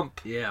Forrest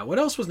Gump. Yeah, what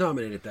else was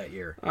nominated that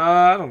year?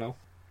 I don't know.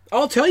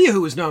 I'll tell you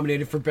who was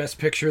nominated for Best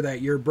Picture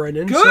that year,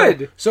 Brendan.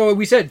 Good! So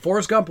we said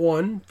Forrest Gump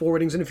won, Four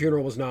Weddings and a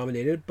Funeral was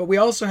nominated, but we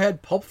also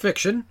had Pulp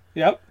Fiction,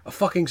 Yep. a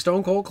fucking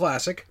stone cold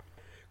classic,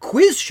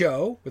 Quiz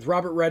Show with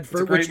Robert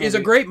Redford, which is a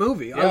great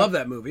movie. I love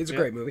that movie. It's a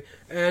great movie.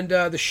 And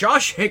The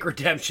Shawshank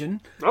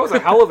Redemption. That was a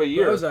hell of a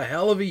year. That was a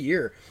hell of a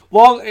year.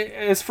 Well,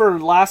 as for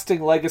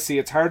lasting legacy,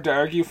 it's hard to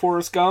argue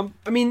Forrest Gump.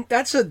 I mean,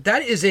 that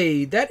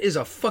is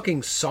a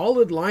fucking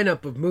solid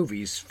lineup of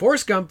movies.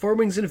 Forrest Gump, Four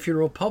Wings and a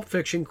Funeral, Pulp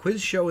Fiction,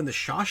 Quiz Show, and The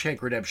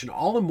Shawshank Redemption,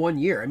 all in one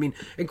year. I mean,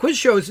 and Quiz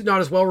Show is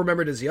not as well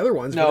remembered as the other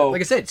ones. No. But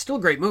like I said, it's still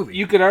a great movie.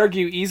 You could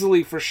argue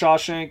easily for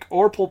Shawshank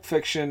or Pulp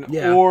Fiction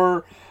Yeah.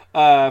 or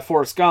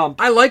Forrest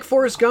Gump. I like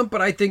Forrest Gump,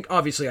 but I think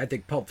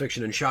Pulp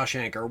Fiction and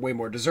Shawshank are way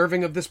more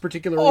deserving of this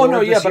particular Oh award no,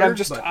 yeah, this but year,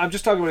 I'm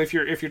just talking about if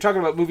you're talking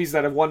about movies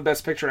that have won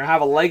Best Picture and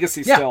have a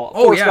legacy Yeah. still.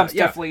 Oh, Forrest yeah, Gump's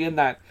yeah. definitely in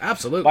that.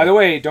 Absolutely. By the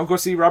way, don't go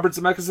see Robert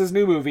Zemeckis'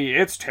 new movie.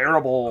 It's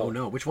terrible. Oh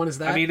no, which one is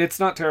that? I mean, it's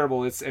not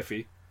terrible. It's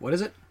iffy. What is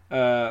it?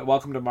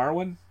 Welcome to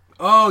Marwen.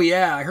 Oh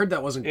yeah, I heard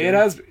that wasn't good.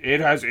 It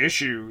has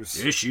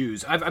issues.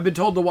 Issues. I've been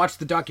told to watch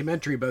the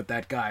documentary about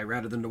that guy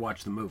rather than to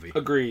watch the movie.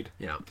 Agreed.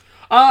 Yeah.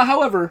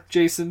 However,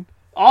 Jason,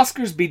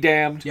 Oscars be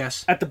damned.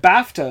 Yes. At the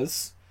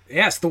BAFTAs,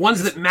 Yes, the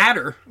ones that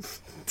matter.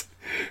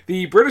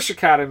 the British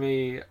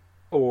Academy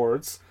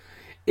Awards,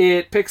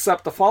 it picks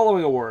up the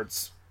following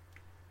awards: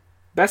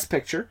 Best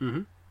Picture,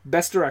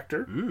 Best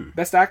Director,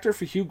 Best Actor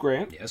for Hugh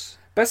Grant, Yes.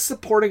 Best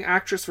Supporting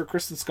Actress for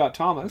Kristen Scott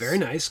Thomas. Very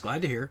nice.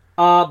 Glad to hear.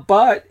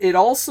 But it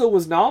also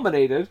was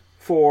nominated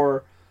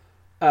for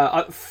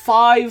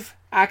 5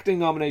 acting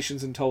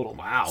nominations in total.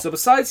 Wow. So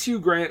besides Hugh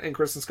Grant and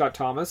Kristen Scott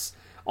Thomas,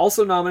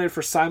 also nominated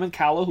for Simon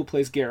Callow, who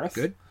plays Gareth.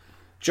 Good.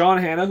 John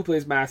Hannah, who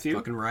plays Matthew.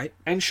 Fucking right.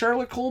 And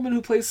Charlotte Coleman,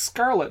 who plays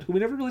Scarlett, who we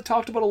never really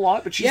talked about a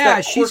lot, but she's Yeah,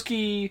 that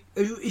quirky...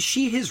 Is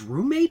she his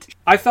roommate?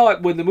 I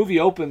thought when the movie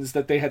opens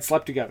that they had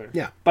slept together.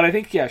 Yeah. But I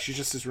think, yeah, she's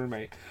just his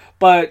roommate.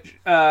 But we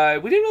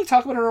didn't really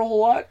talk about her a whole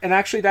lot. And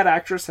actually, that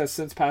actress has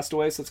since passed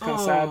away, so it's kind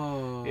of sad.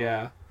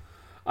 Yeah.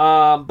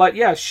 But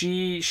yeah,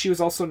 she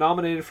was also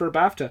nominated for a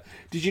BAFTA.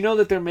 Did you know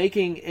that they're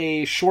making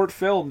a short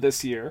film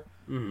this year?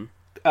 Mm-hmm.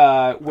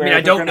 Where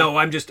I don't know.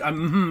 I'm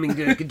going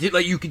to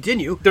let you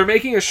continue. They're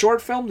making a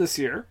short film this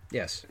year.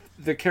 Yes.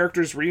 The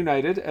characters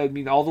reunited. I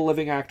mean, all the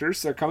living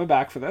actors. They're coming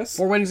back for this.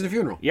 Four Weddings and a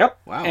Funeral. Yep.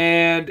 Wow.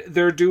 And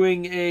they're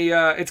doing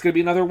it's going to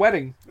be another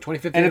wedding.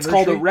 25th and it's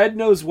called a anniversary? Red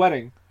Nose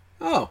Wedding.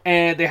 Oh.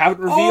 And they haven't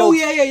revealed. Oh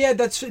yeah.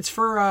 It's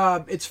for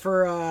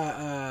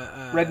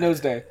Red Nose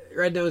Day.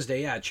 Red Nose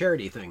Day. Yeah,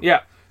 charity thing.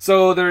 Yeah.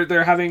 So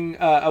they're having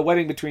a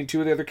wedding between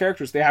 2 of the other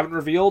characters. They haven't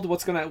revealed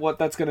what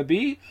that's gonna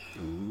be.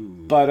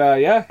 But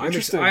yeah,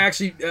 interesting. I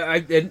actually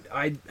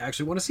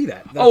want to see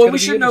that. That's and gonna we be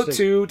should note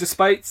interesting. too,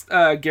 despite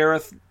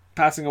Gareth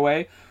passing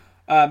away,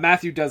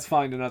 Matthew does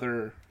find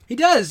another. He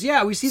does.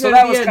 Yeah, we see So that. that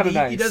at the was end.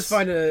 kinda He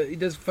nice.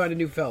 does find a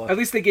new fella. At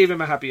least they gave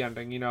him a happy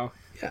ending, you know.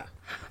 Yeah.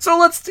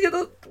 So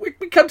we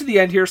come to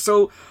the end here.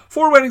 So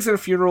Four Weddings and a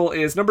Funeral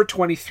is number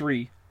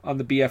 23 on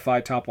the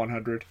BFI Top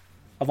 100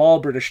 of all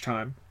British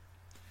time.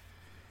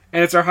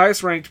 And it's our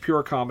highest ranked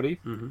pure comedy.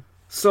 Mm-hmm.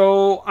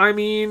 So, I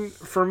mean,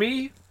 for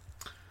me,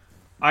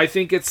 I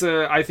think it's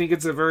a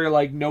very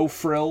like no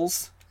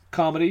frills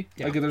comedy.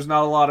 Yeah. Like there's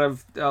not a lot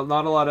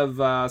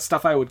of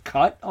stuff I would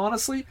cut,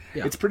 honestly.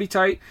 Yeah. It's pretty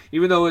tight,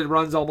 even though it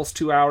runs almost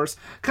 2 hours.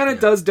 Kind of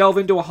does delve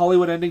into a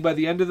Hollywood ending by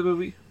the end of the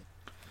movie.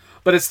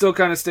 But it still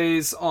kind of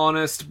stays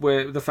honest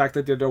with the fact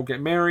that they don't get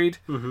married.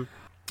 Mm-hmm.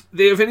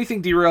 If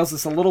anything derails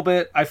this a little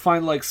bit, I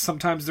find like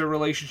sometimes their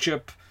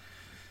relationship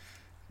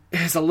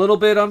is a little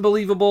bit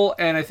unbelievable,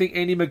 and I think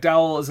Andie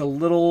MacDowell is a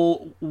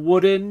little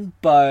wooden,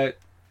 but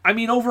I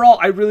mean overall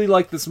I really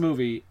like this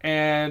movie,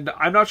 and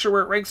I'm not sure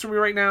where it ranks for me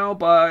right now,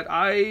 but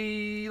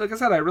like I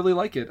said, I really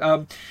like it.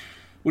 What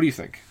do you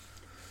think?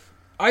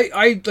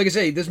 I like I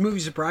say, this movie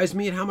surprised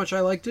me at how much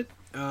I liked it.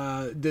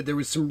 That there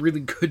was some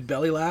really good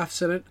belly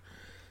laughs in it.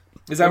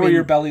 Is that where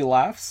your belly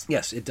laughs?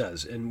 Yes, it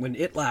does. And when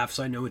it laughs,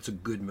 I know it's a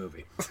good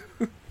movie.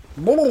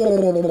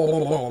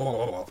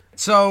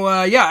 So,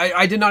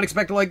 I did not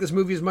expect to like this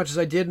movie as much as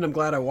I did, and I'm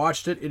glad I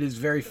watched it. It is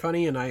very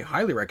funny, and I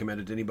highly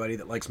recommend it to anybody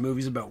that likes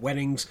movies about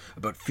weddings,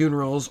 about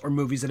funerals, or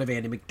movies that have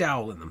Andie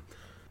MacDowell in them.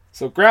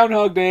 So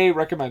Groundhog Day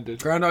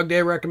recommended. Groundhog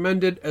Day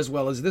recommended, as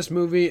well as this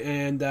movie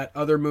and that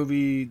other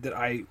movie that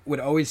I would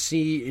always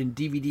see in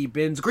DVD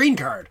bins, Green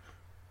Card.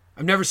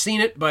 I've never seen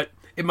it, but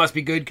it must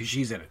be good because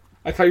she's in it.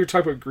 I thought you were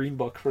talking about Green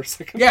Book for a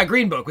second. Yeah,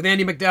 Green Book with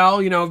Andie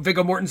MacDowell. You know,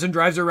 Viggo Mortensen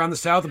drives her around the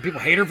South and people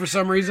hate her for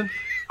some reason.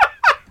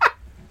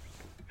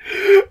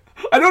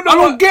 I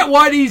don't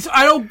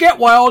get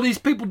why all these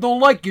people don't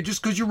like you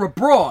just because you're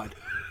abroad.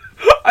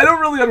 I don't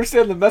really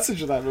understand the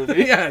message of that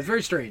movie. Yeah, it's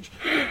very strange.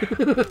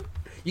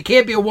 You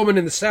can't be a woman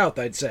in the South,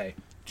 I'd say.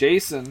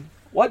 Jason,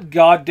 what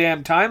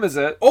goddamn time is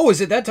it? Oh,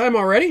 is it that time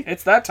already?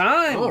 It's that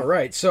time. All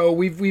right. So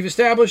we've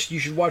established you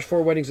should watch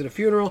 4 Weddings and a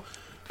Funeral,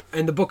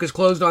 and the book is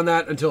closed on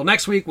that until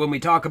next week when we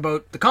talk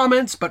about the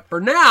comments. But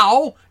for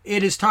now,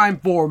 it is time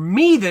for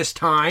me this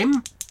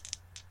time.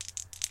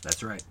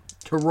 That's right.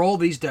 To roll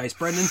these dice,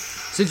 Brendan.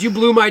 Since you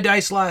blew my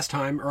dice last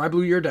time, or I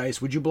blew your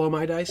dice, would you blow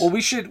my dice? Well, we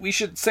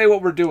should say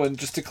what we're doing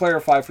just to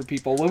clarify for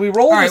people. When we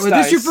roll all right, this well,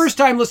 dice, this is your first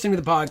time listening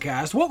to the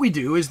podcast. What we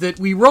do is that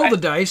we roll the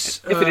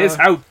dice. If it is,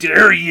 how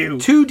dare you?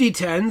 2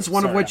 D10s,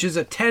 one of which is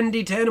a 10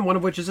 D10 and one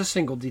of which is a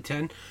single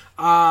D10.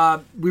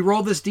 We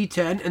roll this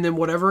D10, and then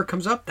whatever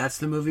comes up, that's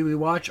the movie we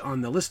watch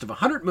on the list of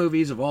 100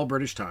 movies of all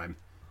British time.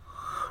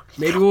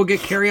 Maybe we'll get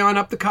Carry On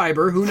Up the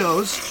Khyber. Who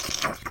knows?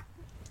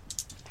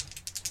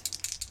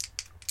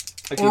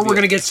 Or we're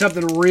going to get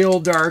something real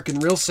dark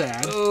and real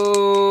sad. But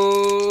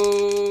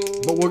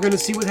we're going to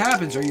see what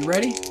happens. Are you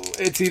ready?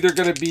 It's either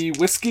going to be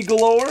Whiskey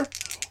Galore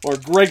or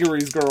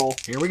Gregory's Girl.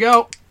 Here we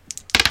go.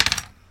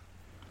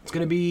 It's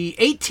going to be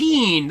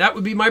 18. That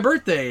would be my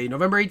birthday,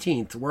 November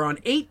 18th. We're on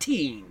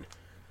 18.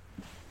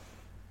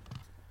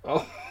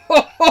 Oh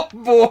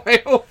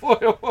boy, oh boy,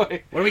 oh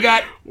boy. What do we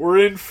got?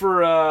 We're in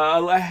for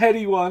a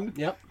heady one.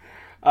 Yep.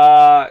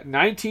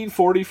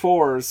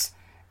 1944's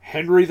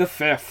Henry V.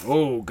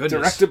 Oh, goodness.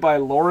 Directed by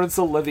Laurence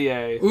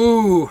Olivier.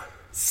 Ooh.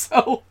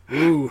 So,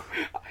 you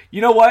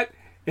know what?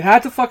 It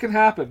had to fucking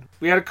happen.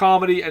 We had a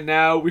comedy, and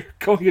now we're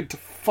going into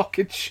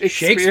fucking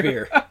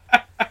Shakespeare.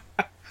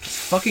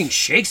 Fucking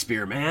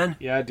Shakespeare, man.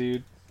 Yeah,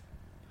 dude.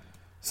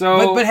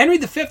 So, but Henry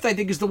V, I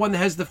think, is the one that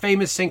has the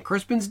famous St.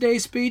 Crispin's Day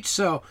speech,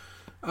 so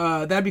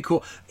that'd be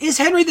cool. Is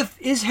Henry V...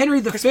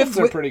 Crispins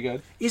are pretty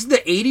good. Is the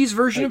 80s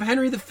version of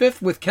Henry V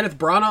with Kenneth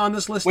Branagh on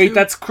this list, Wait, too?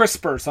 that's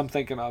Crispers I'm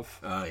thinking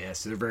of. Oh,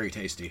 yes, they're very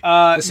tasty.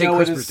 No,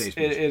 it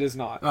is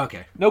not.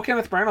 Okay. No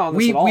Kenneth Branagh on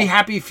this at all. We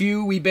happy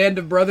few, we band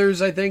of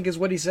brothers, I think, is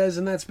what he says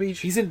in that speech.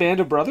 He's in Band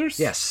of Brothers?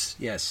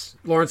 Yes.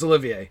 Laurence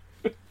Olivier.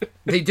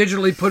 They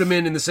digitally put him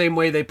in the same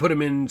way they put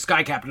him in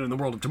Sky Captain in the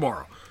World of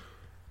Tomorrow.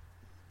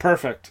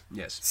 Perfect.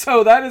 Yes.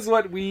 So that is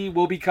what we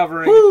will be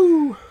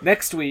covering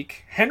next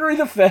week. Henry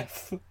V.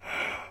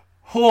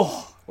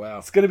 Oh, wow.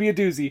 It's going to be a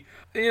doozy.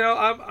 You know,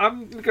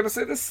 I'm going to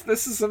say this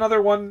is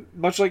another one,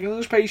 much like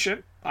English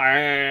Patient.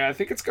 I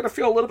think it's going to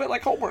feel a little bit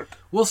like homework.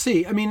 We'll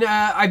see. I mean,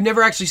 I've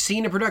never actually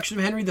seen a production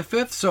of Henry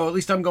V, so at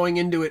least I'm going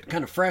into it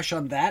kind of fresh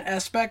on that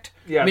aspect.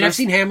 Yeah, I mean, I've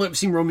seen Hamlet, I've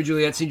seen Romeo and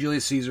Juliet, I've seen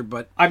Julius Caesar,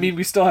 but... I mean,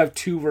 we still have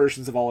 2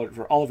 versions of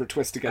Oliver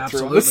Twist to get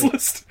through on this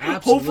list.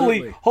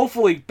 Absolutely.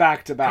 Hopefully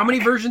back to back. How many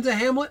versions of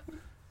Hamlet?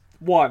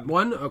 1.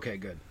 1? Okay,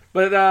 good.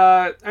 But,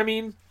 I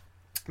mean,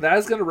 that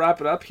is going to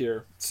wrap it up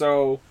here.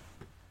 So,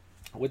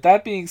 with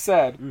that being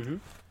said,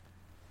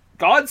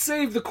 God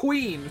save the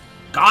Queen.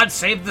 God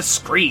save the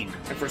screen.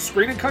 And for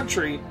Screen and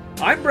Country,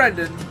 I'm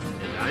Brendan.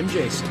 And I'm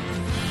Jason.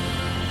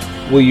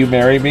 Will you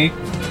marry me?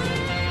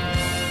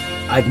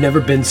 I've never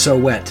been so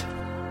wet.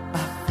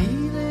 I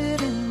feel it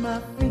in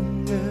my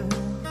finger.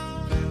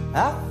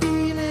 I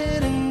feel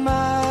it in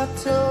my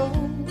toe.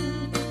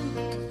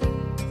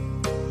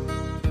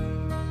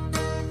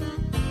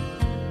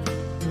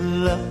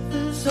 Love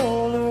is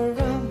all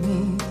around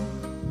me,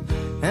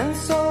 and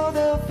so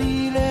the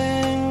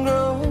feeling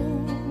grows.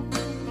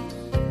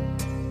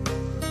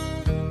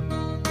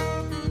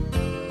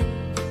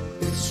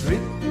 It's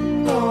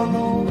written on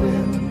the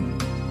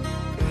wind,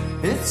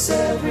 it's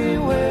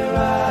everywhere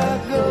I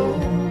go.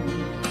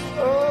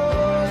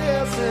 Oh,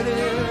 yes it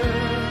is.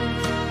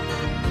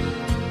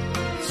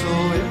 So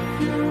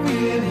if you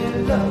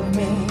really love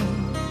me,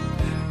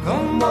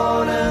 come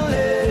on and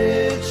let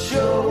it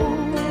show.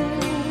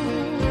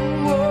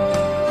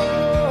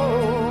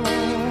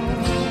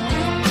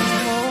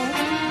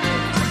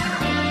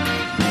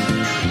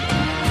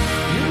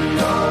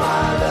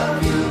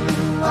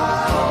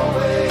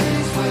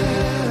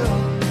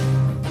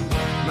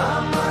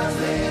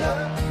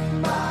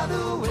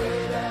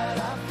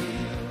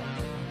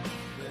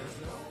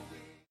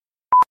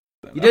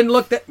 You didn't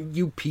look that...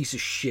 You piece of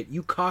shit.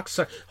 You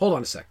cocksucker. Hold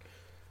on a sec.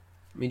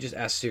 Let me just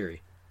ask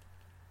Siri.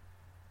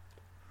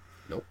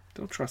 Nope.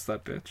 Don't trust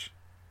that bitch.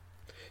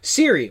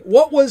 Siri,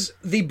 what was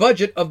the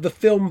budget of the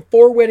film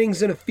 4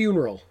 Weddings and a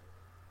Funeral?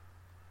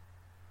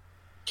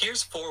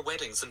 Here's 4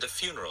 Weddings and a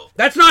Funeral.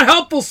 That's not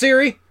helpful,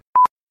 Siri!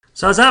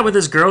 So I was out with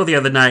this girl the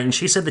other night, and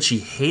she said that she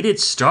hated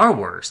Star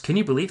Wars. Can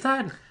you believe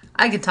that?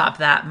 I could top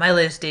that. My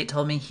latest date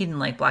told me he didn't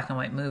like black and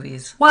white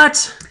movies.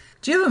 What?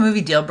 Do you have a movie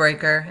deal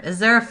breaker? Is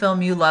there a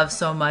film you love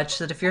so much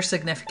that if your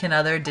significant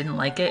other didn't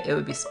like it, it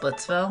would be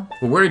Splitsville?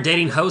 Well, we're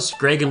dating hosts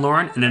Greg and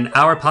Lauren, and in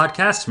our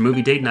podcast,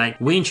 Movie Date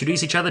Night, we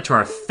introduce each other to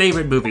our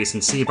favorite movies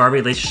and see if our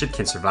relationship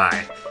can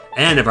survive.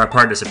 And if our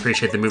partners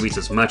appreciate the movies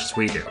as much as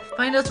we do.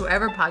 Find us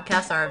wherever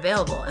podcasts are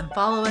available and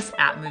follow us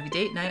at Movie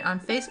Date Night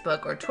on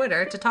Facebook or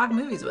Twitter to talk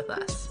movies with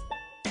us.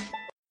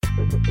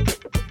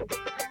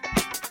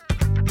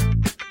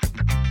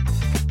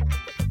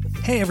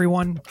 Hey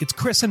everyone, it's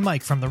Chris and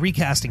Mike from The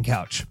Recasting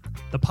Couch,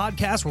 the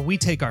podcast where we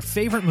take our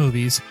favorite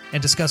movies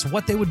and discuss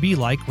what they would be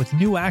like with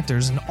new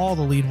actors in all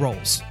the lead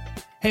roles.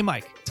 Hey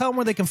Mike, tell them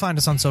where they can find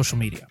us on social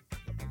media.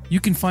 You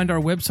can find our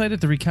website at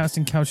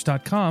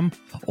therecastingcouch.com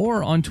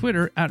or on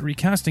Twitter at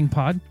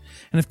recastingpod.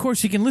 And of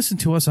course, you can listen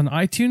to us on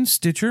iTunes,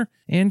 Stitcher,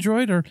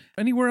 Android, or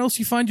anywhere else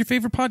you find your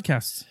favorite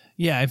podcasts.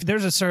 Yeah, if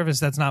there's a service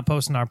that's not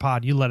posting our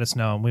pod, you let us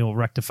know and we will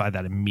rectify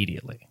that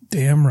immediately.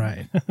 Damn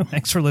right.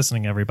 Thanks for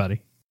listening,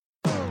 everybody.